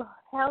while you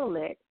held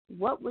it,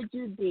 what would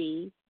you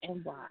be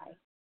and why?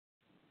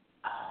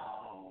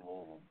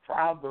 Oh,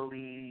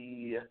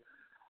 probably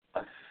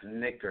a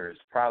Snickers.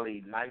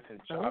 Probably nice and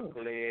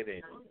chocolate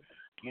and,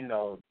 you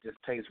know, just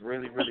tastes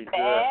really, really good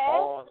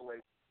all the way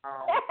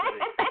down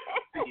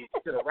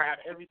to the wrap,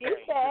 everything. You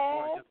just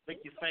want to just lick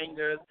your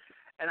fingers.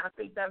 And I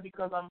think that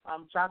because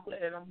I'm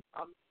chocolate and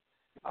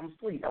I'm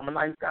sweet. I'm a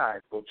nice guy.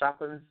 So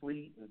chocolate and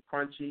sweet and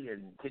crunchy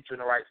and hit you in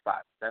the right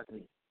spot. That's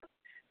me.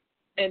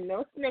 And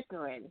no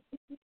snickering.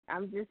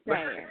 I'm just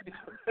saying.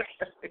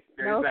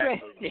 No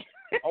exactly.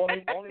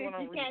 Only when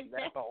I'm reading.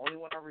 That's the only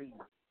one I read.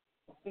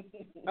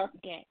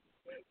 Okay.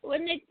 Well,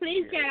 Nick,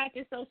 please shout out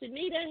your social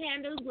media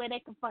handles where they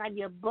can find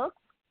your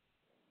books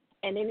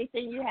and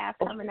anything you have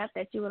coming up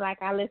that you would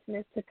like our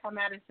listeners to come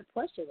out and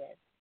support you with.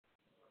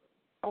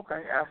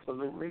 Okay,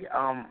 absolutely.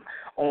 On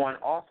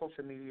all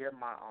social media,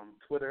 my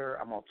Twitter,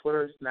 I'm on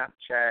Twitter,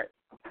 Snapchat,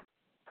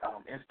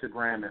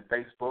 Instagram, and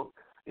Facebook.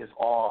 It's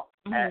all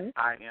at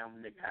I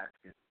am Nick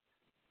Haskin.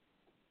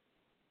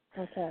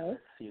 Okay.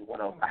 Let's see what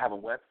else. I have a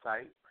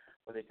website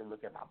where they can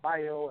look at my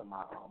bio and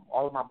my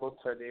all of my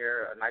books are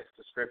there. A nice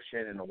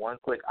description and a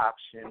one-click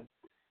option.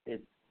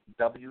 It's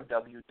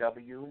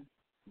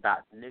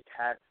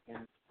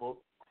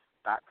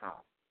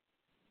www.nickhaskinsbook.com.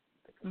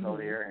 They can go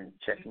there and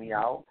check me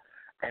out.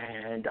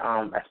 And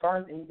as far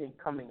as anything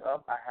coming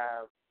up, I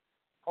have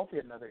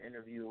hopefully another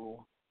interview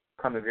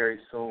coming very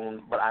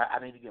soon, but I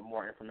need to get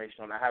more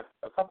information on it. I have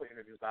a couple of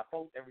interviews. I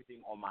post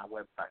everything on my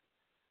website.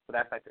 So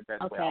that's like the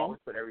best way. I always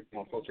put everything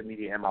on social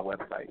media and my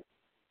website.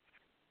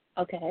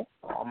 Okay.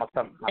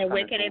 And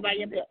where can they buy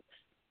your books?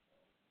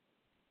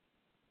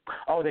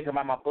 Oh, they can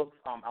buy my books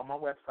on my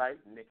website,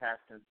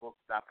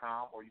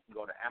 nickhaskinsbooks.com, or you can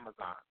go to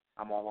Amazon.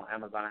 I'm all on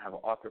Amazon. I have an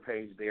author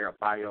page there, a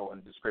bio,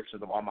 and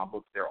descriptions of all my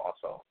books there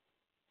also.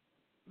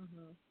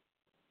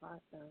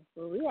 Awesome.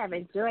 Well, we have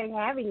enjoyed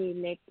having you,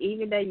 Nick.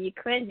 Even though you're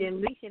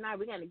cringing, Lissha and I,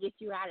 we're going to get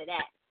you out of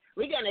that.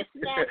 We're going to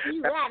snap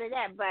you out of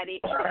that,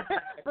 buddy.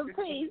 But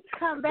please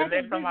come back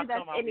and visit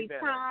us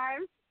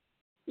anytime.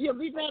 You'll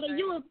be better.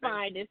 You were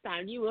fine this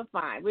time. You were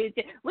fine. We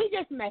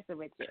just messing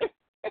with you.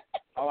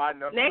 Oh, I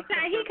know. Next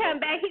time he come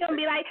back, he going to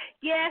be like,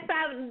 yes,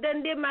 I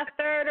done did my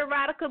third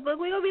erotica book.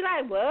 We're going to be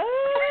like, what?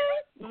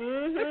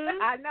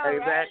 I know,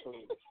 exactly.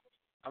 Right?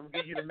 I'm going to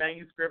give you the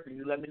manuscript, and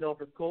you let me know if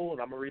it's cool,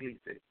 and I'm going to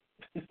release it.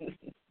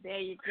 There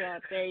you go.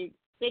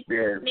 Nick,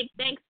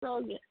 thanks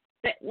so much.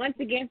 Once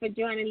again for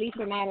joining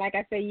Lissha and I. Like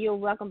I said, you're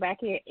welcome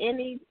back here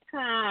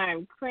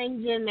anytime,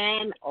 cringing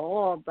and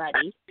all,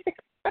 buddy.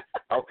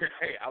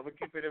 Okay, I will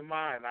keep it in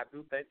mind. I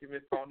do thank you,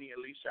 Miss Toni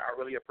and Lissha. I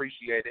really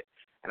appreciate it,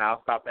 and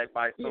I'll stop back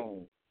by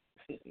soon.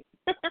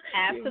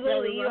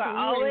 Absolutely, you are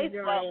always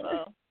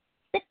welcome.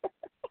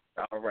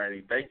 All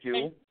righty, thank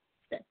you.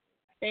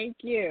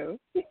 Thank you.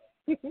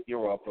 You're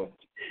welcome.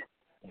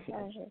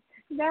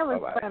 That was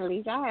fun,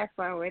 Lissha. I had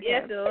fun with him.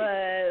 Yes, it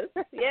was.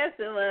 Yes,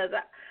 it was.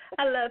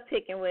 I love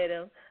picking with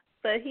him.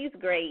 But he's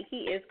great. He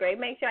is great.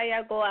 Make sure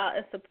y'all go out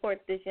and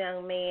support this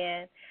young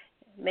man.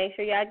 Make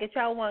sure y'all get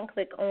y'all one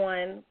click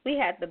on. We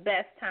had the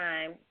best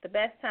time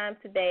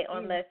today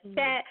on Let's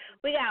Chat.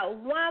 We got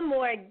one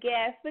more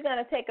guest. We're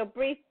going to take a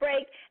brief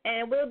break,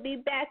 and we'll be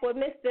back with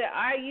Mr.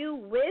 Are You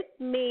With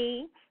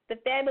Me, the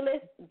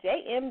fabulous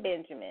J.M.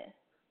 Benjamin.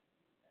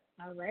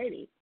 All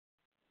righty.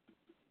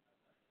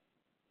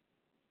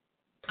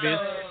 This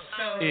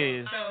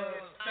is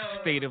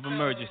State of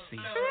Emergency.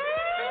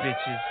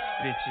 Bitches.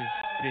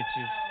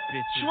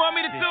 You want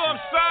me to do? I'm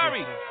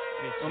sorry.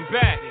 I'm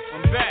back.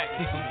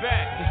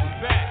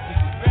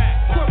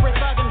 Corporate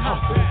love and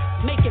hustle,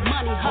 making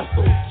money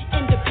hustle,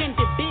 independent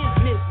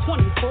business,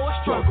 24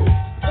 struggle,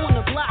 on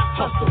the block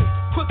hustle,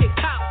 crooked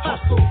cop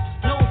hustle,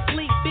 no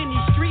sleep in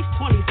these streets,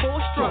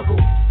 24 struggle,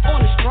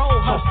 on the stroll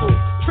hustle,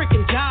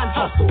 tricking John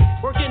hustle,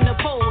 working the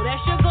pole, that's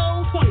your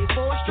goal, 24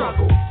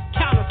 struggle,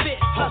 counterfeit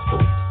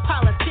hustle,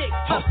 politics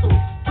hustle,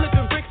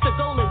 flipping bricks to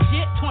go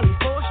legit, 24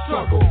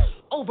 struggle,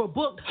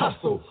 overbooked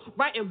hustle,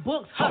 writing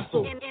books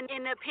hustle, in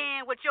the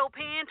pen with your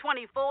pen,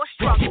 24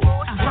 struggle,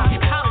 college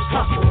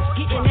hustle,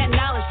 getting that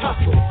knowledge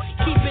hustle,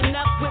 keeping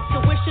up with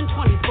tuition,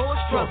 24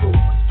 struggle,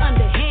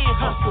 underhand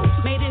hustle,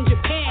 made in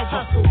Japan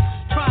hustle,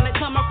 trying to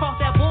come across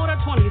that border,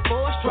 24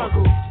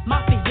 struggle,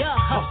 mafia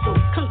hustle,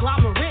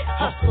 conglomerate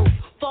hustle,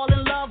 fall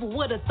in love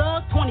with a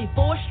thug,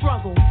 24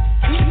 struggle.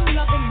 Who you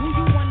loving, who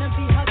you wanna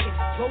be hugging,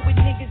 roll with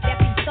niggas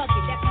that be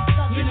sucking,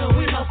 you know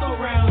we hustle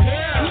around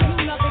here. Who you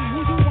loving,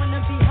 who you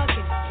wanna be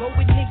hugging, roll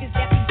with niggas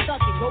that be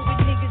sucking, roll with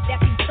niggas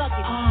that be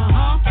sucking.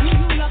 Who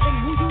you loving,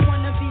 who you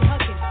wanna be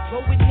hugging,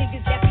 roll with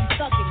niggas that be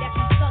sucking,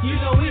 you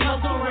know we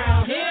hustle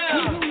around here.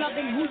 Who you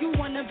loving, who you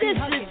wanna be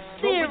hugging.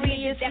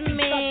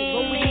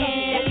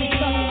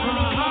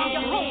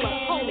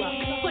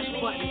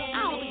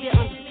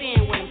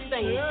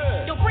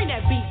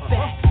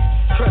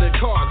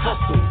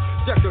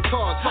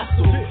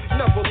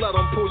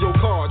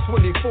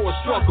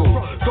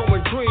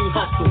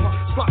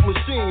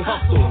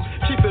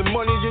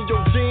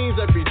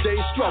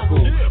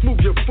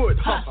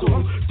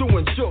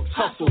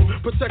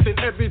 protecting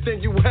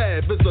everything you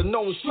have is a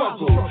known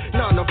struggle.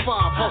 9 to 5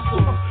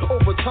 hustle,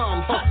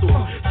 overtime hustle.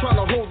 Trying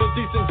to hold a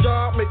decent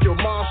job, make your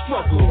mind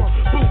struggle.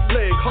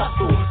 Bootleg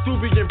hustle,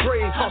 doobie and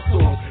braids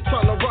hustle.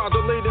 Trying to ride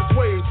the latest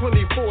wave,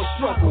 24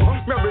 struggle.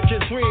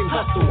 American dream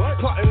hustle,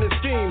 plotting and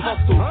scheme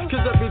hustle.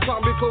 Cause every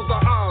time we close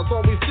our eyes,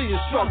 all we see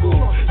is struggle.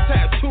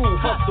 Tattoo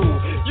hustle,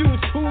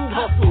 YouTube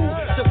hustle.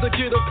 Just to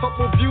get a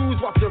couple views,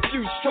 watch a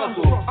few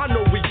struggle. I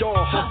know we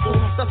all hustle,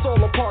 that's all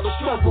a part of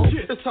struggle.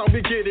 It's time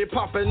we get it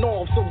popping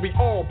off, so we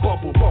all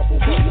bubble.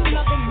 Who you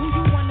loving, who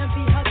you wanna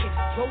be hugging?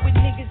 Go with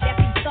niggas that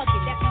be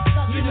sucking,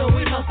 You know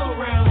we hustle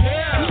around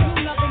here. Who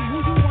you loving, who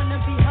you wanna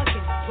be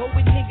hugging? Go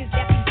with niggas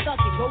that be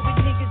sucking, Who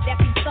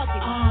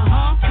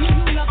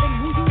you loving,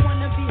 who you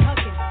wanna be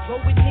hugging? Go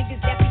with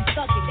niggas that be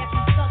sucking,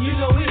 You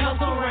know we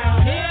hustle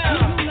around here.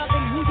 Who you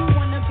loving, who you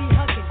wanna be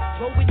hugging?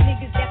 Go with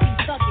niggas that be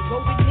sucking,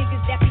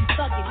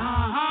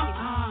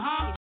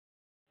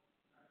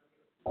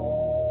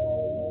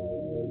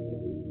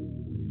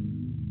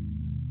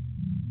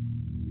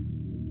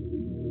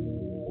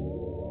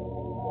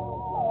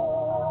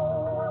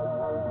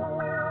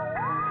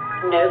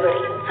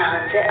 Nobody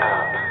turns it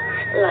up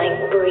like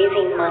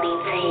Breezy Money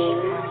Team.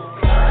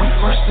 We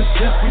first to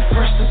death, you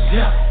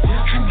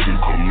can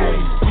come on.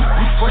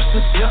 We first to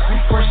death,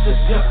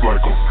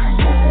 like a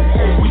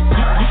funeral. We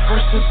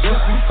first to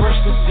death, you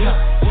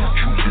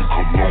can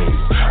come on.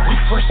 We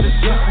first to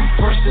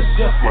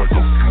death, like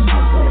a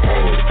funeral.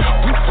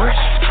 We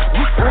fresh.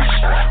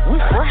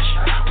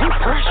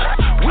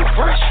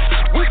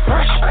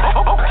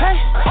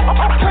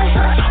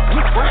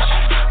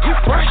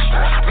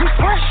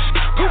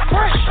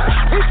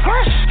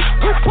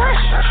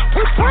 Okay.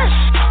 We fresh.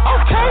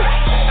 Okay.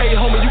 Hey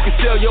homie, you can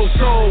sell your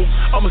soul.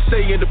 I'ma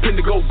stay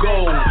independent, go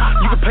gold.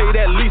 You can pay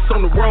that lease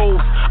on the road.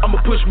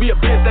 I'ma push me a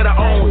Benz that I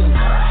own.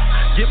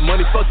 Get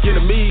money, fuck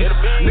enemies.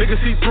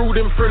 Niggas see through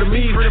them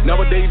frenemies.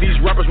 Nowadays these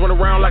rappers run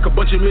around like a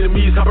bunch of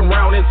enemies, hopping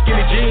around in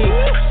skinny jeans.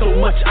 So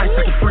much ice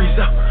I can freeze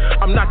up.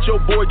 I'm not your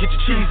boy, get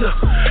your cheese up.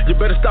 You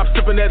better stop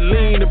sipping that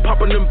lean and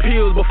popping them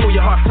pills before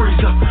your heart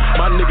freeze up.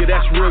 My nigga,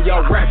 that's real,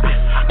 y'all rapping.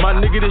 My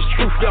nigga, this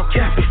truth, y'all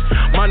capping.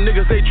 My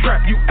niggas, they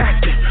trap, you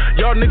acting.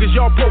 Y'all niggas,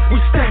 y'all broke, we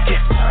stacking.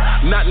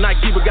 Not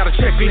Nike, but got a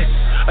checklist.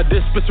 A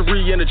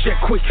dispensary and a check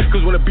quick.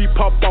 Cause when a beat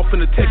pop off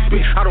in the text bit,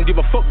 I don't give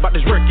a fuck about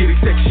this record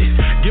section.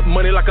 Get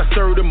money like I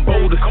serve them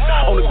boulders.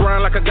 On the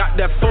grind like I got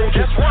that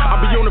Folgers. I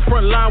be on the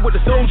front line with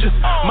the soldiers.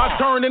 My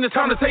turn and it's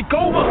time to take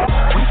over.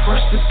 We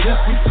first to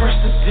death.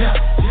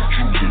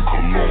 You can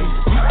come on.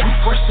 We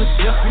first to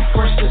death.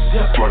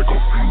 Like a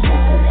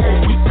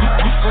funeral.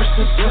 We first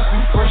to death.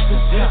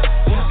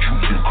 You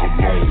can come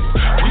on.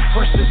 We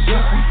first to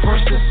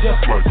death.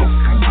 Like a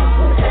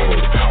funeral.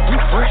 We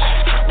fresh.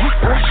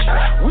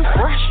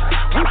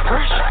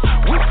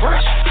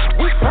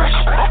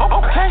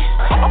 Okay.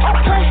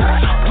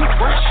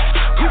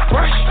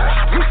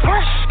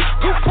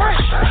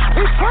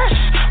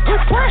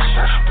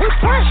 We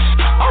fresh.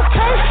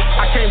 Okay.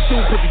 I came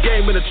through, put the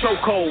game in a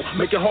chokehold,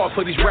 make it hard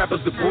for these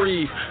rappers to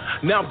breathe.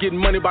 Now I'm getting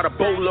money by the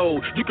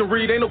boatload. You can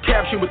read, ain't no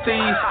caption with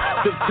these.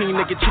 15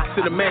 naked chicks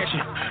in the mansion.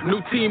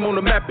 New team on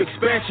the map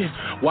expansion.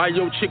 Why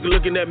your chick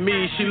looking at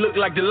me? She look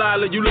like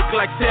Delilah, you look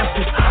like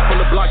Samson. From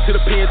the block to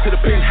the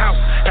penthouse.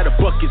 Had a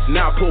buckets,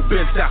 now I pull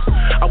bents out.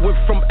 I went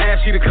from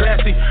ashy to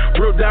classy.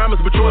 Real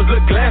diamonds, but yours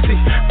look glassy.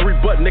 3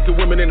 butt naked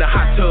women in the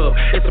hot tub.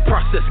 It's a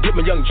process, get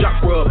my young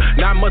jock rub.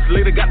 9 months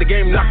later, got the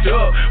game knocked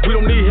up. We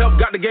don't need help,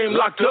 got the game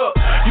locked up.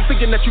 You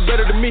thinking that you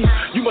better than me?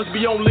 You must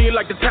be on lean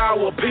like the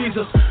Tower of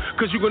Pisa.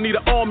 Cause you gon' need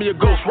an army of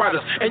ghost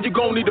riders, and you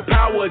gon' need the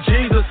power of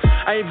Jesus.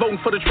 I ain't voting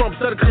for the Trumps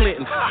or the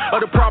Clintons,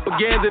 or the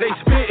propaganda they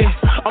spittin'.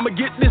 I'ma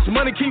get this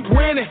money, keep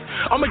winning.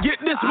 We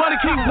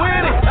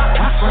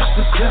first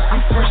to death.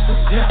 You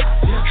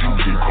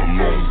can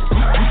come on.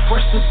 We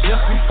first to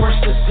death.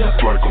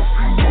 Like a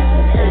funeral.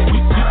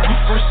 We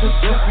first to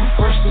death.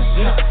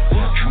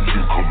 You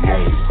can come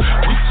on.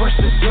 We first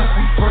to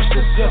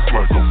death.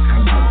 Like a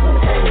funeral.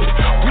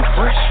 We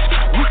fresh.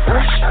 Okay.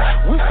 We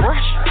fresh.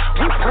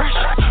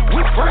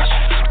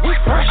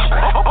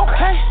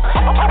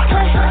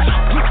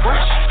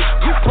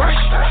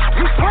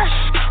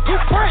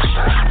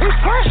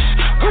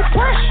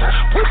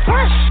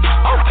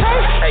 Okay.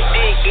 Hey,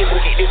 dig this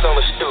and get this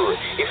understood.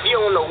 If you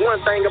don't know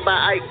one thing about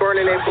Ike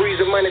Burning and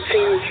Breezy Money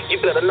Team, you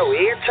better know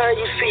every time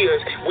you see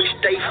us, we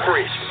stay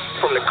fresh.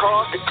 From the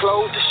cars, the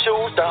clothes, the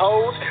shoes, the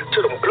hoes,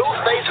 to them blue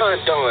face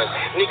hunt dons.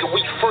 Nigga,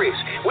 we fresh.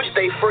 We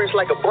stay fresh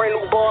like a brand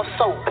new bar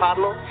soap,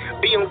 partner.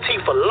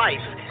 BMT for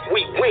life.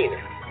 We win.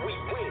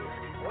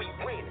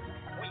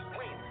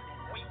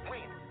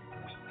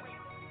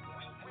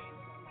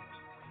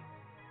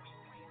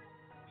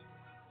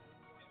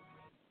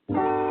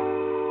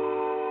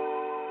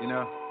 You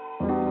know,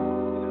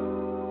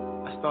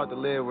 I started to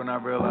live when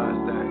I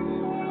realized that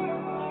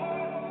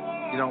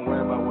you don't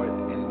worry about what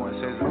anyone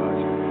says about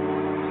you.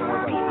 Don't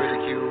worry about the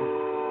ridicule.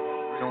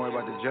 Don't worry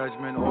about the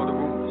judgment or the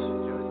rumors.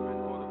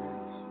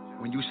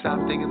 When you stop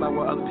thinking about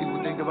what other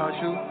people think about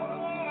you,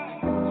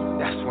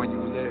 that's when you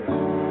live.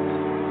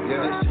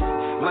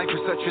 Yeah. Life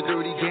is such a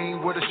dirty game,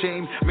 what a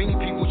shame. Many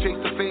people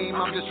chase the fame,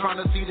 I'm just trying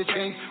to see the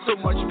change. So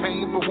much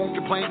pain, but won't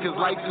complain, cause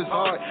life is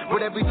hard. But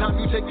every time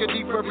you take a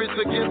deep breath, it's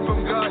a gift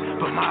from God.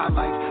 But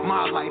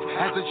my life,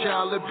 as a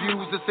child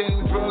abused, the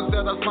same drugs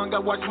that I slung, I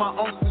watched my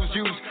uncles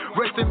use.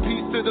 Rest in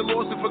peace to the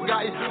lost and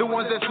forgotten, the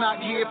ones that's not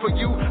here for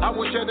you. I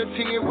will shed a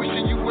tear,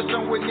 wishing you were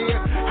somewhere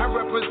near. I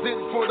represent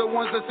for the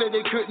ones that said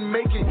they couldn't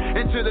make it,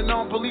 and to the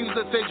non-believers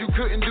that said you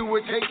couldn't do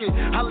it, take it.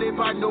 I live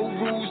by no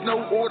rules,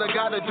 no order,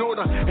 got a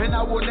daughter, and I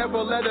will never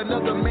let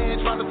another man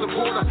try to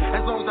support her.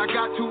 As long as I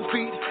got 2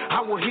 feet, I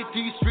will hit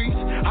these streets.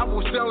 I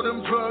will sell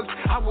them drugs,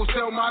 I will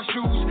sell my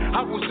shoes,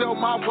 I will sell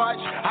my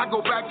watch. I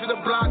go back to the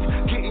block,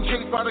 getting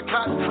chased by the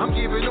cops. I'm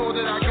giving all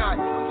that I got.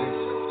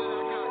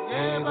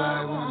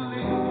 Everybody wanna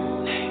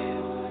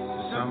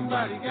live,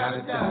 somebody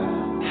gotta die.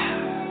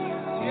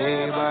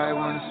 Everybody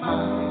wanna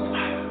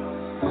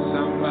smile,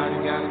 somebody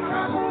gotta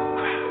cry.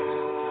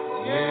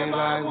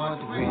 Everybody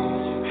wants to rich,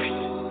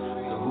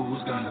 so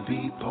who's gonna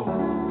be poor?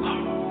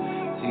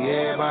 See,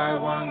 everybody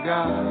want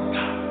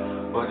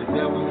God, but the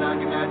devil's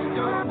knocking at the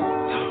door.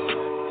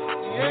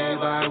 See,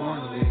 everybody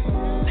wanna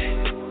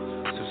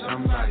live, so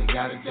somebody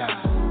gotta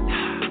die.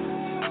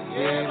 See,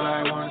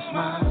 everybody wanna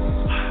smile,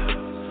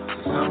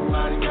 so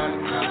somebody gotta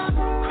cry.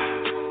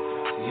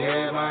 See,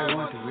 everybody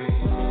wants to rich,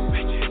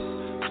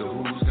 so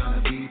who's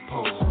gonna be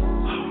poor?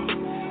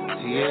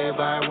 See,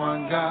 everybody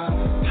want God,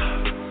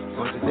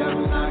 but the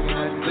devil's knocking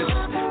at the door.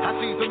 I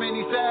see so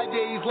many sad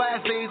days,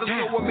 last days, I'm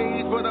so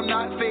amazed, but I'm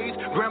not fazed.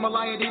 Grandma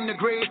lying in the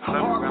grave,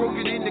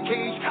 heartbroken in the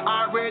cage,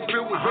 eyelids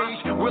filled with rage.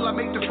 Will I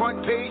make the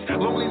front page?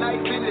 Lonely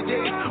nights in the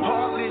day,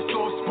 heartless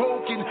or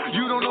spoken.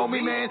 You don't know me,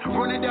 man.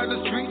 Running down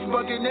the streets,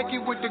 bucket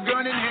naked with the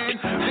gun in hand.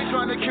 They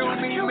trying to kill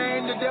me,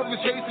 man. The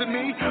devil's chasing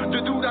me. The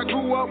dude I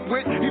grew up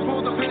with, he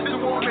pulled the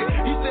pistol on me.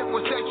 He said,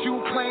 "What's that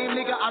you claim,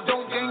 nigga? I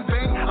don't gang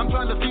bang. I'm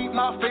trying to feed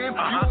my fam.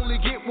 You only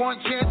get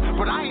one chance,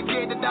 but I ain't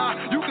scared to die.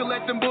 You can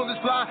let them bullets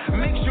fly.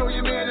 Make sure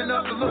you're man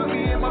enough to look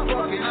me in my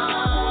fucking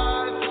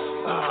eyes.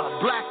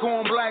 Black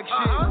on black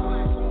shit.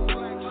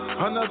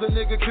 Another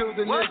nigga killed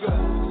a nigga.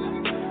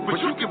 But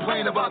you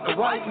complain about the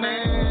white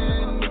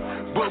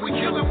man, but we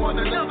killing one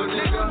another,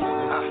 nigga.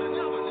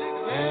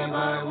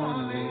 Everybody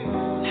wanna live,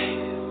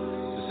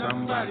 so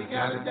somebody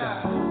gotta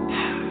die.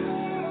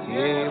 See,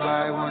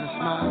 everybody wanna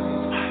smile,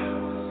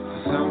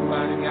 so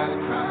somebody gotta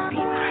cry.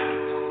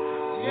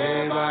 See,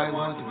 everybody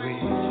wants to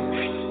rich,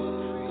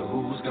 so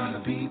who's gonna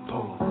be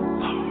poor?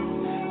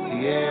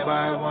 See,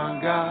 everybody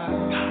want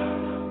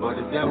God, but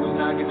the devil's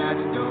knocking at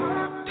the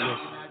door.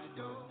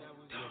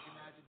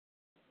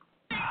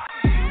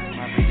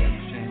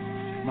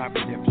 My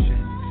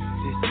redemption,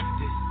 this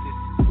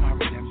is my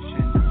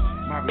redemption,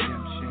 my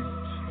redemption,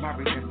 my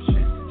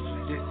redemption,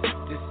 this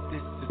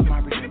is my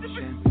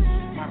redemption,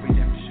 my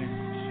redemption,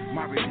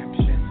 my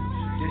redemption,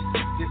 this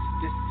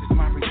is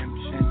my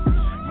redemption,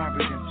 my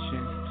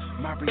redemption,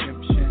 my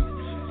redemption,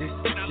 this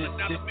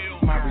is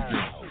my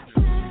redemption.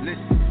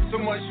 Listen, so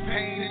much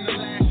pain in the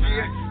last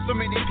year, so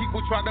many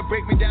people try to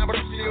break me down, but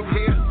I'm still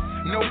here.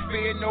 No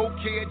fear, no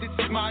care, this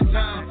is my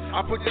time.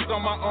 I put this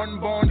on my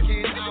unborn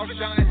kids, I'll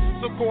shine.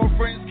 So core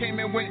friends came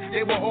and went,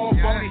 they were all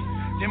phony.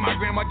 Then my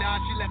grandma died,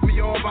 she left me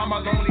all by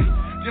my lonely.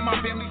 Then my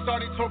family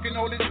started talking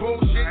all this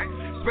bullshit,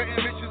 spreading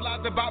vicious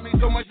lies about me,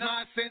 so much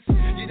nonsense.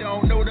 You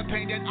don't know the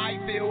pain that I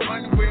feel,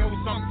 unreal.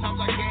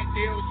 Sometimes I can't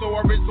deal, so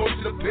I resort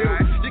to the pill.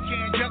 You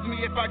can't judge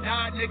me if I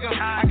die, nigga.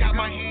 I got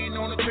my hand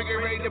on the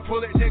trigger, ready to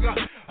pull it, nigga.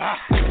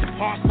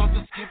 Heart start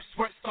to skip,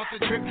 sweat start to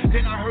drip.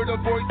 Then I heard a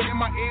voice in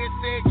my ear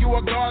said, "You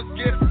are God's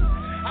gift."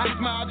 I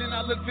smiled and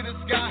I looked to the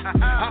sky.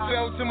 I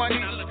fell to my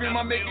knees and screamed,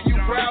 "I'm making you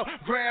proud,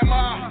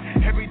 Grandma.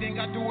 Everything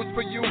I do is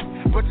for you,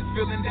 but this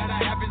feeling that I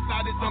have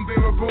inside is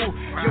unbearable."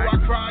 Yo, I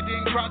cried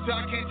and cried till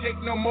I can't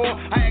take no more.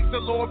 I asked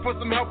the Lord for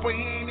some help, but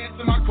He ain't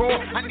answer my call.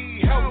 I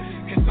need help.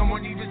 Can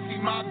someone even see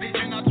my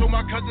vision? I told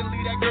my cousin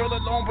leave that girl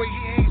alone, but he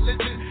ain't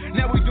listen.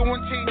 Now we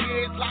doing 10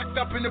 years locked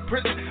up in the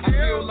prison. I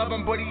still love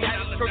him, but he had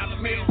his church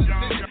made a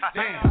decision.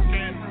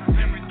 Damn.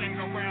 Everything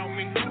around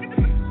me.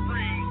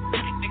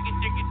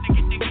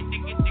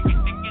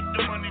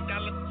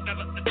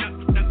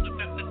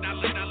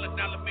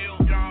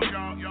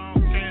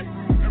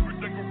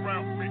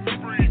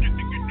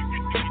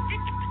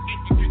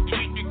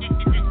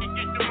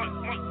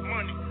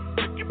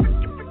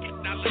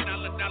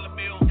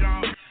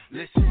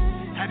 Listen,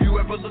 have you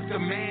ever looked a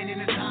man in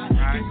his eyes?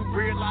 Can you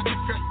realize he's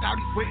stressed out,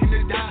 he's waiting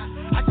to die?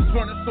 I just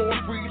wanna soar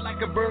free like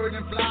a bird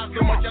and fly.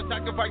 So much I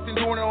sacrificed and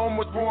doing it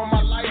almost ruined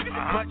my life.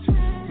 But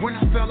when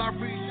I fell, I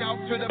reached out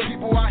to the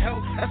people I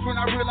helped. That's when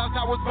I realized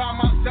I was by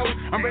myself.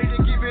 I'm ready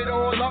to give it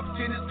all up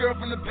to this girl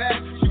from the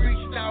past. She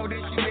reached out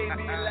and she made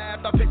me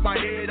laugh. I picked my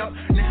head up.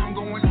 Now I'm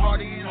going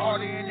harder and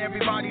harder, and every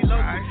everybody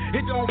loves me.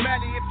 It don't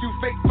matter if you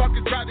fake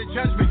fuckers try to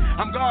judge me.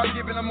 I'm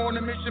God-given, I'm on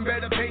a mission,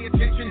 better pay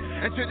attention.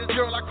 And to this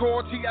girl I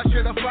called T, I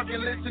should've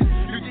fucking listened.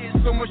 You did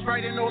so much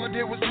right and all I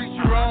did was treat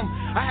you wrong.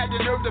 I had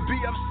the nerve to be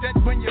upset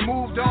when you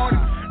moved on.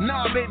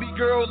 Nah, baby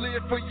girl,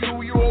 live for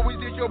you. You always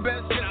did your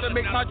best just to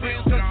make my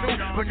dreams come true.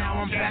 But now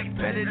I'm back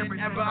better than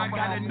ever, I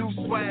got a new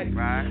swag.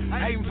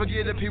 I even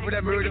forget the people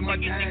that murdered my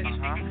dad.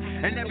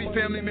 And every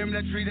family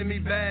member that treated me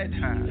bad.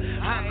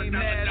 I ain't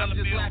mad, I'm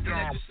just laughing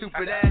at your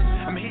stupid ass.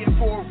 I'm here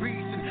for a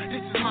reason,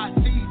 this is my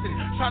season.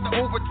 Try to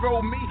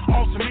overthrow me,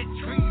 ultimate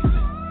treason.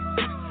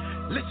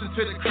 Listen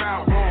to the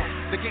crowd roar.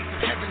 The gates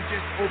of heaven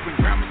just open.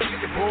 Grandma, see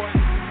the boy.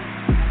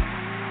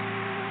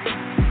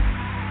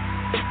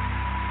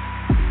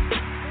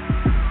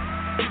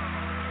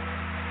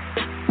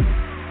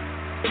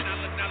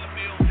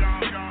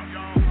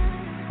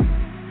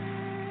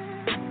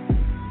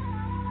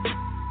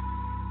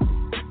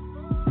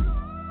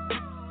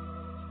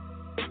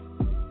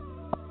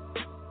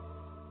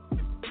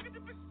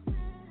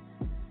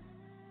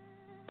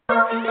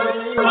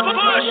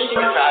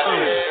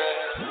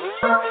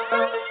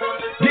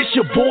 This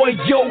your boy,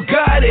 Yo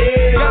got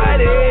it.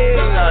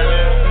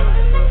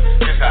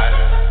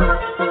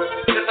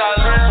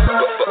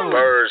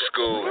 Bird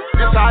school.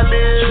 This I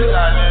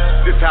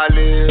live. This I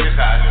live. This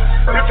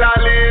I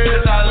live.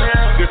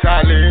 This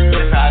I live.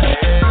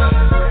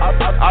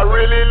 I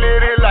really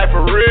live this life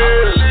for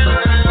real.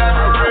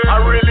 I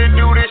really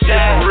do this shit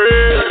for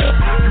real.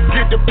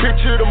 The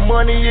picture, the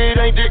money, it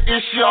ain't the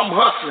issue, I'm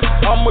hustling.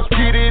 I'ma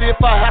get it if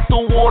I have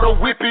to water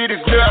whip it,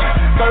 it's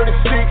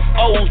nothing. 36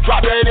 O's,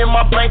 drop that in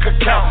my bank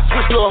account.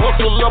 Switch the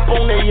hustle up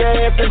on their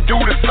ass and do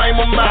the same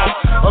amount.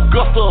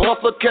 Augusta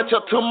hustle, catch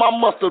up to my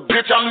mustard,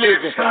 bitch, I'm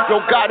living. Yo,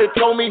 God had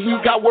told me he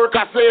got work,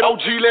 I said,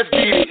 OG, let's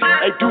get it.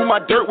 They do my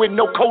dirt with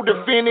no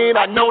co-defendant,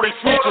 I know they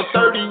switching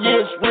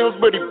 30-inch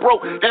rims, but he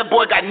broke, that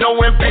boy got no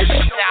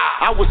ambition.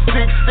 I was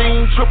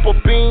 16, triple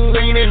beam,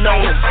 leaning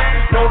on it.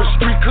 Know the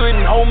street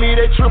couldn't hold me,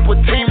 they triple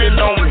teaming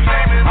on me.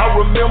 I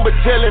remember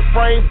telling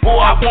Frank,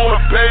 boy, I want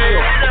a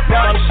bail.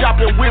 Now I'm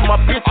shopping with my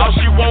bitch, all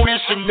she want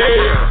is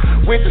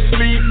Chanel. Went to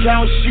sleep,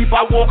 count sheep,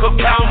 I woke up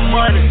counting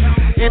money.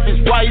 If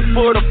it's right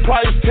for the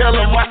price, tell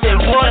him I said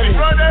run it.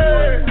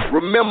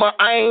 Remember,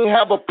 I ain't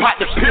have a pot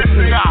to piss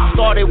me.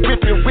 Started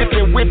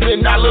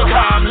whipping, now look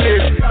how I'm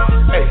living.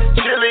 Hey,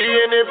 chili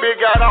in it,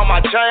 big, got all my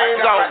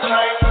chains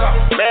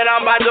on. Man,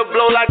 I'm about to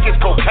blow like it's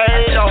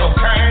cocaine on.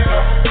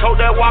 Told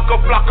that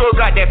Walker Flocker,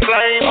 got that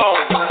flame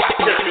on.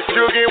 Just me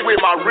jugging with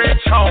my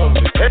rich home.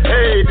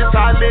 Hey, this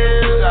I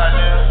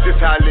live. This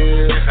I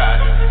live.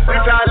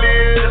 This I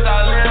live.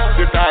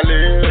 This I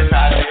live.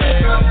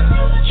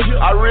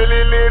 I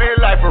really live this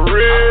life for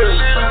real.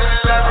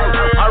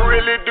 I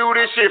really do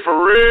this shit for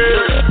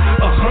real.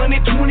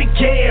 120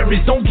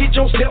 carries, don't get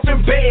yourself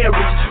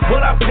embarrassed.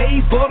 What I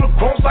paid for the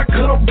cross, I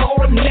could've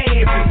bought a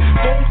Navy.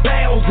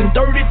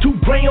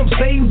 4,032 grams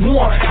A1.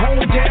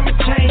 Home damage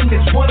chain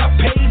is what I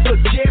paid for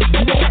just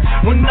one.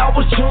 When I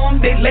was young,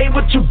 they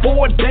labeled your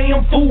boy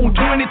damn fool.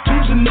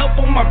 22's enough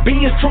on my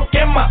Benz truck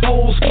and my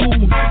old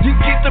school. You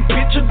get the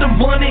picture, the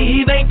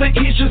money, it ain't the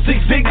issue.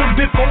 6 figures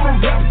before the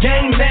rap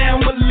game, now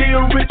I'm a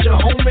little richer,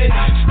 homie.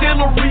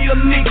 Still a real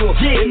nigga,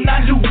 yeah, and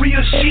I do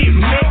real shit,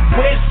 man.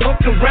 West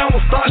fucked around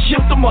with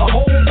Starship to my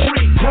whole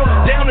brick.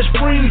 Down in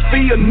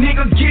Springfield,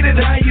 nigga, get it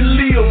how you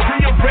live.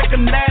 Real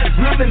recognized,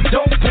 real and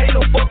don't pay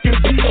the fucking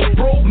bill.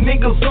 Broke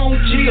niggas on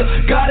chill,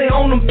 got it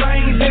on them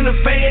things in the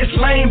fast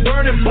lane.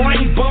 Burning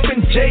brain,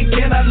 bumping Jake,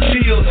 and I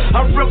live.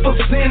 I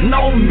represent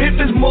no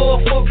Memphis,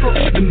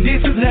 motherfucker. And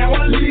this is how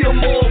I live,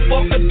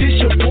 motherfucker. This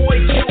your boy,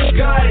 Yo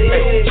got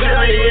it.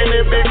 Chili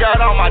in it, big,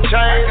 got all my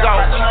chains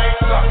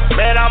on.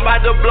 Man, I'm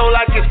about to blow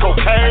like it's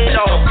cocaine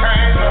on.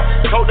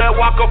 Told that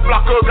Walker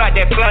Flocker, got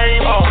that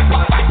flame on.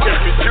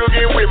 Just me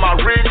jugging with my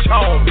rich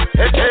home.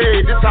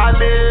 Hey, this I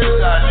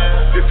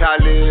live. This I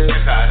live.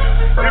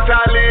 This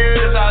I live.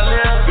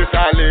 This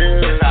I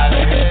live.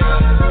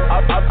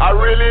 I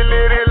really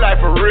live this life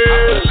for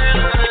real.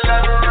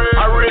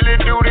 I really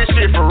do this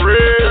shit for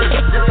real.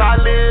 This I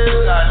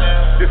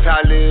live. This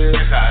I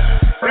live.